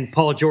and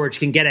Paul George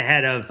can get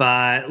ahead of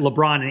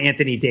LeBron and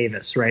Anthony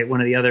Davis, right?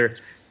 One of the other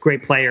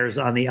great players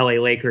on the LA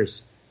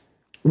Lakers.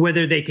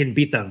 Whether they can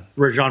beat them.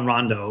 Rajon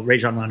Rondo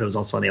is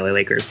also on the LA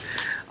Lakers.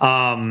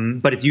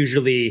 But it's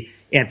usually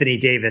Anthony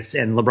Davis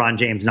and LeBron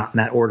James, not in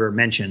that order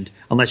mentioned,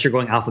 unless you're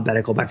going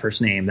alphabetical by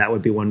first name. That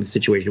would be one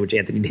situation in which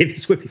Anthony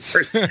Davis would be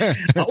first.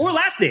 Or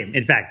last name,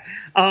 in fact.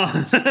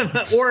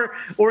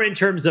 Or in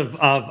terms of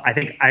I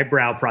think,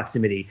 eyebrow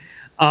proximity.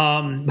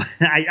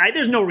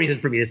 There's no reason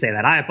for me to say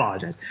that. I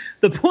apologize.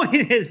 The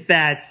point is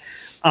that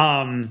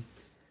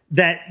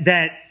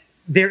that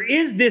there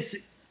is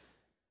this.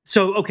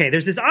 So, okay,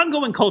 there's this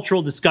ongoing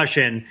cultural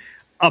discussion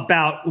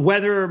about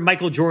whether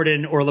Michael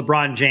Jordan or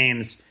LeBron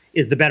James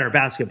is the better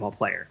basketball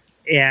player.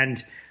 And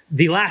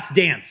The Last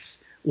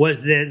Dance was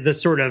the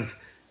sort of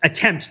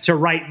attempt to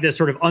write this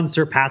sort of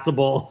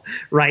unsurpassable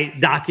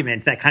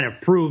document that kind of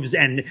proves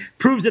in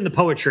the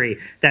poetry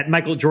that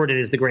Michael Jordan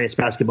is the greatest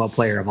basketball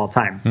player of all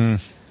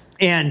time.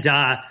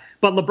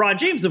 But LeBron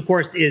James, of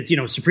course, is,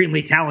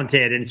 supremely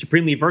talented and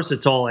supremely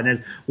versatile and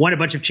has won a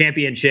bunch of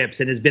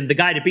championships and has been the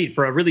guy to beat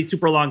for a really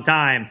super long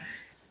time.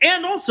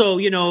 And also,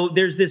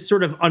 there's this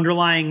sort of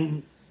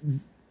underlying,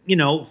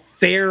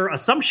 fair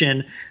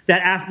assumption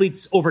that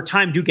athletes over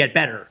time do get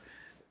better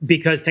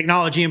because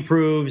technology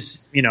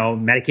improves,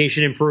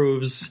 medication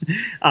improves,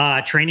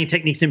 training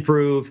techniques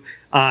improve,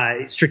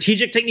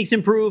 strategic techniques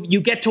improve.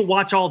 You get to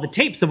watch all the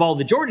tapes of all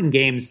the Jordan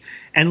games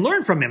and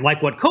learn from him,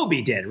 like what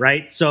Kobe did,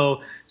 right?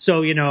 So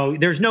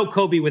there's no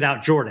Kobe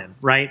without Jordan,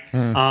 right?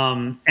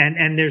 And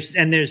there's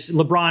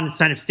LeBron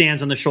kind of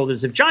stands on the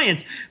shoulders of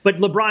giants, but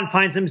LeBron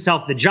finds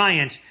himself the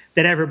giant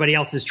that everybody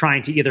else is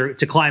trying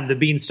to climb the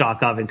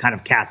beanstalk of and kind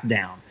of cast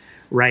down,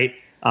 right?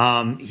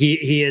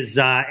 He is,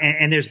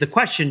 and there's the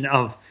question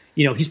of,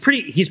 he's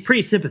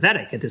pretty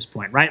sympathetic at this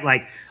point, right?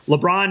 Like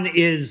LeBron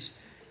is,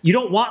 you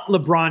don't want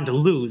LeBron to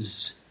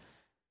lose,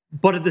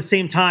 but at the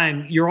same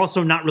time, you're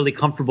also not really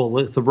comfortable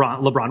with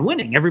LeBron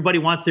winning. Everybody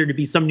wants there to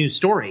be some new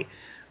story.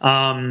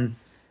 And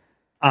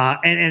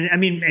I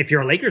mean, if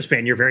you're a Lakers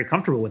fan, you're very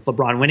comfortable with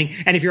LeBron winning.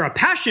 And if you're a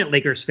passionate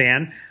Lakers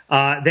fan,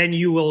 then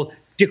you will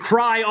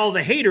decry all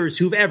the haters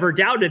who've ever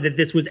doubted that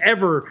this was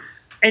ever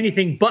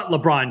anything but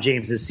LeBron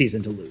James's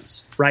season to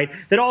lose, right?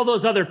 That all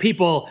those other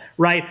people,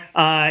 right?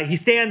 He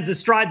stands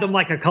astride them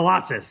like a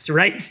colossus,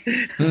 right?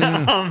 Which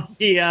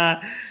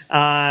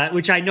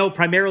I know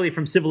primarily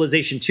from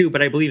Civilization 2,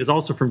 but I believe is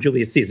also from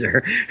Julius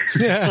Caesar.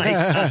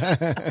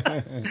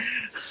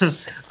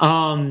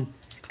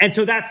 And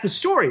so that's the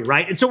story,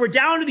 right? And so we're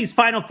down to these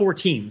final four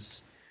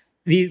teams.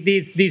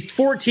 These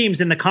four teams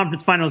in the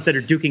conference finals that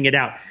are duking it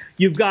out.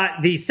 You've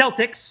got the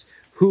Celtics,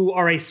 who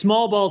are a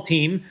small ball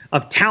team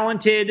of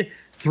talented,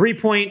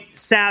 three-point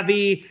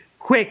savvy,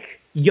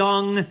 quick,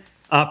 young,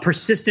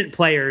 persistent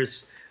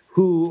players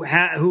who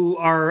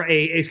are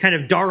a kind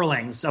of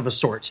darlings of a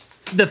sort,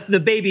 the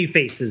baby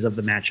faces of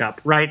the matchup,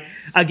 right?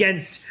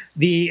 Against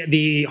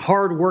the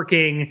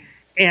hardworking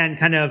and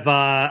kind of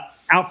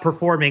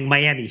outperforming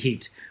Miami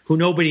Heat, who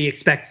nobody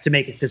expects to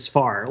make it this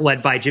far,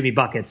 led by Jimmy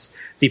Buckets,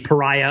 the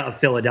pariah of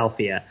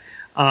Philadelphia.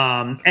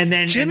 And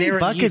then Jimmy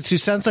Buckets, who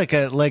sounds like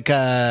a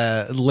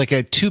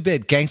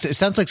 2-bit gangster. It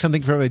sounds like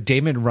something from a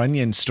Damon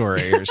Runyon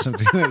story or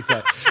something like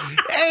that.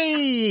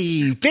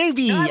 Hey,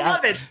 baby,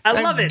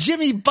 I love it.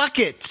 Jimmy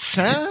Buckets,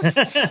 huh?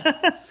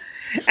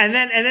 And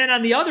then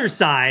on the other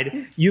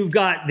side, you've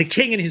got the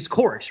king and his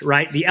court,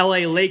 right? The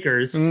LA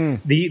Lakers,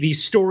 the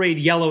storied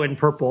yellow and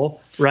purple,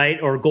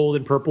 right? Or gold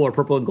and purple, or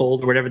purple and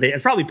gold, or whatever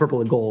it's probably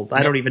purple and gold.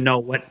 I don't even know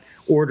what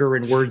order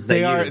and words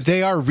they use.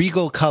 They are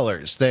regal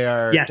colors. They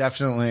are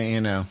definitely,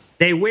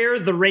 They wear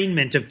the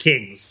raiment of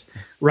kings,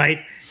 right?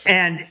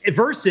 And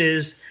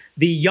versus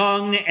the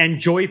young and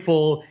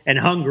joyful and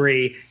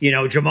hungry,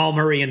 Jamal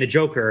Murray and the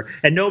Joker.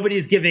 And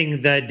nobody's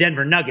giving the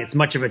Denver Nuggets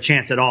much of a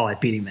chance at all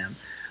at beating them.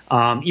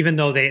 Even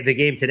though the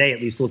game today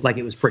at least looked like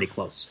it was pretty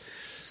close.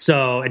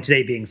 So, and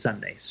today being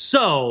Sunday.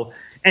 So,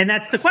 and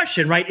that's the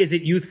question, right? Is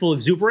it youthful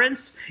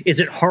exuberance? Is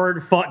it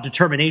hard-fought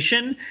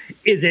determination?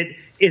 Is it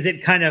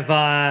kind of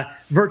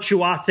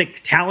virtuosic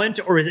talent?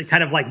 Or is it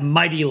kind of like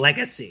mighty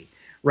legacy,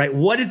 right?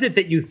 What is it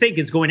that you think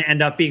is going to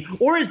end up being?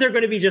 Or is there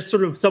going to be just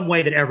sort of some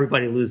way that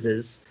everybody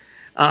loses?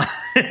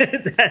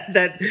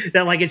 That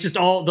like it's just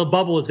all the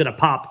bubble is going to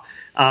pop.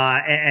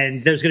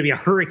 And there's going to be a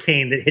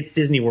hurricane that hits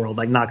Disney World,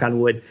 like knock on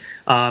wood,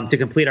 to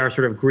complete our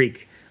sort of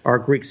Greek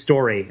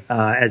story,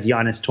 as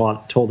Giannis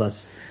told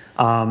us.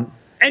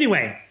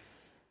 Anyway,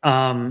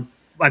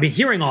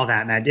 hearing all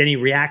that, Matt, any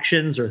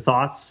reactions or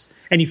thoughts?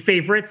 Any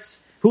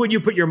favorites? Who would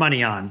you put your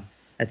money on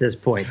at this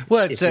point?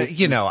 Well, it's I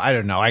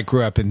don't know. I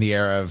grew up in the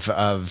era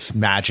of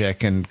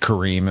Magic and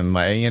Kareem and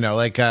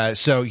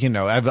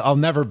I'll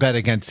never bet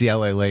against the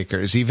LA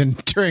Lakers, even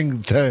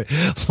during the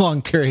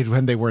long period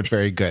when they weren't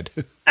very good.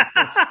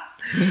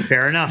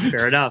 Fair enough.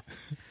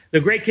 The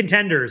great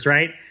contenders,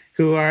 right?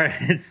 Who are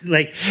it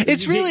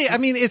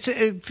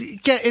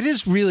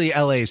is really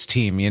LA's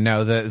team,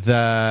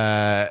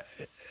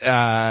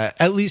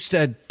 at least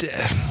I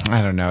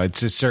don't know.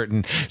 It's a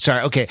certain.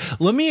 Sorry. Okay.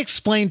 Let me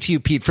explain to you,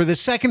 Pete, for the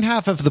second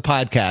half of the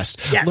podcast.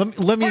 Yes.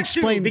 Let me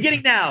explain.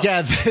 Beginning now.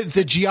 Yeah,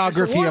 the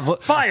geography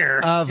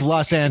of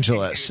Los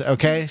Angeles.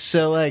 Okay,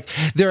 so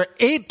there are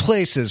 8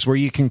 places where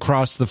you can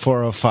cross the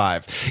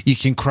 405. You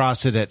can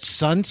cross it at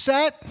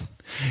Sunset.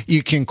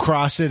 You can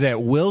cross it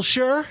at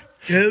Wilshire.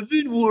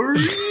 Kevin, what are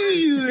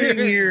you doing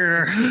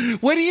here?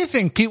 What do you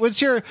think, Pete?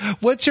 What's your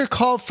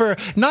call for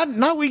not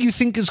what you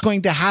think is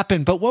going to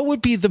happen, but what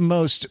would be the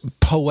most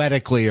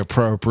poetically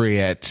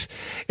appropriate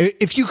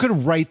if you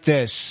could write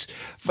this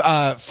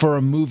for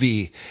a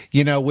movie,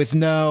 with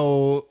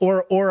no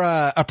or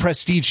a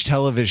prestige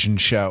television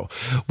show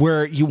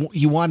where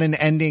you want an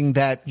ending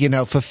that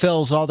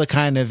fulfills all the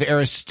kind of the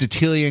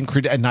Aristotelian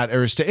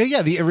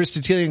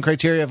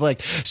criteria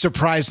of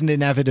surprise and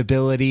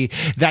inevitability,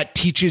 that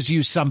teaches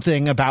you something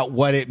about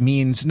what it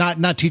means,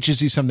 not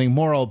teaches you something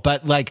moral,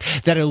 but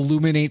that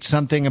illuminates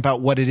something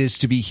about what it is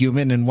to be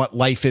human and what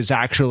life is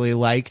actually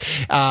like.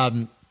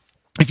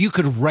 If you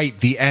could write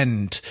the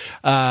end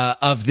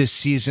of this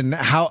season,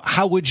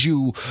 how would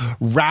you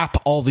wrap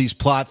all these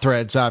plot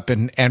threads up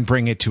and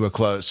bring it to a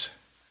close?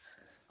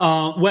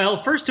 Well,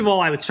 first of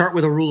all, I would start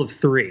with a rule of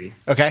 3.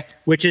 Okay.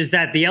 Which is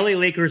that the LA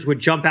Lakers would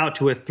jump out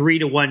to a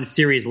 3-1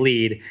 series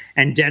lead,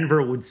 and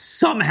Denver would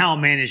somehow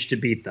manage to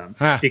beat them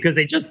because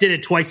they just did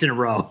it twice in a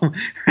row.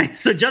 Right?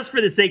 So just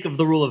for the sake of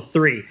the rule of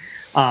 3.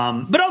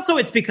 But also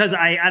it's because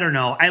I don't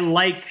know. I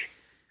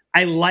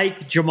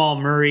like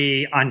Jamal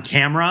Murray on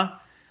camera.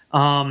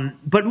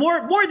 But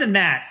more than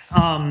that,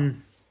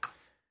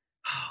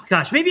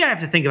 maybe I have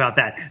to think about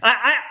that.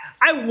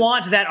 I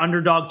want that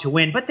underdog to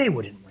win, but they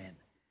wouldn't win.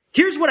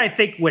 Here's what I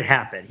think would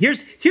happen.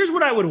 Here's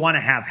what I would want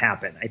to have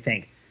happen, I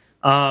think.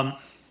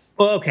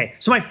 Okay.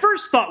 So my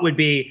first thought would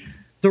be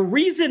the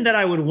reason that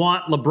I would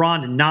want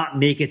LeBron to not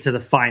make it to the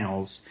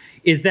finals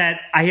is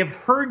that I have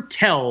heard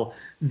tell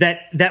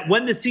that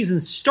when the season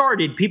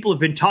started, people have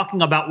been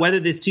talking about whether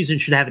this season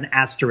should have an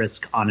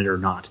asterisk on it or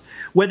not,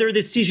 whether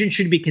this season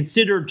should be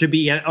considered to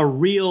be a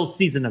real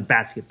season of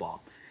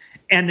basketball.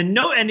 And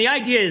the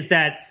idea is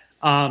that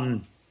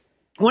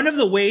one of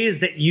the ways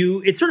that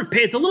it's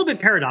a little bit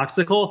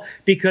paradoxical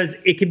because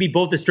it can be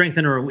both a strength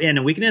and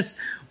a weakness.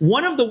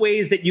 One of the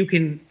ways that you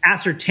can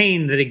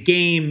ascertain that a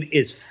game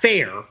is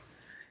fair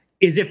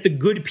is if the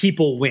good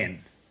people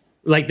win.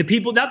 Like the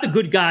people, not the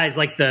good guys,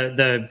 like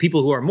the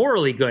people who are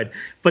morally good,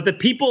 but the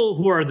people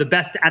who are the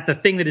best at the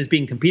thing that is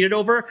being competed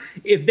over.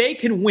 If they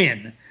can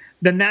win,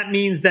 then that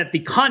means that the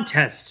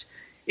contest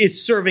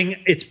is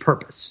serving its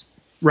purpose,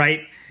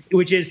 right?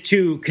 Which is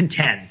to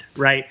contend,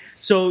 right?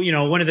 So,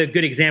 one of the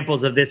good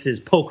examples of this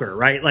is poker,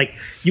 right?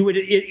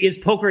 Is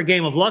poker a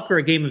game of luck or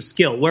a game of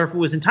skill? Where if it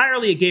was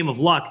entirely a game of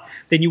luck,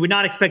 then you would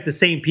not expect the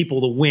same people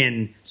to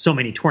win so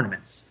many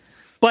tournaments.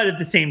 But at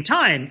the same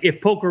time, if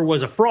poker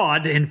was a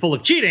fraud and full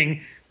of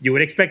cheating, you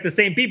would expect the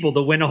same people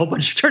to win a whole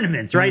bunch of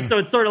tournaments, right? So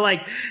it's sort of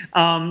like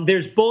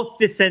there's both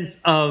this sense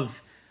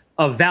of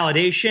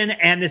validation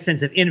and this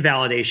sense of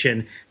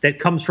invalidation that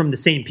comes from the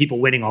same people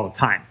winning all the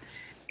time.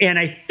 And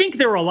I think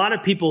there are a lot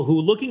of people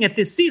who, looking at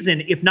this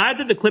season, if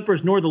neither the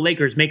Clippers nor the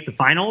Lakers make the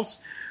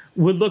finals,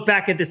 would look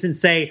back at this and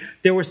say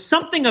there was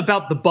something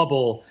about the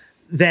bubble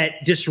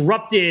that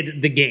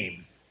disrupted the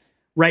game,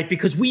 right?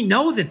 Because we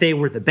know that they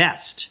were the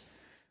best.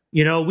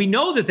 We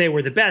know that they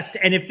were the best.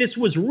 And if this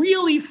was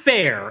really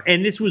fair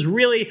and this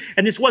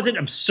wasn't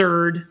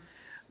absurd,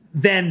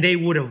 then they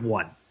would have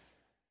won.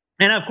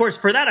 And of course,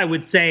 for that, I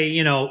would say,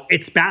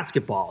 it's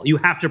basketball. You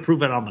have to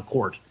prove it on the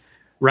court,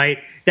 right?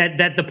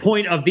 That the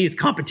point of these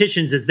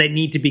competitions is they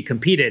need to be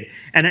competed.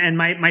 And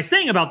my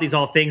saying about these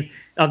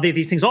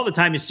things all the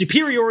time is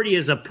superiority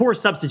is a poor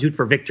substitute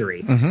for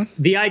victory. Mm-hmm.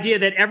 The idea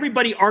that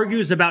everybody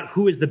argues about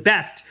who is the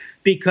best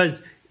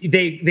because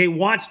they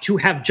want to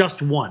have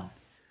just one.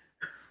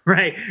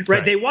 Right.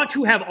 They want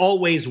to have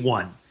always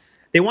one.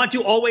 They want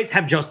to always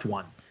have just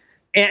one.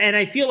 And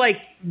I feel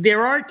like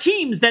there are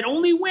teams that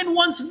only win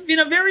once in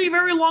a very,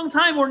 very long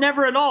time or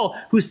never at all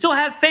who still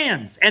have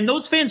fans. And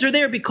those fans are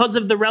there because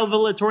of the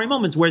revelatory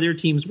moments where their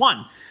teams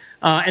won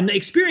and the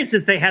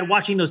experiences they had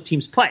watching those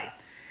teams play.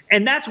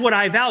 And that's what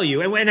I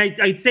value. And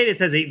I say this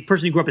as a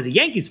person who grew up as a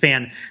Yankees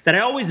fan, that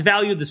I always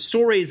value the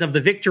stories of the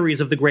victories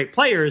of the great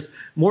players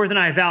more than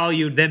I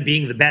valued them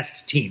being the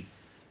best team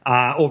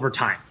over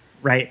time.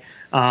 Right.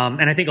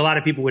 And I think a lot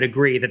of people would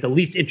agree that the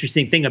least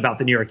interesting thing about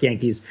the New York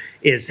Yankees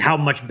is how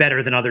much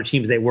better than other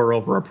teams they were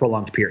over a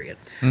prolonged period.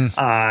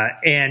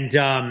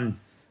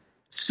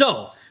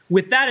 So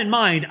with that in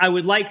mind, I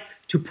would like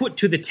to put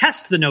to the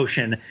test the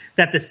notion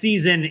that the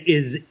season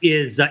is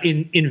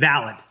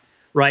invalid,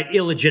 right?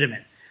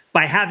 Illegitimate,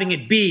 by having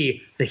it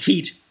be the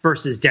Heat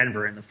versus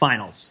Denver in the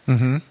finals.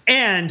 Mm-hmm.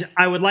 And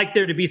I would like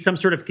there to be some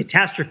sort of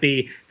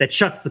catastrophe that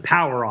shuts the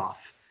power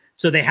off.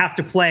 So they have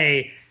to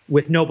play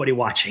with nobody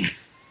watching.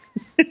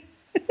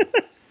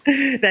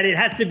 That it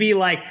has to be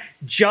like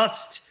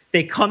just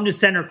they come to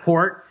center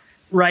court,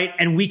 right,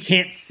 and we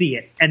can't see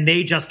it, and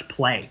they just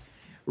play,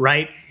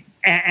 right,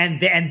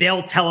 and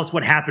they'll tell us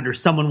what happened, or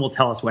someone will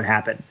tell us what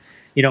happened.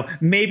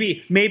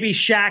 Maybe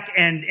Shaq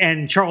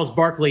and Charles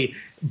Barkley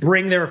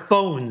bring their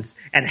phones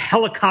and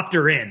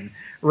helicopter in,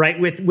 right,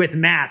 with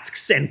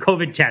masks and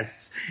COVID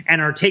tests,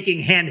 and are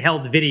taking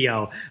handheld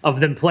video of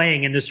them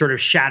playing in this sort of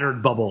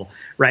shattered bubble,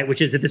 right, which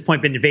has at this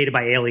point been invaded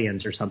by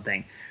aliens or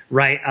something,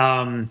 right?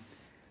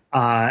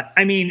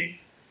 I mean,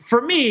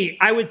 for me,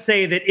 I would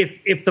say that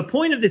if the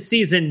point of the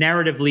season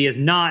narratively is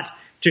not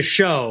to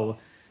show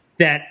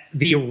that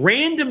the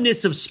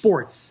randomness of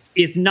sports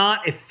is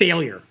not a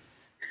failure,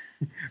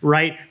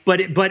 right,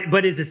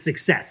 but is a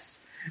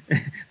success.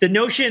 The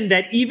notion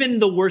that even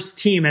the worst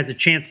team has a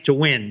chance to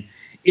win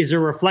is a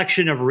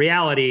reflection of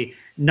reality,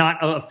 not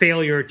a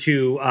failure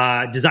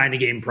to design the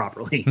game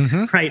properly,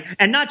 right?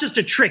 And not just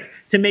a trick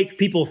to make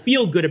people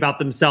feel good about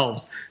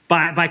themselves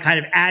by kind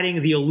of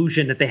adding the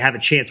illusion that they have a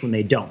chance when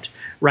they don't,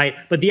 right?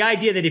 But the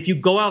idea that if you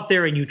go out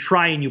there and you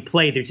try and you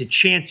play, there's a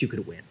chance you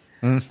could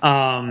win.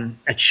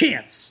 A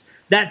chance.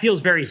 That feels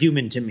very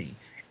human to me,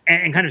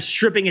 and kind of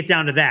stripping it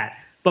down to that.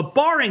 But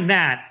barring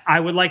that, I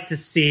would like to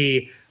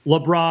see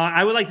LeBron.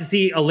 I would like to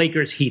see a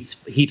Lakers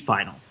Heat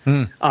final,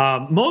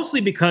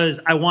 mostly because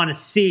I want to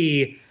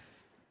see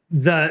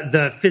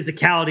the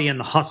physicality and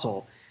the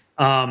hustle.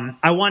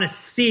 I want to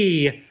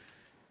see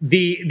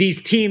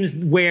these teams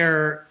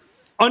where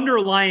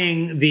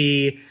underlying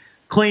the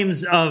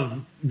claims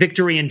of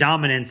victory and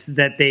dominance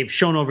that they've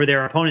shown over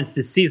their opponents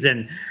this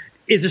season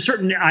is a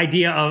certain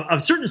idea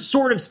of certain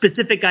sort of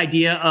specific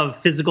idea of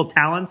physical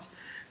talent.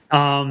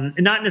 Not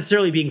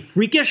necessarily being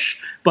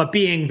freakish, but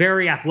being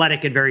very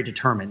athletic and very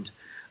determined.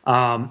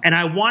 And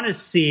I want to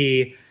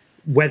see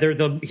whether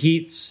the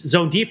Heat's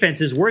zone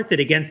defense is worth it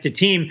against a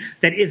team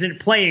that isn't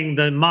playing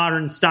the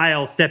modern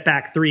style step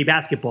back three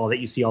basketball that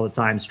you see all the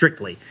time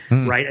strictly,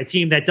 right? A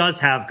team that does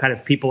have kind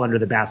of people under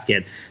the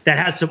basket, that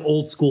has some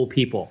old school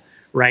people,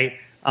 right?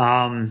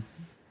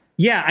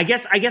 Yeah, I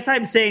guess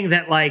I'm saying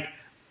that, like,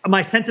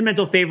 my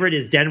sentimental favorite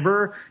is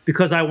Denver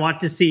because I want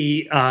to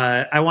see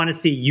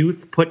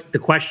youth put the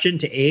question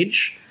to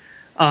age.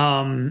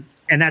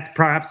 And that's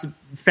perhaps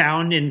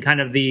found in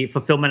kind of the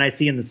fulfillment I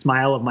see in the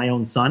smile of my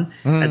own son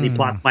as he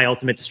plots my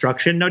ultimate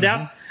destruction, no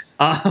doubt.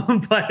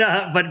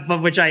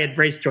 But which I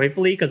embrace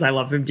joyfully because I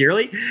love him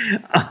dearly,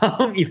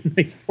 even though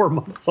he's 4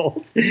 months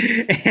old.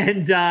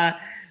 And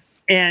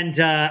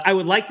I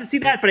would like to see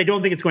that, but I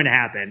don't think it's going to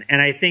happen.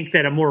 And I think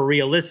that a more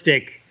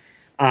realistic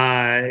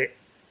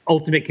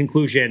ultimate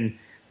conclusion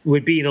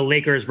would be the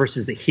Lakers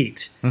versus the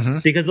Heat,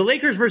 because the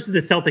Lakers versus the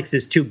Celtics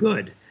is too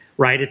good,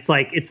 right? It's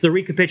like it's the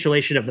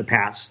recapitulation of the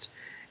past.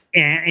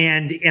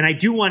 And I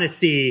do want to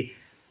see.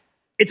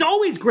 It's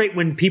always great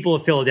when people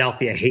of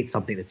Philadelphia hate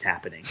something that's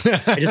happening.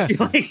 I just feel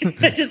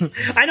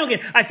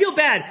like I feel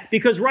bad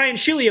because Ryan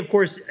Shilley, of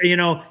course,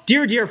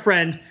 dear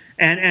friend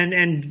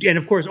and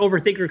of course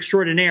overthinker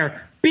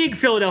extraordinaire, big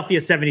Philadelphia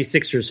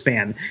 76ers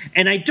fan.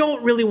 And I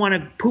don't really want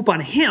to poop on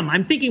him.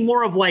 I'm thinking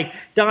more of like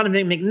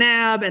Donovan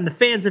McNabb and the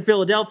fans of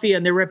Philadelphia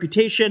and their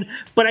reputation.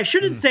 But I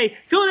shouldn't say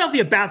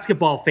Philadelphia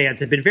basketball fans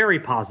have been very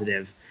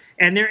positive,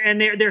 and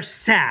they're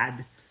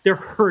sad. They're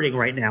hurting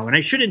right now, and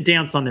I shouldn't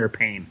dance on their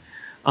pain.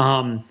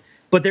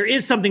 But there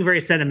is something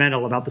very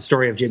sentimental about the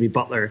story of Jimmy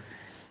Butler,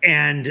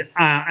 and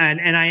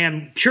I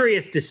am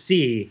curious to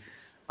see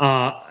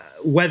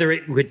whether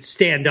it would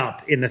stand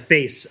up in the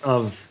face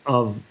of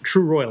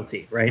true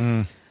royalty,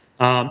 right?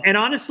 And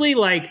honestly,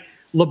 like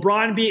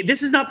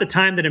this is not the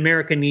time that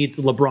America needs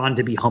LeBron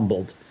to be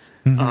humbled.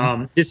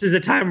 This is a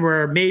time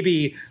where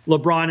maybe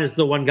LeBron is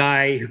the one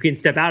guy who can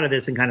step out of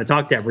this and kind of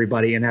talk to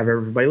everybody and have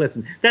everybody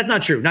listen. That's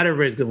not true. Not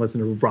everybody's going to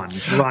listen to LeBron.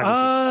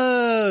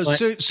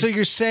 So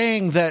you're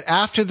saying that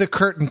after the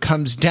curtain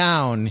comes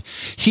down,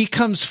 he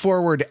comes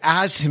forward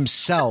as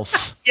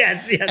himself,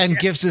 yes, and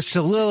gives a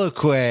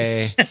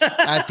soliloquy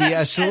at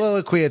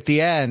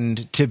the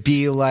end to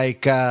be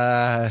like,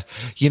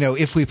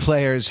 if we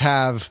players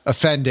have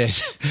offended,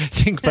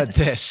 think about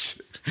this.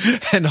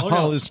 And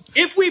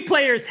if we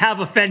players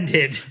have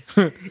offended,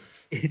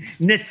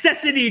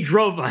 necessity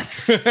drove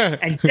us,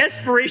 and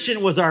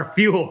desperation was our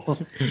fuel.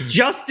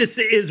 Justice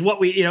is what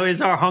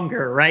is our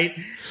hunger, right?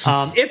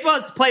 If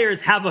us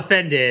players have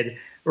offended,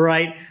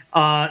 right?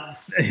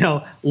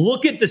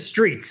 Look at the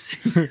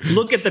streets,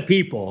 look at the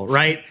people,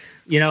 right?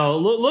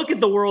 Look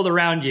at the world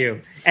around you,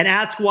 and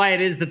ask why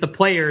it is that the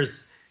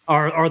players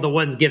are the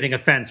ones giving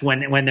offense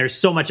when there's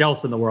so much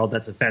else in the world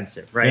that's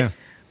offensive, right?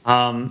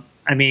 Yeah.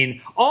 I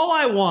mean, all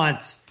I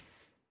want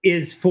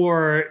is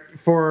for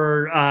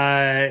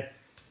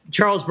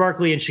Charles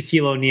Barkley and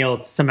Shaquille O'Neal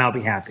to somehow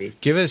be happy.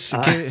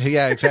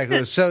 Yeah,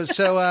 exactly. So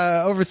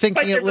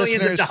overthinking it,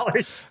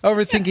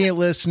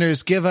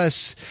 listeners, give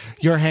us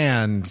your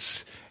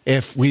hands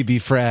if we be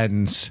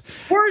friends.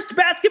 Worst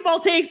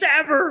basketball takes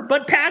ever,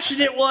 but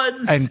passionate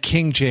ones. And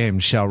King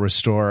James shall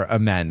restore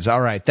amends.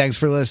 All right. Thanks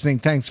for listening.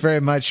 Thanks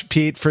very much,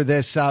 Pete, for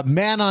this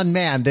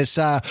man-on-man, this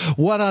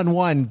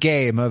one-on-one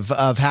game of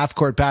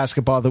half-court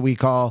basketball that we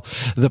call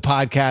the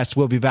podcast.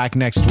 We'll be back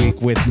next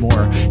week with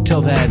more.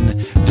 Till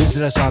then,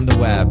 visit us on the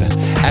web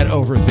at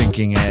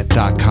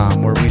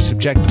overthinkingit.com, where we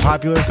subject the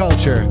popular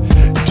culture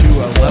to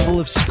a level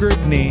of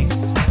scrutiny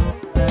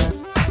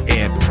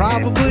it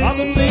probably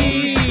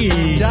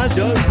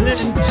doesn't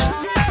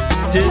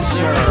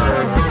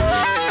deserve.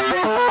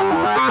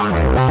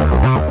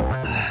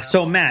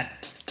 So,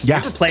 Matt, you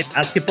ever played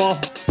basketball?